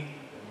on me.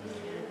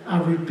 I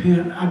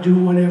repent. I do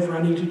whatever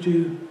I need to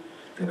do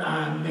that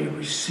I may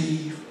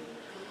receive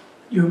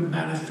your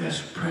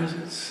manifest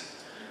presence.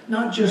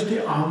 Not just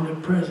the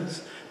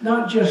omnipresence,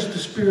 not just the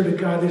Spirit of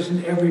God that's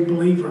in every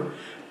believer,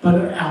 but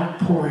an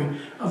outpouring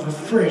of a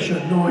fresh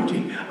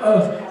anointing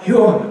of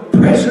your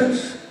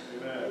presence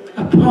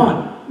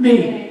upon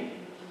me,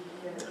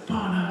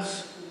 upon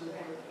us.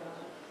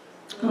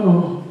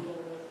 Oh,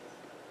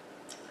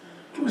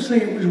 can we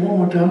sing it just one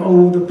more time?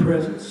 Oh, the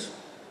presence.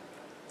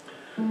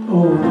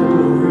 Oh, the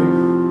glory.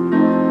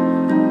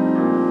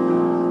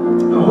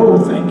 Oh,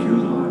 thank you,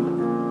 Lord.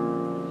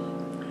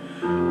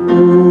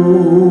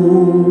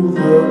 Oh,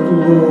 the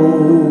glory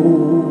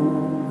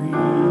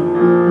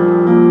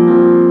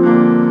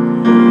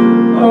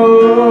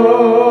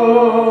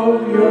of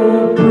your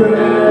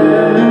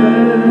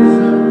presence.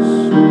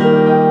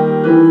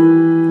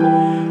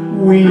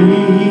 We,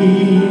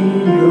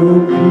 your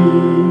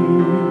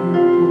people,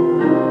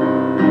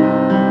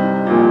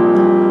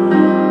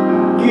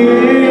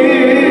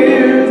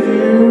 give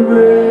you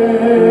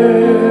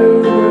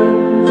reverence.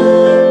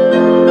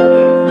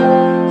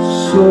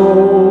 So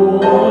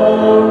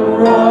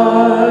arise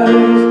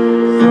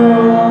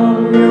from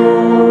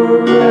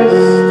your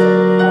rest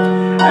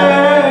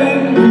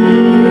and be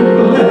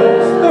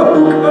blessed. Oh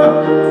God.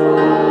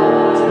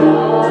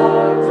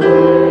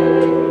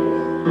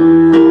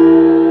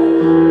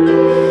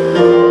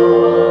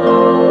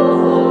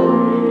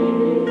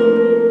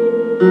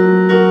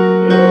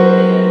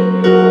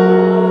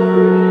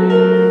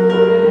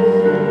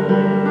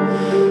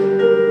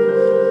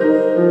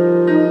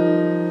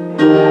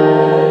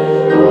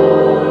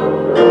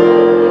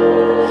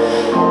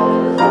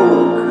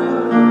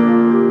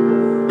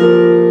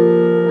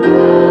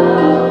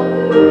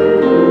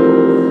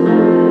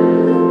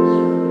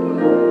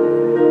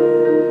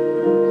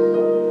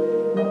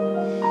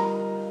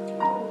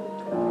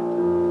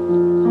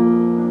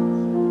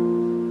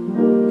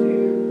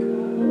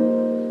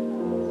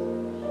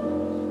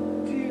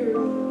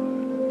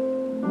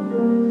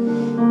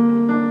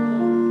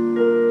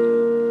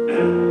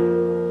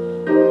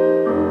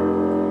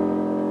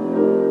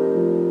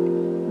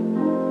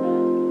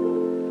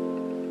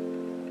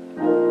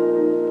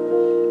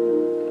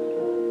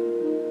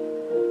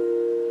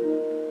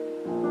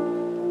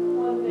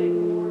 One thing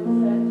the Lord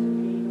said to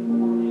me in the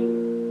morning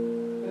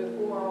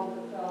before all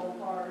that fell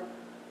apart,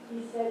 He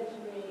said to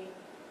me,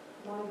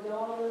 my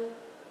daughter,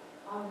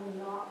 I'm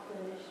not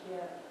finished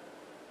yet.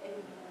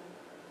 Amen.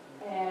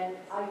 And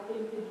I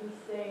think that He's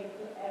saying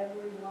to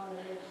everyone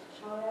in His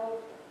child,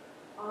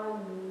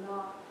 I'm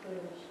not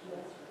finished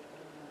yet.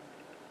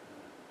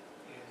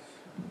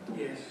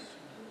 Yes.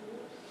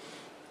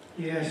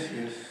 Yes,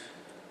 yes.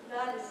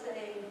 God is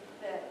saying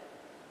that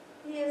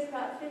He is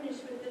not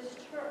finished with this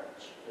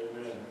church.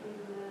 Amen.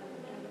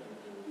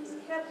 He's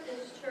kept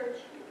this church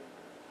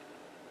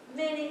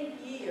many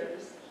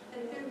years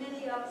and through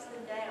many ups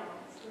and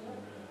downs.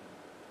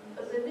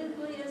 But the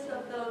nucleus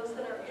of those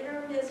that are in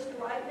our midst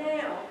right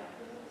now,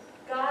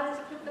 God has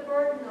put the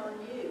burden on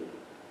you.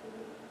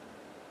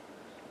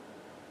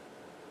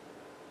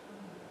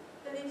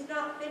 That He's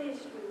not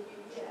finished with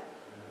you yet.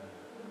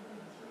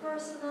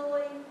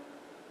 Personally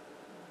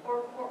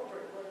or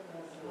corporately.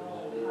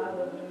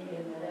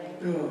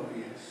 Oh,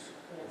 yes.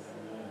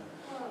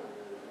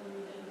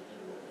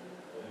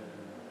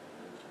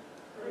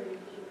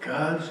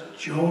 God's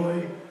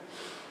joy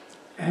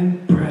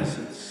and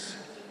presence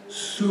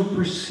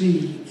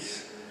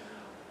supersedes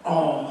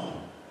all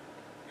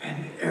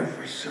and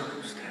every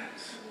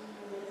circumstance,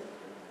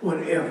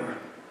 whatever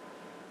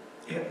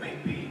it may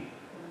be.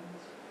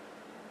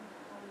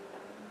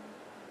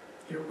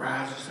 It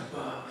rises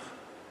above.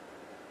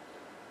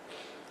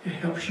 It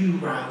helps you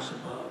rise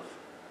above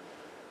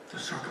the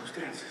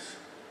circumstances.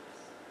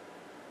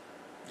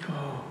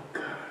 Oh,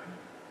 God.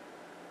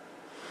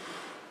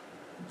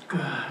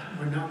 God,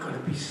 we're not going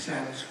to be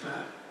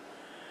satisfied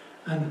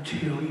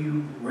until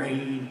you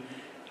rain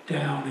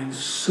down and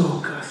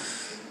soak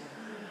us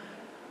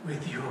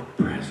with your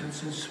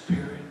presence and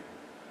Spirit.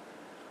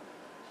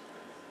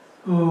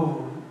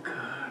 Oh,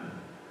 God.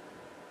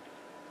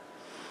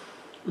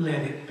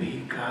 Let it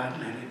be, God,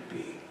 let it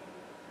be.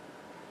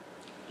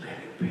 Let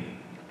it be.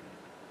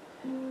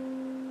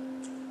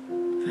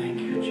 Thank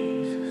you,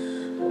 Jesus.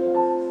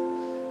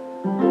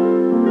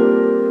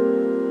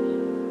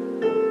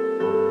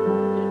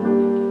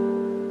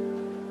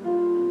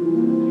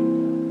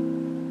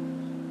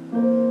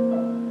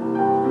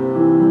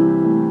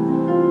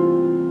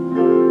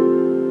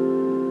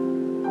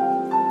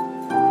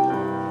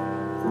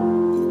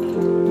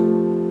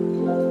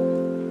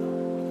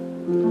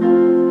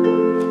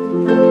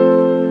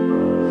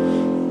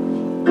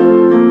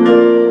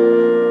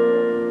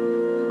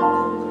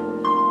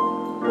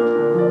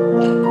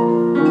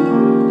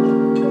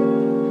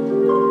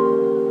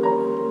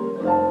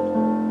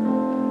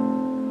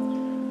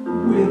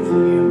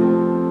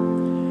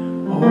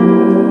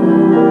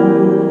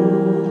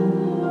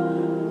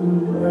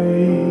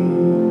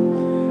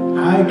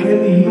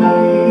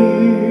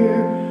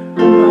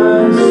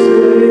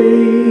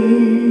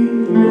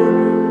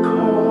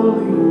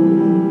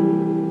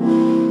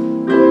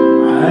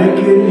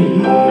 can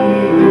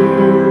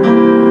hear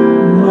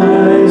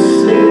my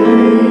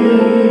Savior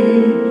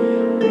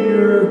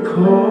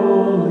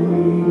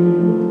calling.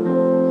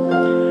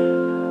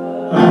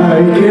 I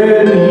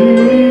can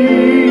hear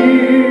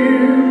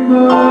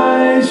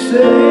my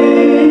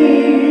Savior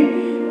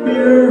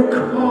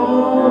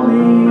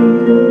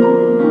calling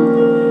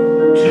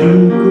to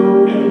go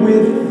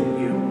with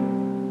Him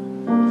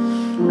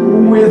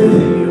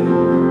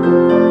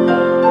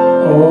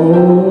all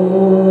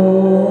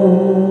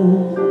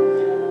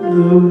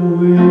the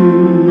way.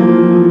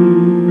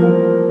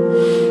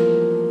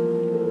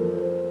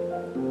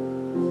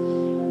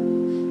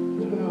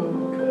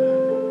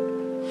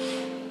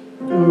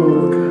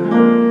 Oh God.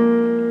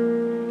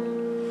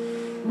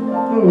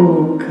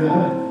 Oh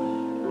God.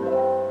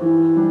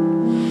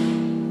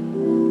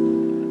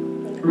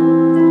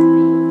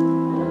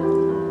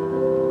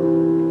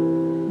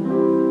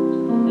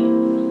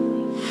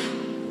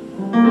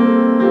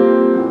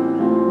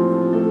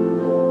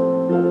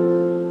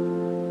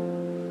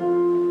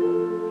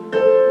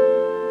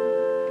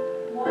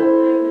 One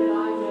thing that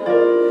I know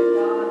that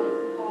God is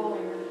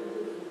calling,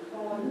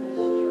 or Jesus is calling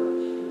this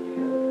church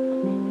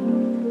to do,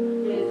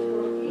 is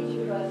for each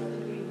of us to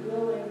be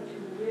willing to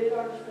rid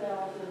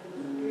ourselves of the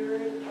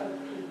spirit of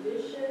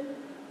tradition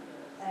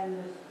and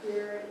the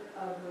spirit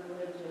of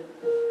religion.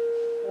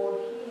 For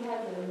He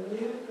has a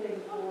new thing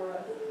for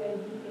us, and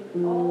He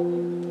can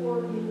only pour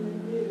in the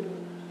new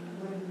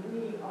when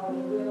we are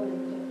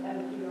willing to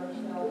empty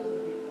ourselves of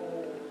the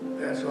old.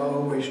 That's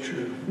always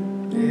true.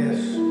 Yes.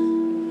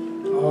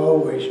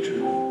 Always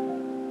true.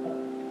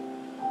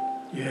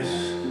 Yes.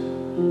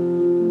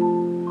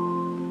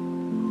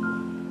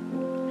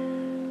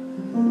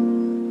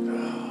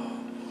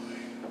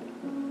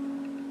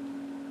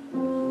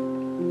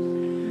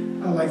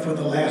 I'd like for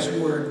the last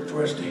word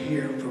for us to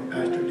hear from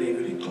Pastor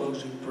David in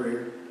closing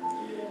prayer.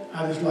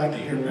 I just like to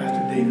hear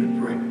Pastor David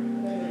pray.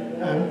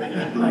 I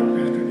like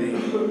Pastor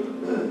David.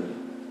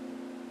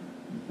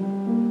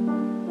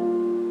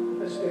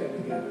 Let's stand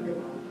together. Come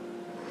on.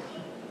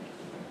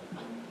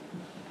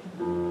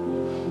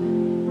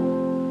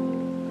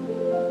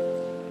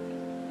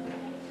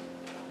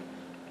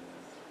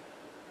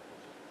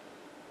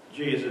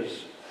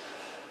 Jesus,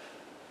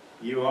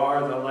 you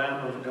are the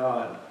Lamb of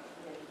God,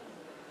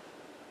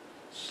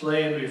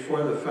 slain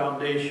before the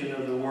foundation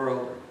of the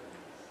world.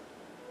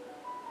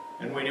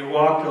 And when you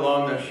walked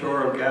along the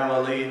shore of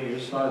Galilee and you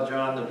saw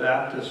John the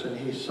Baptist and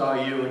he saw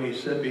you and he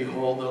said,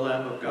 "Behold the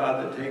Lamb of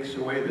God that takes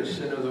away the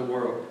sin of the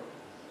world."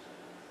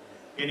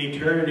 In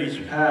eternities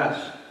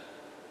past,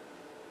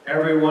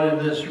 everyone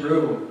in this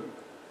room,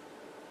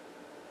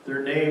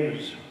 their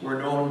names were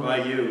known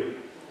by you.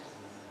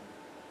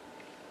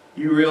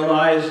 You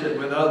realize that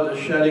without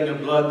the shedding of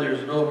blood,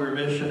 there's no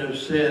remission of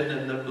sin,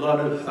 and the blood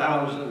of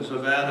thousands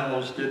of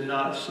animals did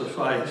not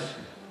suffice.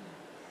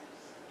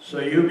 So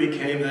you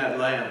became that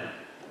lamb.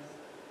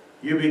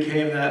 You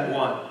became that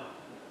one.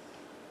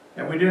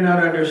 And we do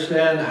not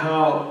understand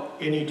how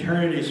in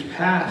eternities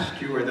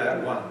past you were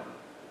that one.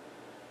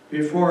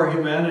 Before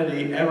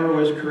humanity ever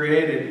was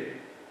created,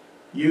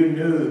 you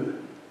knew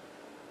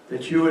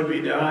that you would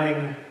be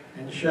dying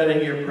and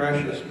shedding your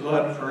precious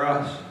blood for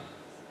us.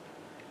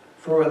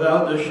 For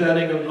without the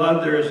shedding of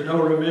blood, there is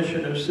no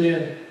remission of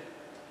sin.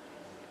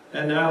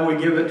 And now we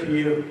give it to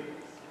you.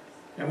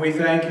 And we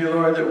thank you,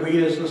 Lord, that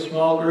we as a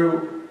small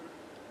group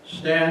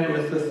stand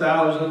with the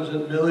thousands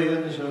and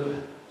millions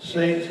of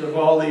saints of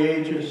all the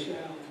ages.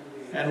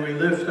 And we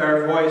lift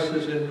our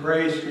voices in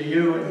praise to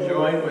you and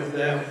join with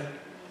them.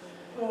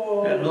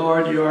 And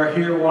Lord, you are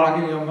here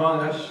walking among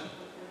us.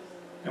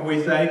 And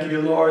we thank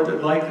you, Lord,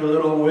 that like the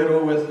little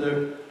widow with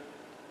the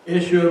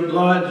issue of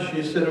blood,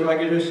 she said, if I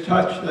could just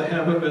touch the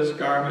hem of his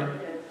garment.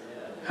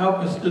 Help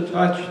us to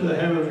touch the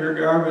hem of your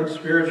garment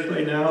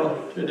spiritually now,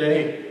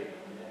 today.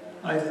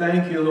 I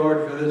thank you,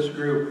 Lord, for this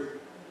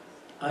group.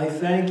 I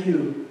thank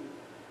you.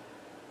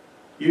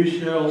 You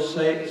shall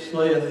slay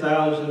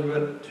 1,000,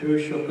 but 2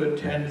 shall put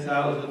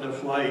 10,000 to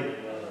flight.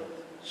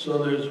 So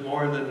there's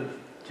more than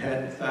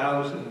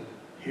 10,000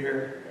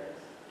 here,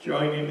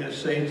 joining the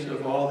saints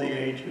of all the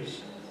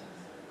ages.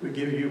 We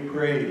give you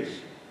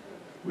praise.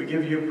 We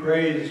give you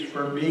praise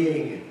for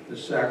being the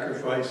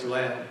sacrifice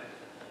lamb.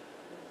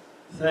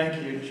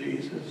 Thank you,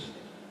 Jesus.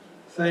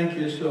 Thank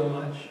you so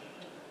much.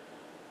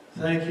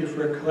 Thank you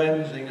for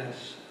cleansing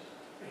us.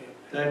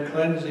 That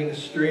cleansing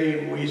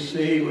stream we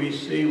see,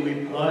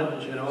 we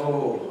plunge, and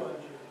oh,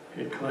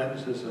 it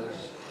cleanses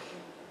us.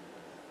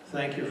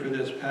 Thank you for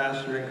this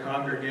pastor and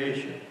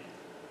congregation.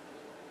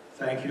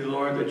 Thank you,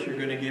 Lord, that you're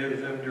going to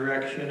give them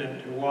direction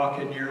and to walk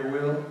in your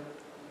will.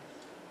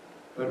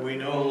 But we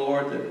know,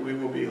 Lord, that we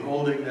will be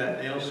holding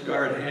that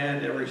nail-scarred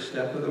hand every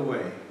step of the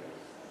way.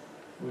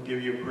 We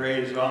give you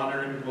praise, honor,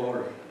 and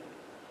glory.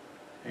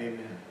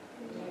 Amen.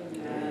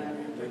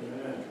 Amen.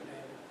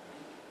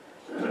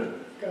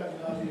 God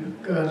love you.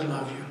 God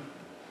love you.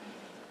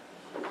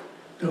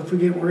 Don't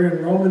forget, we're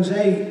in Romans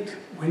 8,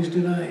 Wednesday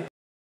night.